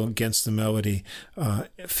that goes against the melody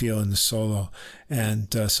feel in the solo.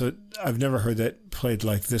 And so I've never heard that played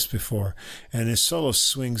like this before. And his solo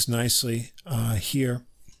swings nicely here.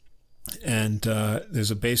 And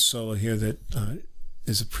there's a bass solo here that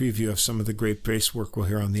is a preview of some of the great bass work we'll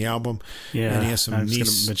hear on the album. Yeah, and he has some I was going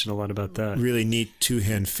to mention a lot about that. Really neat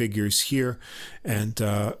two-hand figures here. And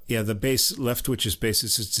the bass, Leftwich's bass,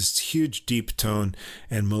 is this huge deep tone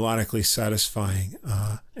and melodically satisfying.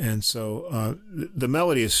 And so the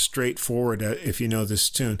melody is straightforward if you know this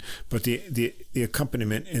tune, but the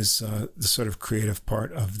accompaniment is the sort of creative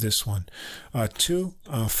part of this one.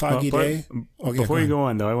 Foggy Day. Before you go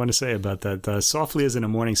on, though, I want to say about that, Softly as in a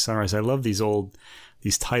Morning Sunrise. I love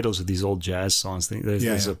these titles of these old jazz songs.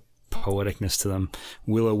 There's a poeticness to them.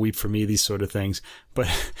 Willow Weep for Me, these sort of things. But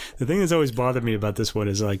the thing that's always bothered me about this one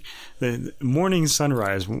is like the morning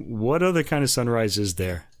sunrise. What other kind of sunrise is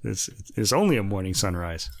there? It's only a morning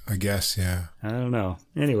sunrise, I guess. Yeah. I don't know.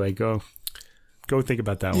 Anyway, go think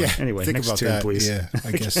about that one. Anyway, think next about tune, that. please. Yeah,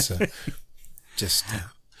 I guess just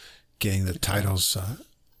getting the titles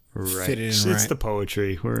fit it in right. It's the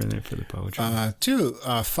poetry. We're in there for the poetry. 2,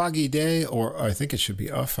 Foggy Day, or I think it should be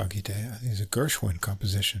A Foggy Day. I think it's a Gershwin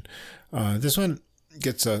composition. This one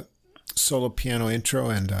gets a solo piano intro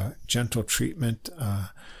and a gentle treatment.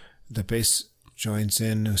 The bass joins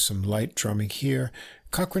in with some light drumming here.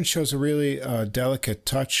 Cochrane shows a really delicate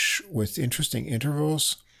touch with interesting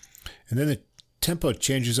intervals. And then the tempo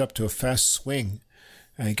changes up to a fast swing.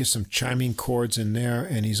 And he gets some chiming chords in there,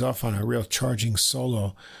 and he's off on a real charging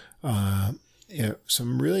solo.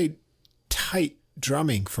 Some really tight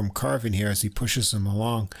drumming from Carvin here as he pushes them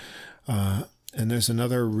along. And there's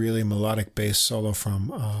another really melodic bass solo from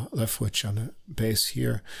Leftwich on the bass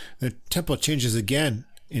here. The tempo changes again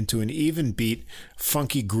into an even beat,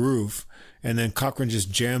 funky groove, and then Cochrane just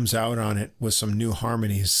jams out on it with some new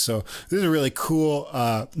harmonies. So this is a really cool,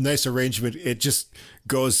 nice arrangement. It just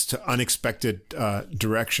goes to unexpected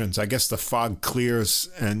directions. I guess the fog clears,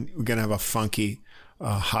 and we're going to have a funky,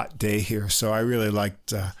 hot day here. So I really liked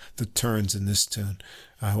the turns in this tune.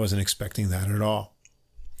 I wasn't expecting that at all.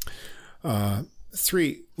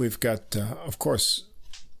 3, we've got, of course,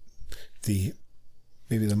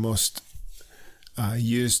 maybe the most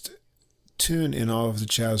used tune in all of the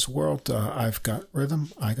jazz world. I've Got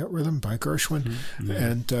Rhythm, I Got Rhythm by Gershwin. Mm-hmm.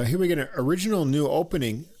 And here we get an original new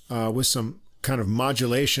opening with some kind of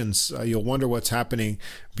modulations. You'll wonder what's happening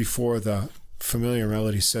before the familiar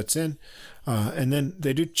melody sets in. And then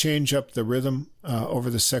they do change up the rhythm over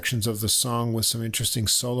the sections of the song with some interesting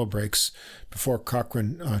solo breaks before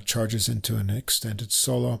Cochrane charges into an extended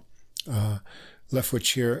solo.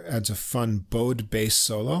 Leftwich here adds a fun bowed bass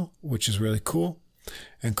solo, which is really cool.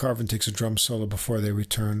 And Carvin takes a drum solo before they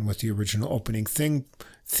return with the original opening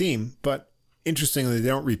theme. But interestingly, they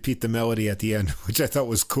don't repeat the melody at the end, which I thought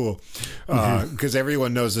was cool because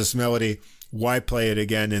everyone knows this melody. Why play it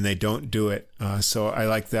again? And they don't do it. So I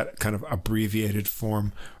like that kind of abbreviated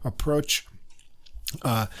form approach.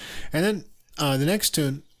 And then the next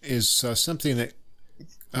tune is something that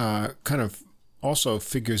kind of also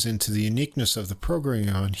figures into the uniqueness of the programming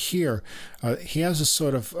on here. He has a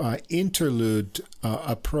sort of interlude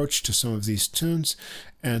approach to some of these tunes.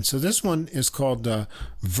 And so this one is called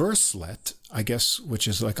Verselet, I guess, which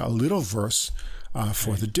is like a little verse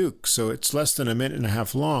for the Duke. So it's less than a minute and a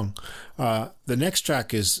half long. The next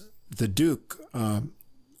track is The Duke,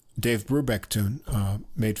 Dave Brubeck tune,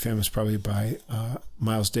 made famous probably by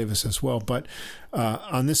Miles Davis as well. But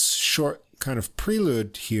on this short kind of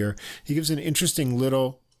prelude here, he gives an interesting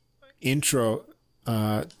little intro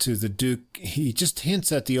to the Duke. He just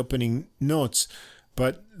hints at the opening notes,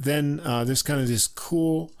 but then there's kind of this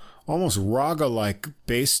cool, almost raga-like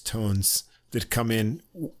bass tones that come in,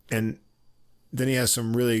 and then he has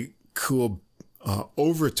some really cool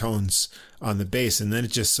overtones on the bass, and then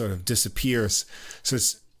it just sort of disappears. So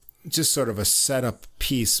it's just sort of a setup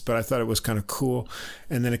piece, but I thought it was kind of cool.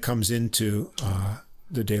 And then it comes into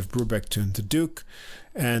the Dave Brubeck tune, The Duke.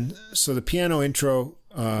 And so the piano intro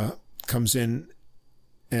comes in,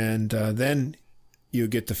 and then you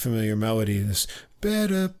get the familiar melody, this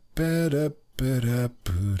bada, bada, bada,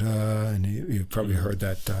 bada, and you've probably heard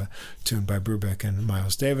that tune by Brubeck and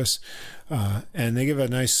Miles Davis. And they give a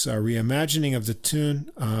nice reimagining of the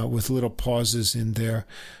tune with little pauses in there.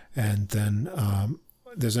 And then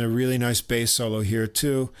there's a really nice bass solo here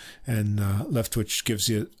too, and Leftwich gives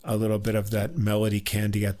you a little bit of that melody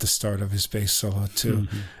candy at the start of his bass solo too.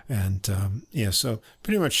 Mm-hmm. And so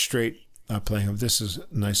pretty much straight playing of this is a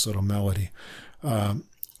nice little melody.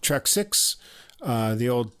 Track 6, the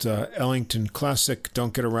old Ellington classic,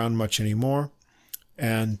 Don't Get Around Much Anymore.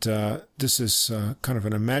 And this is kind of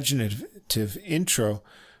an imaginative intro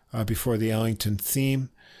before the Ellington theme.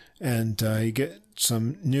 And you get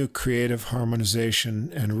some new creative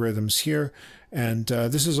harmonization and rhythms here. And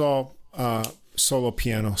this is all solo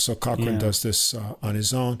piano. So Cochrane does this on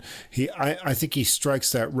his own. I think he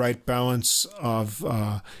strikes that right balance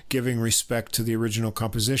of giving respect to the original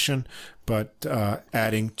composition, but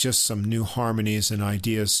adding just some new harmonies and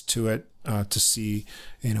ideas to it to see,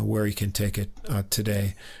 where he can take it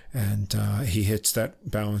today. And he hits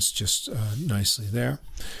that balance just nicely there.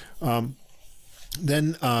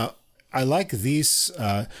 Then I like these.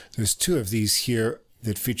 There's 2 of these here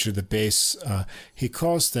that feature the bass. He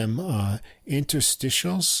calls them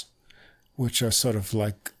interstitials, which are sort of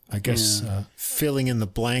like, I guess, filling in the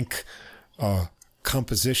blank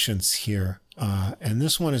compositions here. And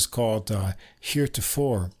this one is called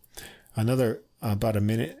Heretofore, another about a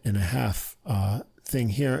minute and a half thing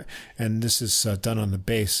here. And this is done on the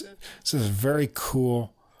bass. This is a very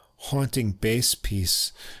cool, haunting bass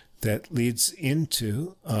piece that leads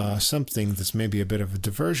into something that's maybe a bit of a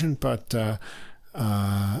diversion, but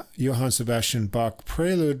Johann Sebastian Bach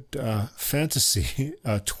Prelude Fantasy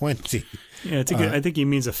 20. Yeah, I think he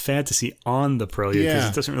means a fantasy on the prelude because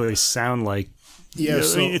it doesn't really sound like. Yeah,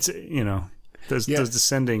 so, it's those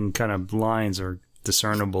descending kind of lines are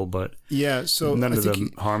discernible, but so none of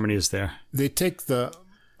the harmony is there. They take the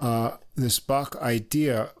this Bach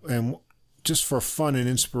idea and just for fun and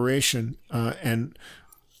inspiration, and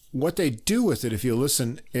what they do with it, if you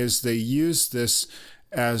listen, is they use this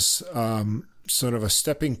as sort of a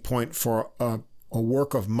stepping point for a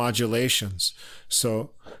work of modulations.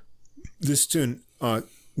 So this tune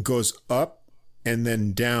goes up and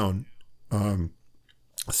then down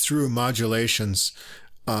through modulations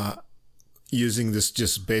using this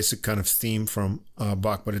just basic kind of theme from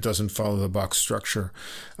Bach, but it doesn't follow the Bach structure.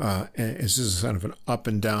 And it's just kind of an up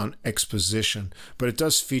and down exposition, but it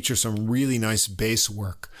does feature some really nice bass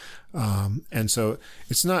work. And so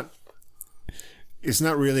it's not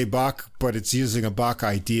really Bach, but it's using a Bach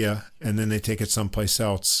idea, and then they take it someplace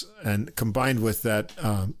else. And combined with that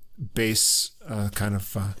bass kind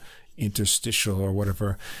of interstitial or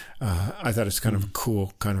whatever, I thought it's kind of a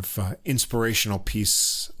cool, kind of inspirational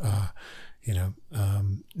piece.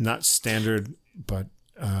 Not standard, but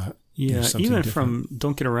even different. From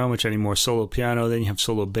Don't Get Around Much Anymore, solo piano, then you have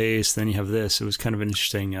solo bass, then you have this. It was kind of an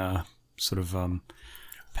interesting sort of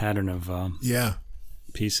pattern of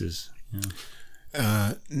pieces.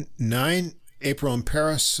 Yeah. 9, April in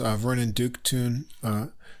Paris, Vernon Duke tune.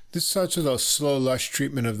 This is such a slow, lush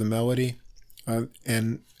treatment of the melody.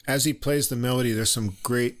 And as he plays the melody, there's some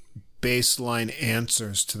great bass line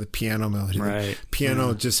answers to the piano melody. Right. The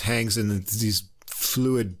piano just hangs in these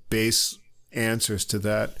fluid bass answers to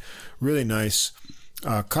that. Really nice.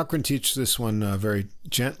 Cochrane teaches this one very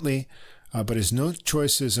gently, but his note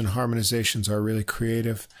choices and harmonizations are really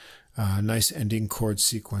creative. Nice ending chord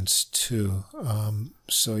sequence too.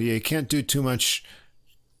 So you can't do too much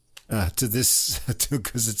to this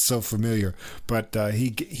because it's so familiar. But he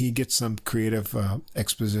gets some creative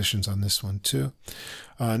expositions on this one too.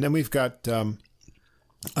 And then we've got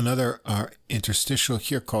another interstitial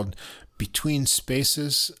here called Between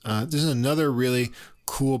Spaces. This is another really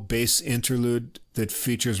cool bass interlude that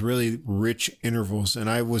features really rich intervals. And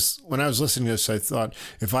when I was listening to this, I thought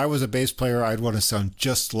if I was a bass player, I'd want to sound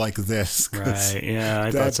just like this. Right. Yeah,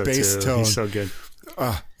 I thought so bass too. Tone, he's so good.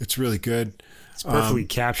 It's really good. It's perfectly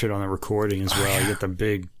captured on the recording as well. You get the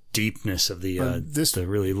big deepness of the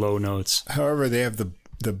really low notes. However, they have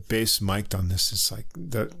the bass mic'd on this. It's like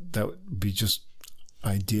that would be just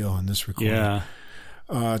ideal on this recording.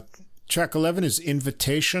 Yeah. Track 11 is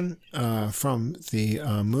Invitation from the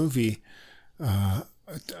movie. I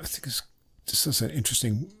think this is an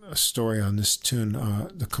interesting story on this tune.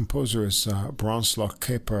 The composer is Bronislaw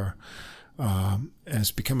Kaper.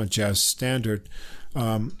 Has become a jazz standard.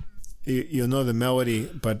 You'll know the melody,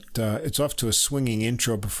 but it's off to a swinging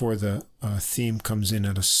intro before the theme comes in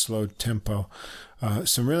at a slow tempo.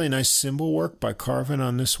 Some really nice cymbal work by Carvin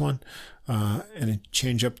on this one, and a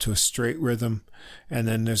change up to a straight rhythm. And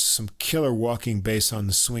then there's some killer walking bass on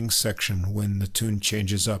the swing section when the tune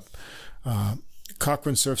changes up.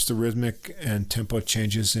 Cochrane surfs the rhythmic and tempo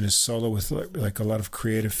changes in his solo with like a lot of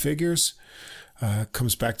creative figures.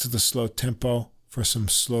 Comes back to the slow tempo for some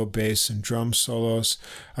slow bass and drum solos.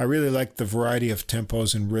 I really like the variety of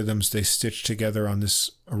tempos and rhythms they stitch together on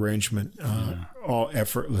this arrangement, all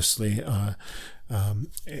effortlessly.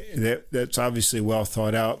 That's obviously well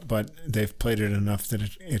thought out, but they've played it enough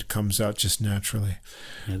that it comes out just naturally.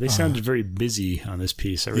 Yeah, they sounded very busy on this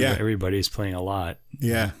piece. Everybody's playing a lot.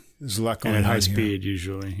 Yeah, there's a lot going on and at high here. speed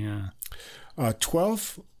usually. Yeah.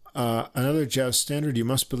 12, another jazz standard. You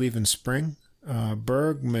Must Believe in Spring.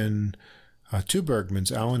 Bergman, two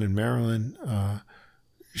Bergmans, Alan and Marilyn,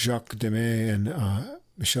 Jacques Demy and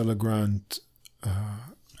Michel Legrand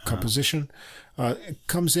composition. It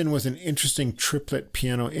comes in with an interesting triplet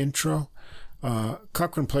piano intro.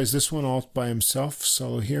 Cochrane plays this one all by himself.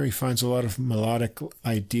 Solo here, he finds a lot of melodic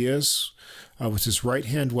ideas with his right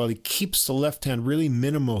hand, while he keeps the left hand really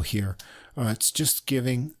minimal here. It's just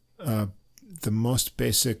giving the most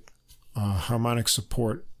basic harmonic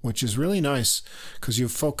support, which is really nice because you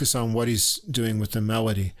focus on what he's doing with the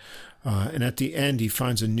melody. And at the end, he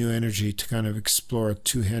finds a new energy to kind of explore a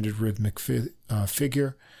two-handed rhythmic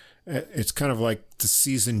figure. It's kind of like the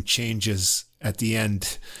season changes at the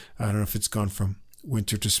end. I don't know if it's gone from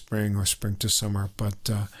winter to spring or spring to summer, but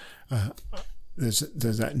there's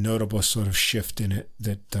that notable sort of shift in it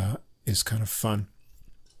that is kind of fun.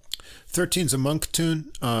 13's a Monk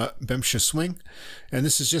tune, Bemsche Swing, and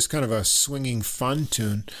this is just kind of a swinging fun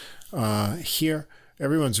tune. Here,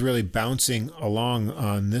 everyone's really bouncing along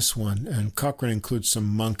on this one. And Cochrane includes some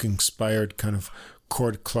Monk-inspired kind of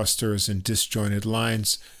chord clusters and disjointed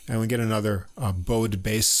lines. And we get another bowed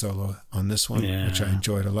bass solo on this one, which I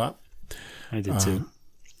enjoyed a lot. I did too.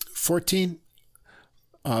 14,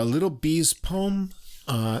 Little Bee's Poem.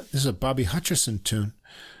 This is a Bobby Hutcherson tune.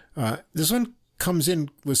 This one comes in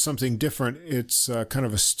with something different. It's kind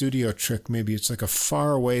of a studio trick. Maybe it's like a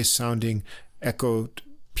far away sounding echoed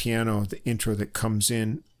piano, the intro that comes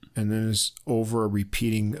in and then is over a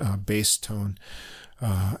repeating bass tone.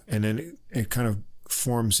 And then it kind of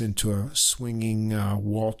forms into a swinging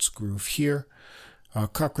waltz groove here.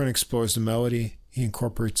 Cochrane explores the melody. He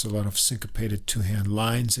incorporates a lot of syncopated two-hand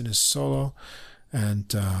lines in his solo. And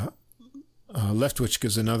Leftwich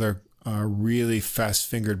gives another really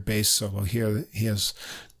fast-fingered bass solo here. He has,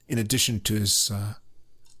 in addition to his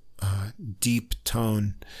deep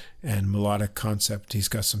tone and melodic concept, he's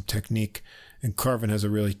got some technique. And Carvin has a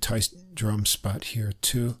really tight drum spot here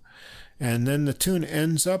too. And then the tune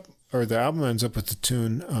ends up, or the album ends up with the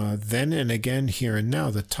tune Then and Again, Here and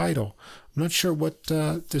Now, the title. I'm not sure what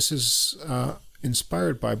this is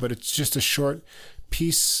inspired by, but it's just a short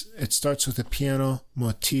piece. It starts with a piano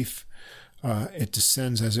motif. It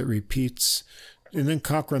descends as it repeats. And then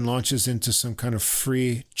Cochrane launches into some kind of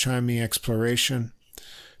free, chiming exploration,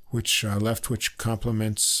 which Leftwich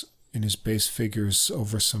complements in his bass figures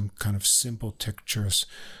over some kind of simple textures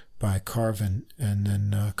by Carvin, and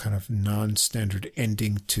then kind of non-standard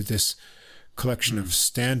ending to this collection of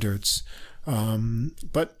standards.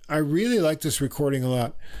 But I really like this recording a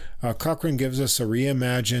lot. Cochrane gives us a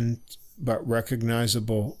reimagined but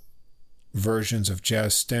recognizable versions of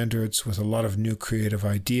jazz standards with a lot of new creative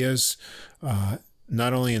ideas,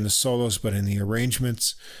 not only in the solos but in the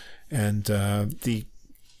arrangements. And the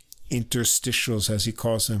interstitials, as he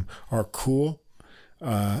calls them, are cool.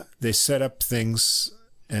 They set up things,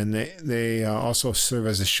 and they also serve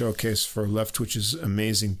as a showcase for Leftwich's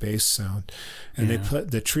amazing bass sound. And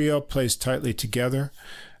the trio plays tightly together.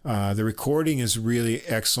 The recording is really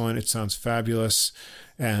excellent. It sounds fabulous.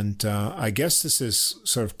 And I guess this is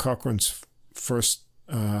sort of Cochrane's first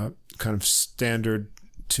kind of standard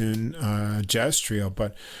tune jazz trio.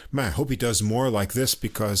 But man, I hope he does more like this,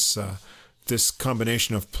 because this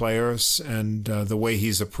combination of players and the way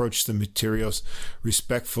he's approached the materials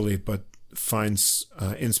respectfully, but finds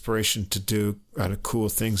inspiration to do cool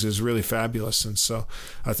things, is really fabulous. And so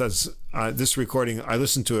I thought this recording, I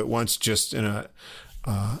listened to it once just in a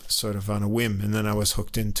sort of on a whim, and then I was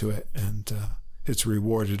hooked into it, and it's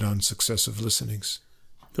rewarded on successive listenings.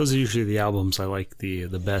 Those are usually the albums I like the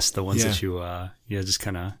best, the ones that you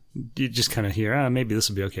just kind of hear, maybe this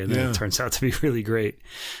will be okay. And then it turns out to be really great.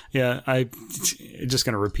 Yeah, I just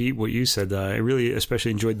going to repeat what you said. I really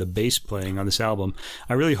especially enjoyed the bass playing on this album.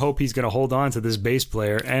 I really hope he's going to hold on to this bass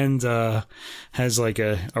player and has like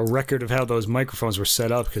a record of how those microphones were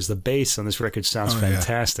set up, because the bass on this record sounds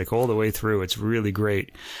fantastic all the way through. It's really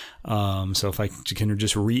great. So if I can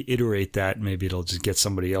just reiterate that, maybe it'll just get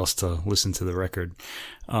somebody else to listen to the record.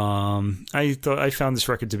 I found this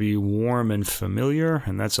record to be warm and familiar,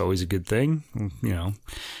 and that's always a good thing. You know,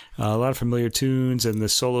 a lot of familiar tunes, and the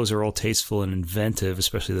solos are all tasteful and inventive,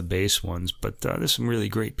 especially the bass ones. But there's some really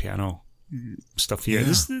great piano stuff here.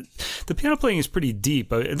 Yeah. The piano playing is pretty deep.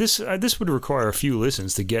 This would require a few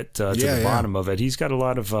listens to get to the bottom of it. He's got a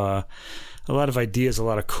lot of ideas, a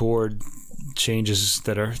lot of chord changes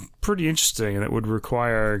that are pretty interesting, and that would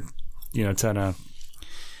require,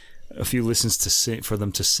 a few listens for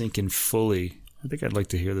them to sink in fully. I think I'd like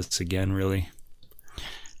to hear this again, really.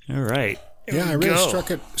 All right. I really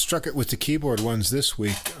struck it with the keyboard ones this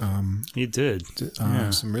week. You did.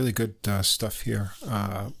 Some really good stuff here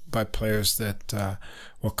by players that,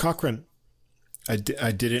 Cochrane, I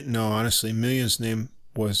didn't know, honestly. Million's name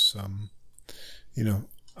was,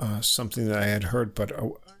 something that I had heard, but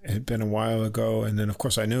it had been a while ago. And then, of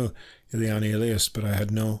course, I knew Eliane Elias, but I had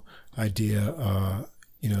no idea,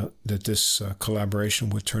 that this collaboration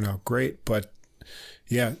would turn out great. But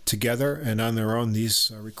yeah, together and on their own,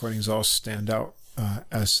 these recordings all stand out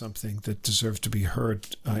as something that deserves to be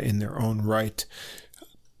heard in their own right.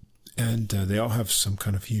 And they all have some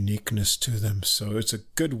kind of uniqueness to them. So it's a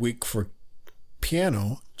good week for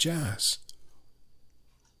piano jazz.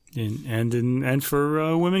 And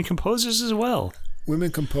for women composers as well.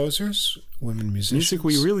 Women composers, women musicians. Music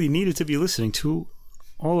we really needed to be listening to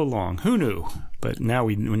all along. Who knew? But now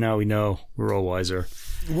we know. We're all wiser.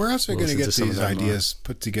 Where else are we going to get these ideas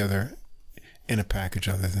put together in a package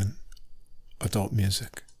other than adult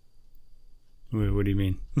music? What do you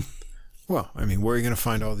mean? Well, I mean, where are you going to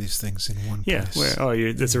find all these things in one place?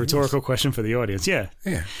 That's a rhetorical question for the audience. Yeah.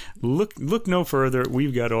 Look no further.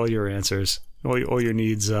 We've got all your answers, all your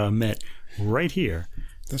needs met right here.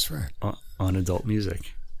 That's right. On Adult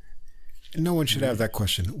Music. No one should have that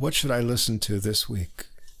question. What should I listen to this week?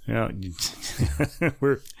 Yeah,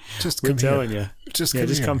 we're telling you.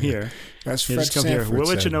 Just come here. That's Fred just come Sanford here. We'll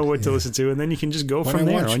let you know what to listen to, and then you can just go from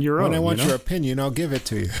there on your own. When I want your opinion, I'll give it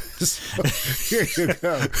to you. So, here you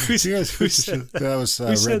go. Who said that?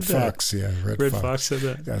 Was Red Fox. Yeah, Red Fox said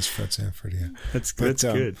that. That's Fred Sanford. Yeah, that's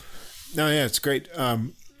good. No, yeah, it's great.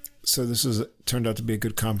 So this turned out to be a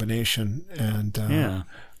good combination, and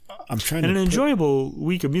I'm trying an enjoyable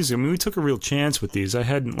week of music. I mean, we took a real chance with these. I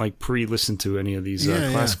hadn't pre-listened to any of these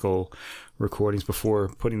classical recordings before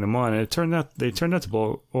putting them on, and they turned out to be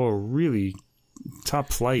all really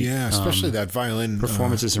top flight. Yeah, especially that violin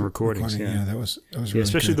performances and recordings. Yeah, that was really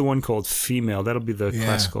especially good. The one called "Female." That'll be the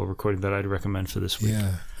classical recording that I'd recommend for this week.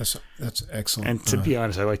 Yeah, that's excellent. And to be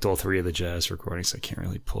honest, I liked all three of the jazz recordings. I can't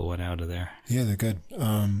really pull one out of there. Yeah, they're good.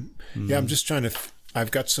 Yeah, I'm just trying to.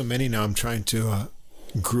 I've got so many now. I'm trying to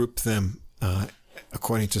group them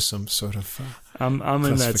according to some sort of I'm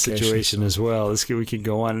in that situation as well. We can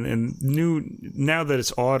go on. And now that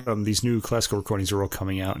it's autumn, these new classical recordings are all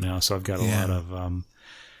coming out now. So I've got a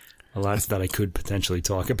lot that I could potentially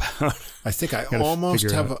talk about. I think I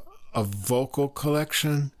almost have a vocal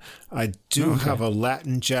collection. I do have a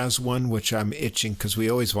Latin jazz one, which I'm itching because we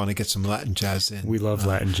always want to get some Latin jazz in. We love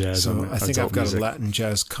Latin jazz. So I think I've got a Latin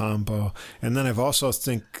jazz combo. And then I've also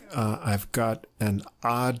I've got an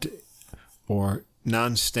odd or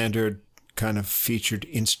non-standard kind of featured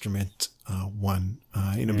instrument one,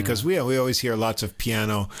 because we always hear lots of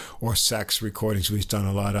piano or sax recordings we've done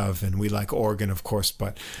a lot of, and we like organ, of course,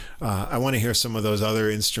 but I want to hear some of those other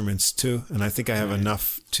instruments too, and I think I have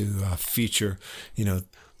enough to feature,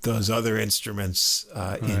 those other instruments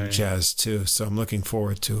in jazz too. So I'm looking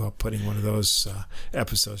forward to putting one of those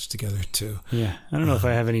episodes together too. Yeah, I don't know if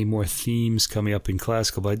I have any more themes coming up in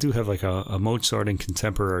classical, but I do have a Mozart and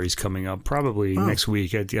contemporaries coming up probably next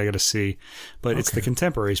week. I got to see, but it's the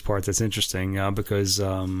contemporaries part that's interesting because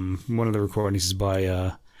one of the recordings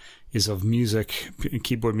is of music,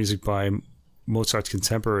 keyboard music by Mozart's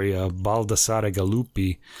contemporary Baldassare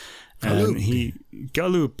Galuppi. And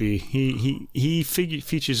Galuppi, he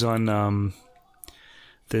features on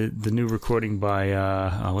the new recording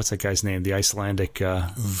by what's that guy's name? The Icelandic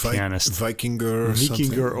pianist,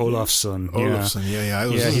 Vikingur Olafsson. Olafsson, yeah.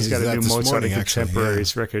 He's got a new Mozart and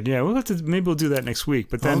contemporaries record. Yeah, maybe we'll do that next week.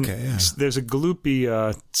 But then there's a Galuppi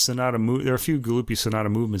sonata. There are a few Galuppi sonata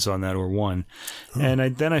movements on that, or one.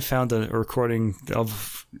 And then I found a recording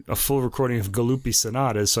of a full recording of Galuppi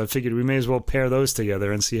sonatas. So I figured we may as well pair those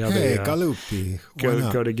together and see how they Galuppi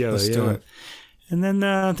go together. Let's do it. And then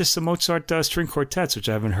there's some Mozart string quartets, which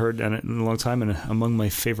I haven't heard in a long time, and among my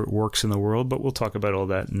favorite works in the world. But we'll talk about all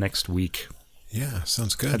that next week. Yeah,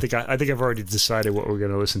 sounds good. I think I've already decided what we're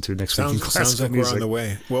going to listen to next week in classical sounds like music. We're on the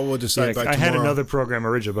way. Well, we'll decide by tomorrow. I had another program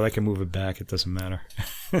original, but I can move it back. It doesn't matter.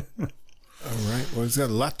 All right. Well, we've got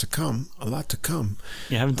a lot to come.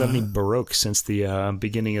 You haven't done any Baroque since the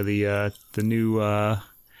beginning of the new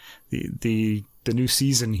the new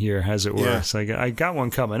season here, as it were. Yeah. So I got one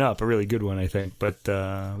coming up, a really good one, I think. But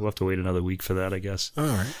we'll have to wait another week for that, I guess. All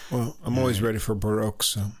right. Well, I'm always ready for Baroque.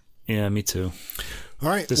 So. Yeah, me too. All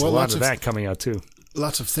right. There's a lot of that coming out too.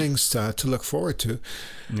 Lots of things to look forward to.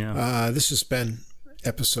 Yeah. This has been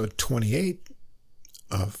episode 28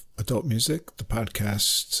 of Adult Music, the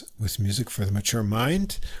podcast with music for the mature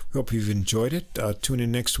mind. We hope you've enjoyed it. Tune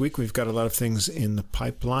in next week. We've got a lot of things in the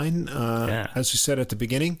pipeline. As we said at the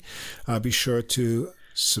beginning, be sure to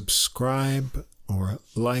subscribe or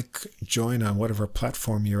join on whatever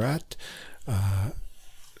platform you're at.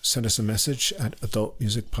 Send us a message at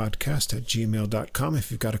adultmusicpodcast@gmail.com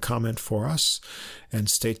if you've got a comment for us. And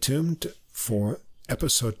stay tuned for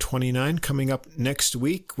episode 29 coming up next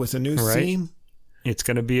week with a new theme. It's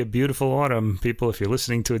going to be a beautiful autumn, people. If you're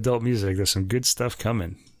listening to adult music, there's some good stuff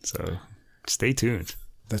coming. So stay tuned.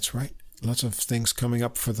 That's right. Lots of things coming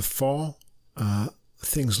up for the fall.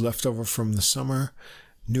 Things left over from the summer.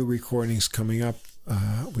 New recordings coming up.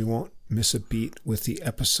 We won't miss a beat with the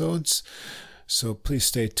episodes. So please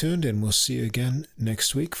stay tuned, and we'll see you again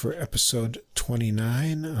next week for episode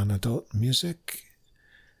 29 on adult music.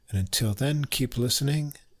 And until then, keep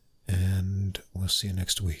listening, and we'll see you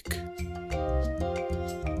next week.